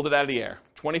 pulled it out of the air.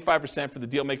 25% for the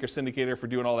deal maker syndicator for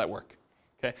doing all that work.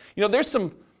 Okay. There's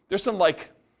some like,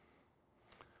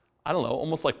 I don't know,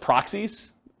 almost like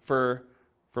proxies for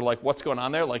like what's going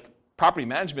on there. Like property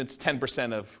management's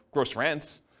 10% of gross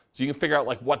rents. So you can figure out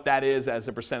like what that is as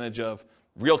a percentage of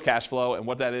real cash flow and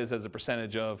what that is as a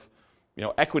percentage of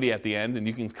equity at the end. And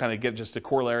you can kind of get just a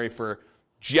corollary for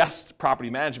just property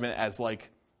management as like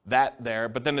that there.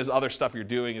 But then there's other stuff you're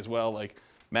doing as well, like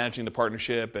managing the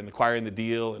partnership and acquiring the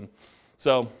deal. And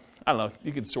so, I don't know,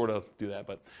 you could sort of do that.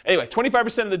 But anyway,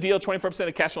 25% of the deal, 25%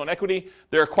 of cash flow and equity.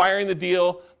 They're acquiring the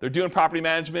deal. They're doing property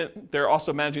management. They're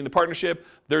also managing the partnership.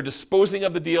 They're disposing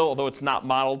of the deal, although it's not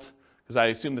modeled, because I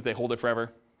assume that they hold it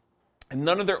forever. And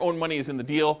none of their own money is in the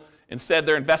deal. Instead,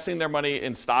 they're investing their money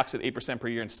in stocks at 8% per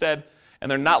year instead.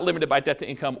 And they're not limited by debt to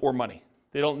income or money.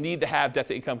 They don't need to have debt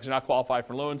to income because they're not qualified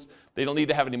for loans. They don't need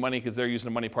to have any money because they're using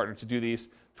a money partner to do these.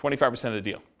 25% of the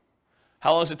deal.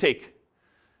 How long does it take?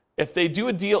 If they do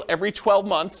a deal every 12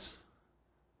 months,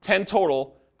 10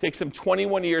 total, it takes them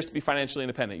 21 years to be financially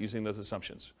independent using those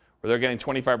assumptions, where they're getting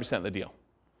 25% of the deal.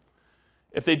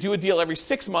 If they do a deal every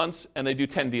 6 months and they do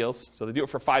 10 deals, so they do it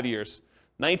for 5 years,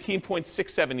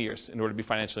 19.67 years in order to be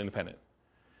financially independent.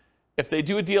 if they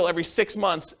do a deal every 6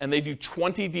 months and they do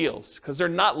 20 deals, because they're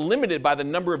not limited by the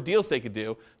number of deals they could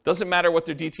do, doesn't matter what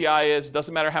their DTI is,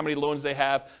 doesn't matter how many loans they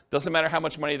have, doesn't matter how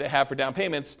much money they have for down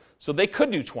payments, so they could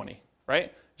do 20,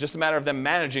 right? Just a matter of them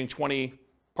managing 20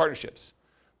 partnerships.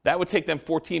 That would take them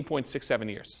 14.67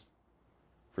 years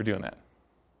for doing that,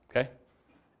 okay?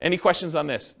 Any questions on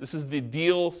this? This is the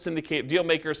deal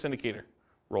maker syndicator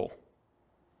role.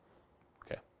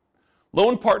 Okay.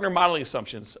 Loan partner modeling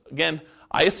assumptions. Again,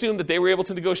 I assume that they were able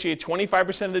to negotiate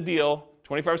 25% of the deal,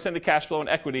 25% of the cash flow and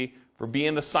equity for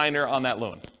being the signer on that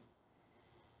loan.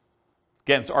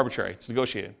 Again, it's arbitrary. It's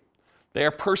negotiated. They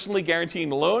are personally guaranteeing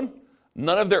the loan.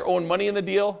 None of their own money in the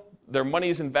deal. Their money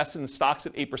is invested in stocks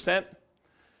at 8%.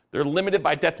 They're limited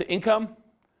by debt to income.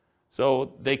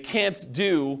 So they can't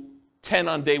do 10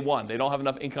 on day one. They don't have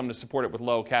enough income to support it with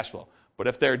low cash flow. But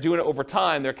if they're doing it over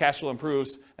time, their cash flow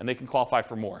improves and they can qualify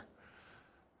for more.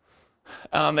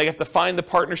 They have to find the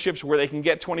partnerships where they can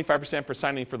get 25% for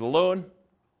signing for the loan.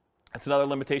 That's another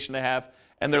limitation they have.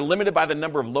 And they're limited by the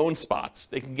number of loan spots.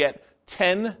 They can get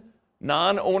 10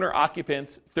 non-owner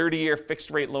occupant 30-year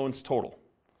fixed rate loans total.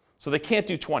 So they can't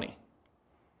do 20.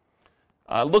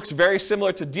 Looks very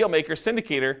similar to Dealmaker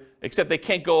Syndicator, except they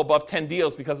can't go above 10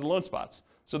 deals because of the loan spots.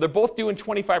 So they're both doing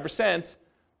 25%.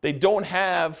 They don't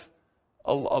have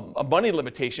a money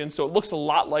limitation, so it looks a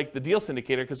lot like the deal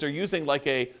syndicator because they're using like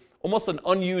almost an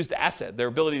unused asset, their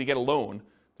ability to get a loan.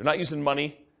 They're not using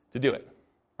money to do it,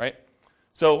 right?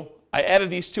 So I added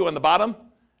these two on the bottom,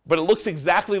 but it looks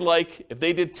exactly like if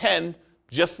they did 10,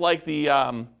 just like the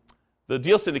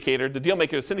deal syndicator, the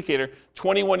Dealmaker syndicator,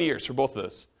 21 years for both of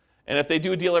those. And if they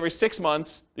do a deal every 6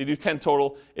 months, they do 10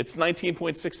 total, it's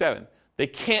 19.67. They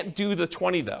can't do the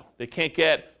 20 though. They can't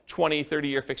get 20,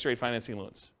 30-year fixed rate financing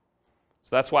loans.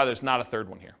 So that's why there's not a third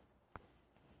one here.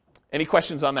 Any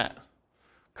questions on that?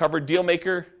 Covered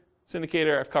Dealmaker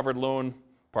syndicator, I've covered loan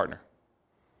partner.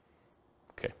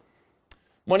 Okay.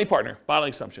 Money partner,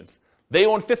 modeling assumptions. They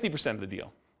own 50% of the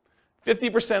deal.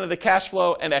 50% of the cash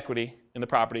flow and equity in the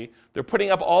property. They're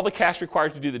putting up all the cash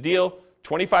required to do the deal,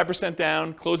 25%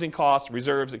 down, closing costs,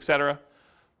 reserves, etc.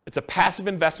 It's a passive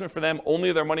investment for them.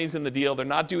 Only their money's in the deal. They're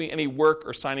not doing any work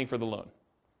or signing for the loan.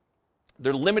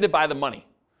 They're limited by the money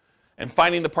and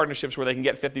finding the partnerships where they can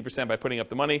get 50% by putting up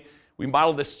the money. We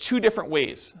modeled this 2 different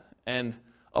ways. And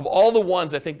of all the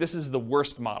ones, I think this is the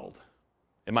worst modeled,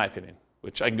 in my opinion,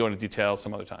 which I can go into detail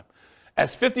some other time.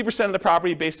 As 50% of the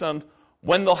property based on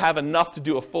when they'll have enough to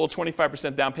do a full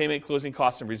 25% down payment, closing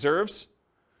costs, and reserves.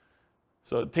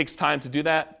 So it takes time to do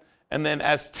that. And then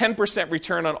as 10%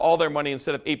 return on all their money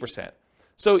instead of 8%.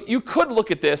 So you could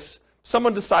look at this.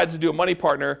 Someone decides to do a money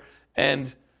partner,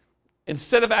 and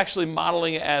instead of actually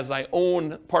modeling it as I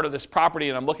own part of this property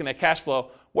and I'm looking at cash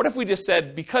flow, what if we just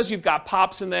said, because you've got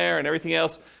POPs in there and everything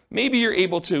else, maybe you're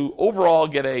able to overall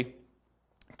get a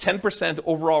 10%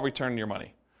 overall return on your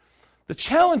money. The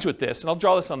challenge with this, and I'll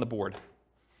draw this on the board,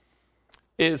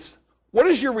 is what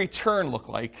does your return look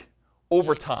like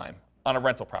over time on a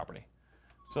rental property?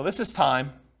 So this is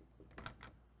time,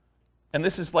 and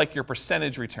this is like your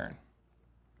percentage return.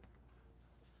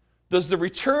 Does the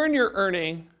return you're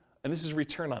earning, and this is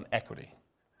return on equity,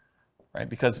 right?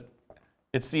 Because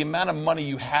it's the amount of money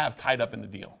you have tied up in the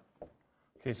deal.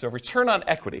 Okay, so return on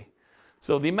equity.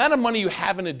 So the amount of money you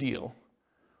have in a deal,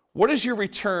 what is your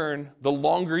return the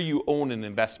longer you own an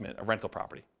investment, a rental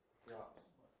property?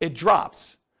 It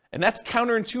drops. And that's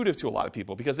counterintuitive to a lot of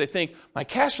people because they think my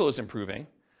cash flow is improving,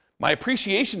 my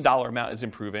appreciation dollar amount is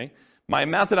improving, my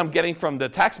amount that I'm getting from the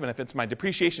tax benefits, my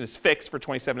depreciation is fixed for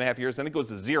 27.5 years, then it goes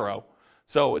to 0.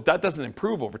 So that doesn't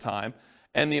improve over time.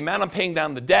 And the amount I'm paying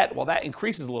down the debt, well, that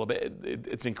increases a little bit.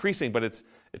 It's increasing, but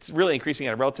it's really increasing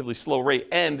at a relatively slow rate,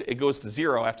 and it goes to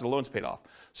 0 after the loan's paid off.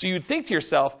 So you'd think to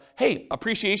yourself, hey,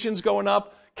 appreciation's going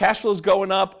up, cash flow's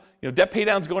going up, debt pay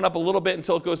down's going up a little bit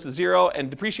until it goes to 0, and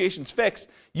depreciation's fixed.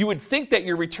 You would think that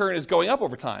your return is going up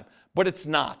over time, but it's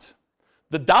not.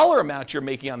 The dollar amount you're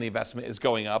making on the investment is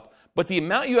going up, but the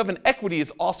amount you have in equity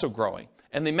is also growing.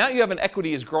 And the amount you have in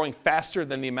equity is growing faster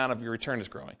than the amount of your return is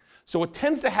growing. So what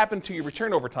tends to happen to your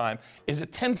return over time is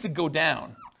it tends to go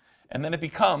down, and then it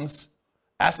becomes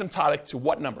asymptotic to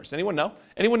what numbers? Anyone know?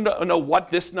 Anyone know what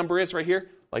this number is right here,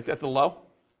 like at the low?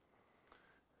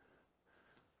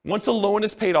 Once a loan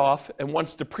is paid off and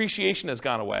once depreciation has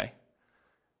gone away,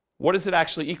 what does it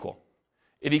actually equal?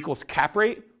 It equals cap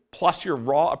rate plus your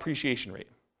raw appreciation rate.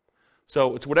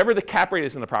 So it's whatever the cap rate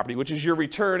is in the property, which is your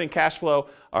return and cash flow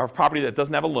of a property that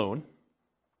doesn't have a loan,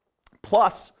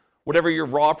 plus whatever your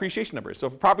raw appreciation number is. So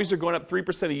if properties are going up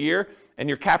 3% a year and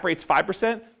your cap rate's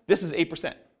 5%, this is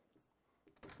 8%.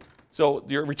 So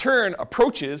your return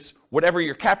approaches whatever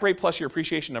your cap rate plus your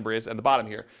appreciation number is at the bottom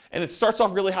here, and it starts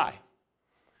off really high.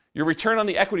 Your return on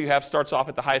the equity you have starts off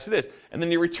at the highest it is, and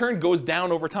then your return goes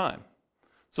down over time.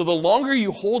 So the longer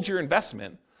you hold your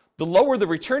investment, the lower the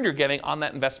return you're getting on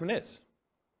that investment is.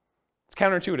 It's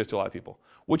counterintuitive to a lot of people,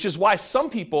 which is why some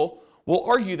people will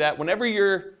argue that whenever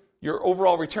your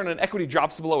overall return on equity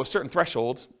drops below a certain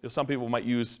threshold, some people might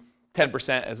use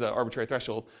 10% as an arbitrary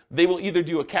threshold, they will either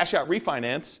do a cash out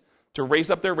refinance to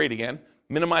raise up their rate again,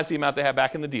 minimize the amount they have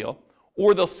back in the deal,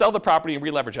 or they'll sell the property and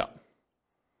re-leverage up.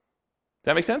 Does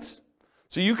that make sense?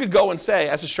 So you could go and say,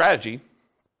 as a strategy,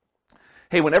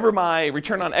 hey, whenever my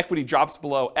return on equity drops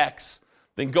below X,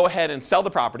 then go ahead and sell the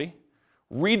property,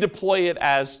 redeploy it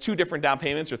as 2 different down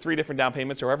payments or 3 different down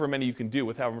payments or however many you can do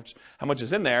with how much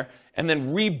is in there, and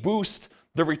then reboost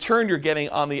the return you're getting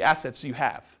on the assets you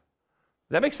have.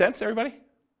 Does that make sense, everybody?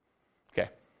 Okay.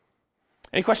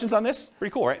 Any questions on this?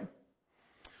 Pretty cool, right?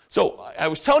 So I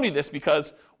was telling you this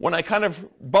because when I kind of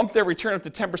bumped their return up to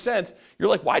 10%, you're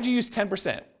like, why'd you use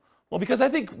 10%? Well, because I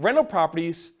think rental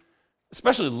properties,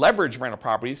 especially leveraged rental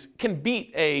properties, can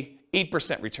beat a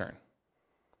 8% return,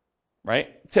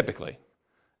 right? Typically.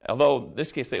 Although in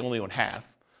this case they only own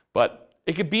half, but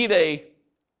it could beat a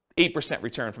 8%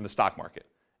 return from the stock market,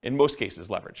 in most cases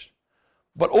leveraged.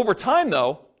 But over time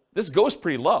though, this goes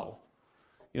pretty low.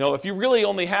 You know, if you really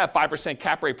only have 5%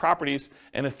 cap rate properties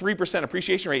and a 3%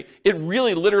 appreciation rate, it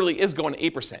really literally is going to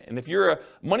 8%. And if you're a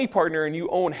money partner and you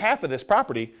own half of this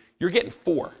property, you're getting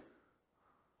 4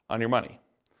 on your money.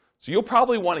 So you'll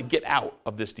probably want to get out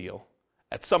of this deal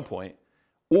at some point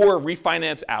or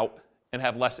refinance out and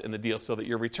have less in the deal so that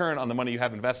your return on the money you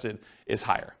have invested is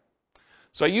higher.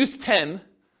 So I used 10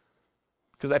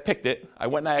 because I picked it. I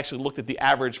went and I actually looked at the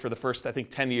average for the first, I think,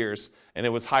 10 years, and it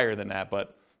was higher than that,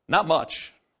 but not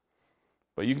much.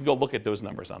 But you can go look at those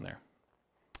numbers on there.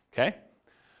 Okay?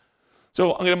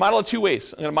 So I'm going to model it 2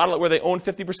 ways. I'm going to model it where they own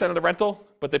 50% of the rental,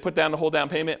 but they put down the whole down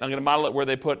payment. I'm going to model it where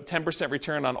they put 10%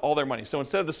 return on all their money. So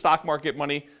instead of the stock market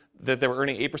money that they were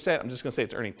earning 8%, I'm just going to say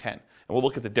it's earning 10. And we'll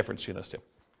look at the difference between those two.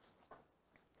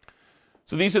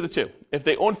 So these are the two. If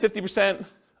they own 50%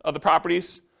 of the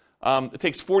properties, it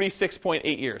takes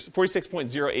 46.8 years,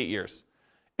 46.08 years.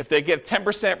 If they get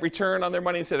 10% return on their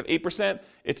money instead of 8%,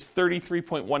 it's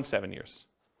 33.17 years.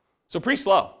 So pretty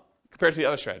slow compared to the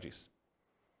other strategies.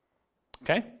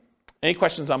 Okay? Any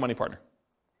questions on Money Partner?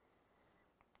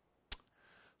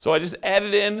 So I just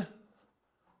added in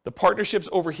the partnerships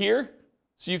over here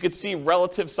so you could see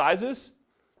relative sizes,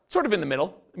 sort of in the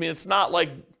middle. I mean, it's not like,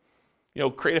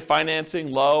 creative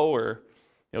financing low or,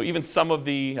 even some of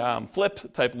the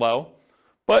flip type low,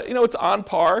 but, it's on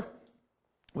par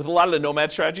with a lot of the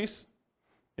nomad strategies.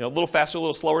 A little faster, a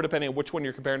little slower, depending on which one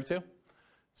you're comparing it to.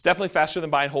 It's definitely faster than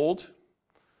buy and hold,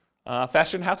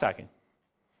 faster than house hacking.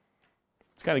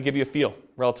 To kind of give you a feel,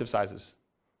 relative sizes. Is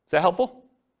that helpful?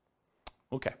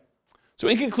 Okay. So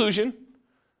in conclusion,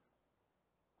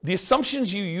 the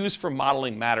assumptions you use for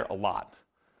modeling matter a lot.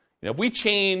 If we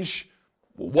change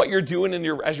what you're doing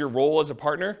as your role as a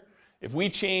partner, if we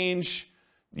change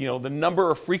the number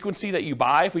or frequency that you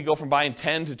buy, if we go from buying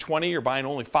 10 to 20 or buying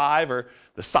only 5, or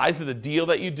the size of the deal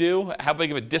that you do, how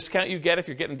big of a discount you get if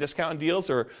you're getting discount on deals,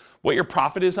 or what your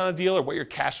profit is on a deal, or what your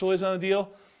cash flow is on a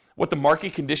deal, what the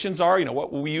market conditions are,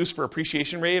 what we use for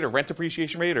appreciation rate or rent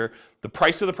appreciation rate or the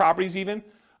price of the properties even,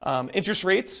 interest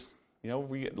rates,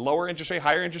 we get lower interest rate,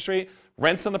 higher interest rate,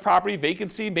 rents on the property,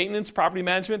 vacancy, maintenance, property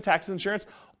management, taxes, insurance.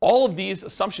 All of these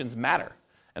assumptions matter,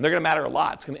 and they're going to matter a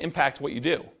lot. It's going to impact what you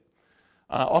do.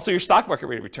 Also your stock market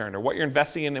rate of return, or what you're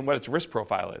investing in and what its risk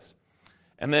profile is.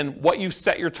 And then what you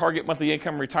set your target monthly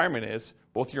income retirement is,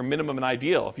 both your minimum and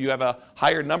ideal. If you have a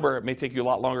higher number, it may take you a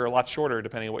lot longer or a lot shorter,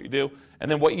 depending on what you do.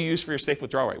 And then what you use for your safe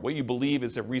withdrawal rate, what you believe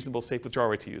is a reasonable safe withdrawal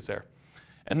rate to use there.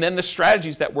 And then the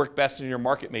strategies that work best in your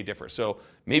market may differ. So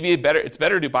maybe it's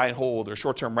better to buy and hold, or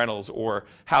short-term rentals, or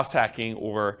house hacking,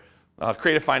 or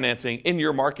creative financing in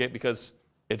your market because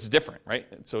it's different, right?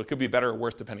 So it could be better or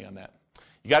worse depending on that.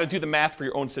 You got to do the math for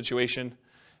your own situation.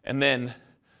 And then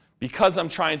because I'm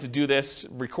trying to do this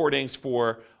recordings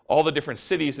for all the different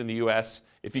cities in the US,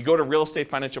 if you go to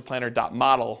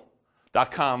realestatefinancialplanner.com/model, for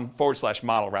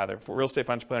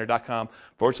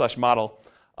realestatefinancialplanner.com/model,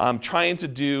 I'm trying to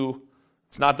do,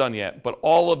 it's not done yet, but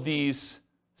all of these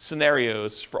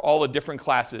scenarios for all the different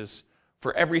classes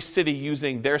for every city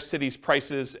using their city's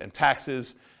prices and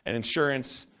taxes and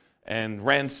insurance and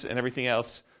rents and everything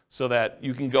else, so that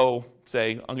you can go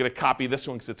say, I'm going to copy this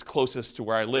one because it's closest to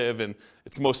where I live and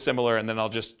it's most similar, and then I'll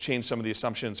just change some of the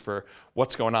assumptions for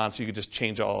what's going on, so you can just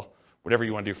change whatever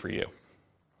you want to do for you.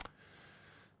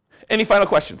 Any final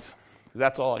questions? Because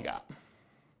that's all I got.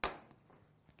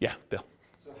 Yeah, Bill.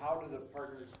 So how how do the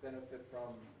partners benefit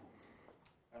from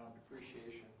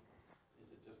depreciation? Is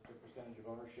it just the percentage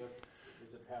of ownership?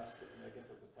 Is it passed? I guess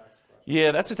that's a tax question.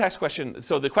 Yeah, that's a tax question.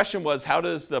 So the question was, how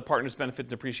does the partners benefit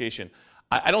depreciation?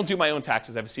 I don't do my own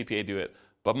taxes. I have a CPA do it.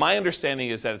 But my understanding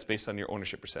is that it's based on your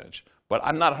ownership percentage. But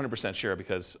I'm not 100% sure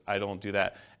because I don't do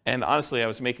that. And honestly, I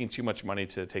was making too much money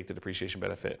to take the depreciation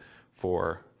benefit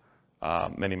for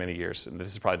many, many years. And this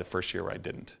is probably the first year where I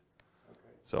didn't.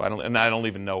 So I don't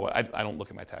even know. I don't look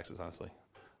at my taxes, honestly.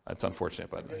 That's unfortunate.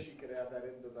 But I guess you could add that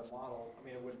into the model. I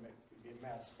mean, it wouldn't be a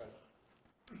mess, but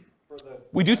for the...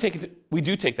 We do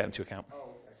take that into account. Oh,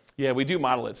 okay. Yeah, we do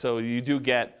model it. So you do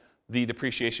get the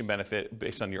depreciation benefit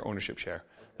based on your ownership share.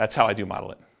 That's how I do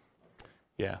model it.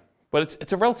 Yeah, but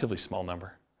it's a relatively small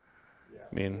number.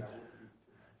 I mean,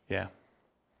 yeah.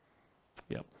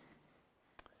 Yep.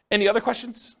 Any other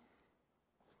questions?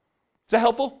 Is that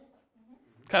helpful?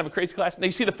 Kind of a crazy class. Now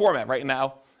you see the format right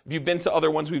now. If you've been to other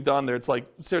ones we've done, there it's like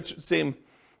same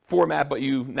format, but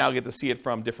you now get to see it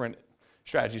from different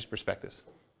strategies, perspectives.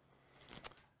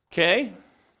 Okay.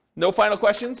 No final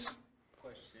questions?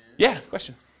 Question. Yeah,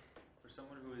 question. For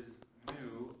someone who is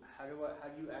new, how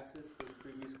do you access those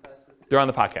previous classes? They're on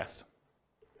the podcast.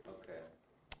 Okay.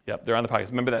 Yep, they're on the podcast.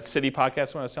 Remember that City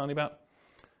podcast one I was telling you about?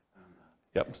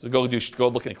 Yep. So go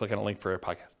look and click on a link for a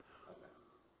podcast.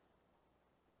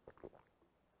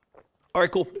 All right,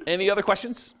 cool. Any other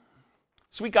questions?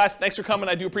 Sweet, guys. Thanks for coming.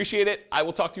 I do appreciate it. I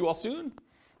will talk to you all soon.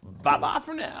 Bye-bye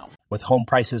for now. With home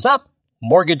prices up,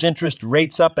 mortgage interest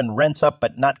rates up, and rents up,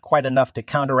 but not quite enough to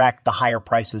counteract the higher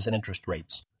prices and interest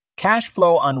rates. Cash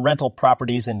flow on rental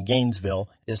properties in Gainesville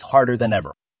is harder than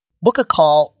ever. Book a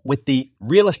call with the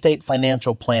Real Estate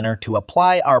Financial Planner to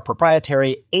apply our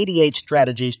proprietary 88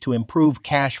 strategies to improve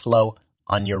cash flow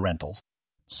on your rentals.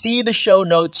 See the show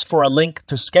notes for a link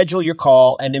to schedule your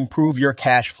call and improve your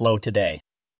cash flow today.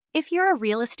 If you're a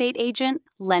real estate agent,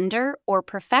 lender, or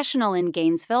professional in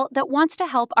Gainesville that wants to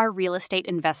help our real estate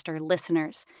investor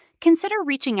listeners, consider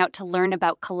reaching out to learn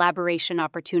about collaboration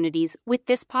opportunities with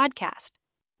this podcast.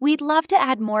 We'd love to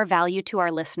add more value to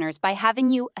our listeners by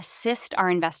having you assist our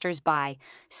investors buy,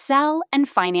 sell, and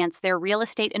finance their real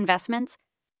estate investments.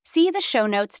 See the show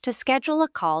notes to schedule a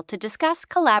call to discuss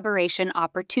collaboration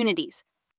opportunities.